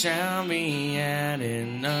things shall be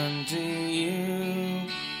added unto you.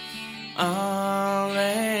 Alleluia,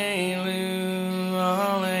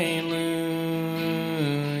 alleluia.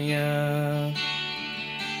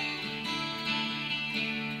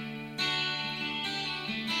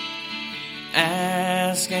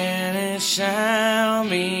 shall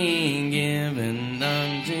be given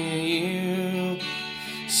unto you.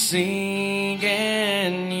 Seek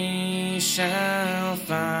and ye shall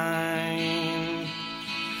find.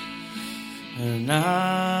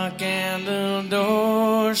 Knock and the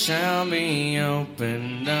door shall be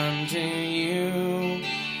opened unto you.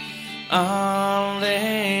 Alleluia,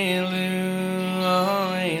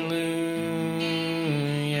 alleluia.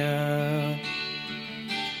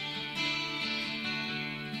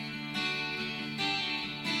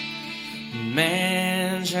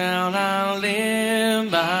 Man shall not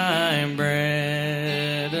live by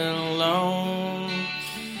bread alone,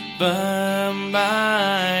 but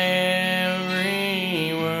by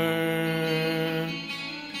every word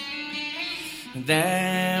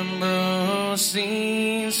that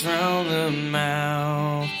proceeds from the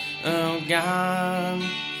mouth of God.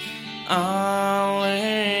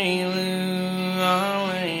 Alleluia,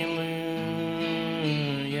 alleluia.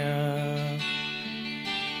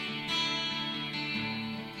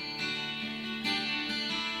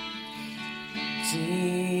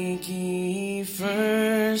 Seek ye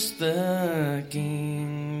first the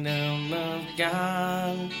kingdom of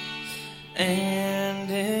God and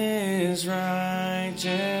his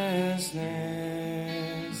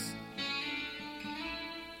righteousness,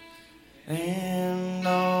 and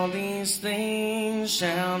all these things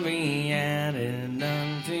shall be added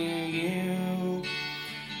unto you.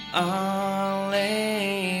 Alleluia,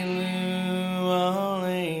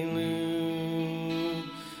 alleluia.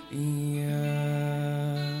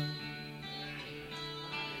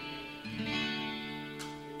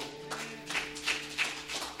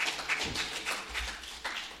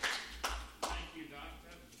 Thank you, Doc.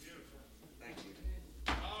 That was beautiful. Thank you.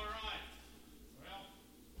 All right. Well,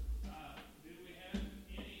 do we have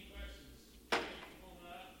any questions? Come on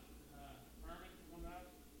up. Herman, come on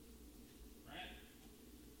up. Grant,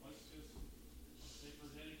 let's just see if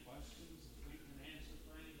there's any questions we can answer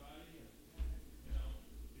for anybody. Or,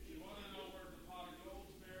 if you want to know where the pot of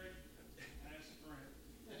gold's buried, ask Grant.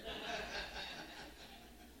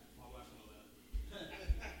 My wife know that.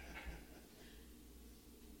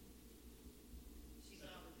 She's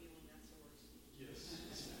not revealing that source. Yes.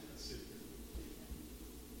 Secret.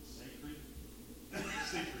 Sacred.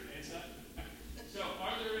 Secret.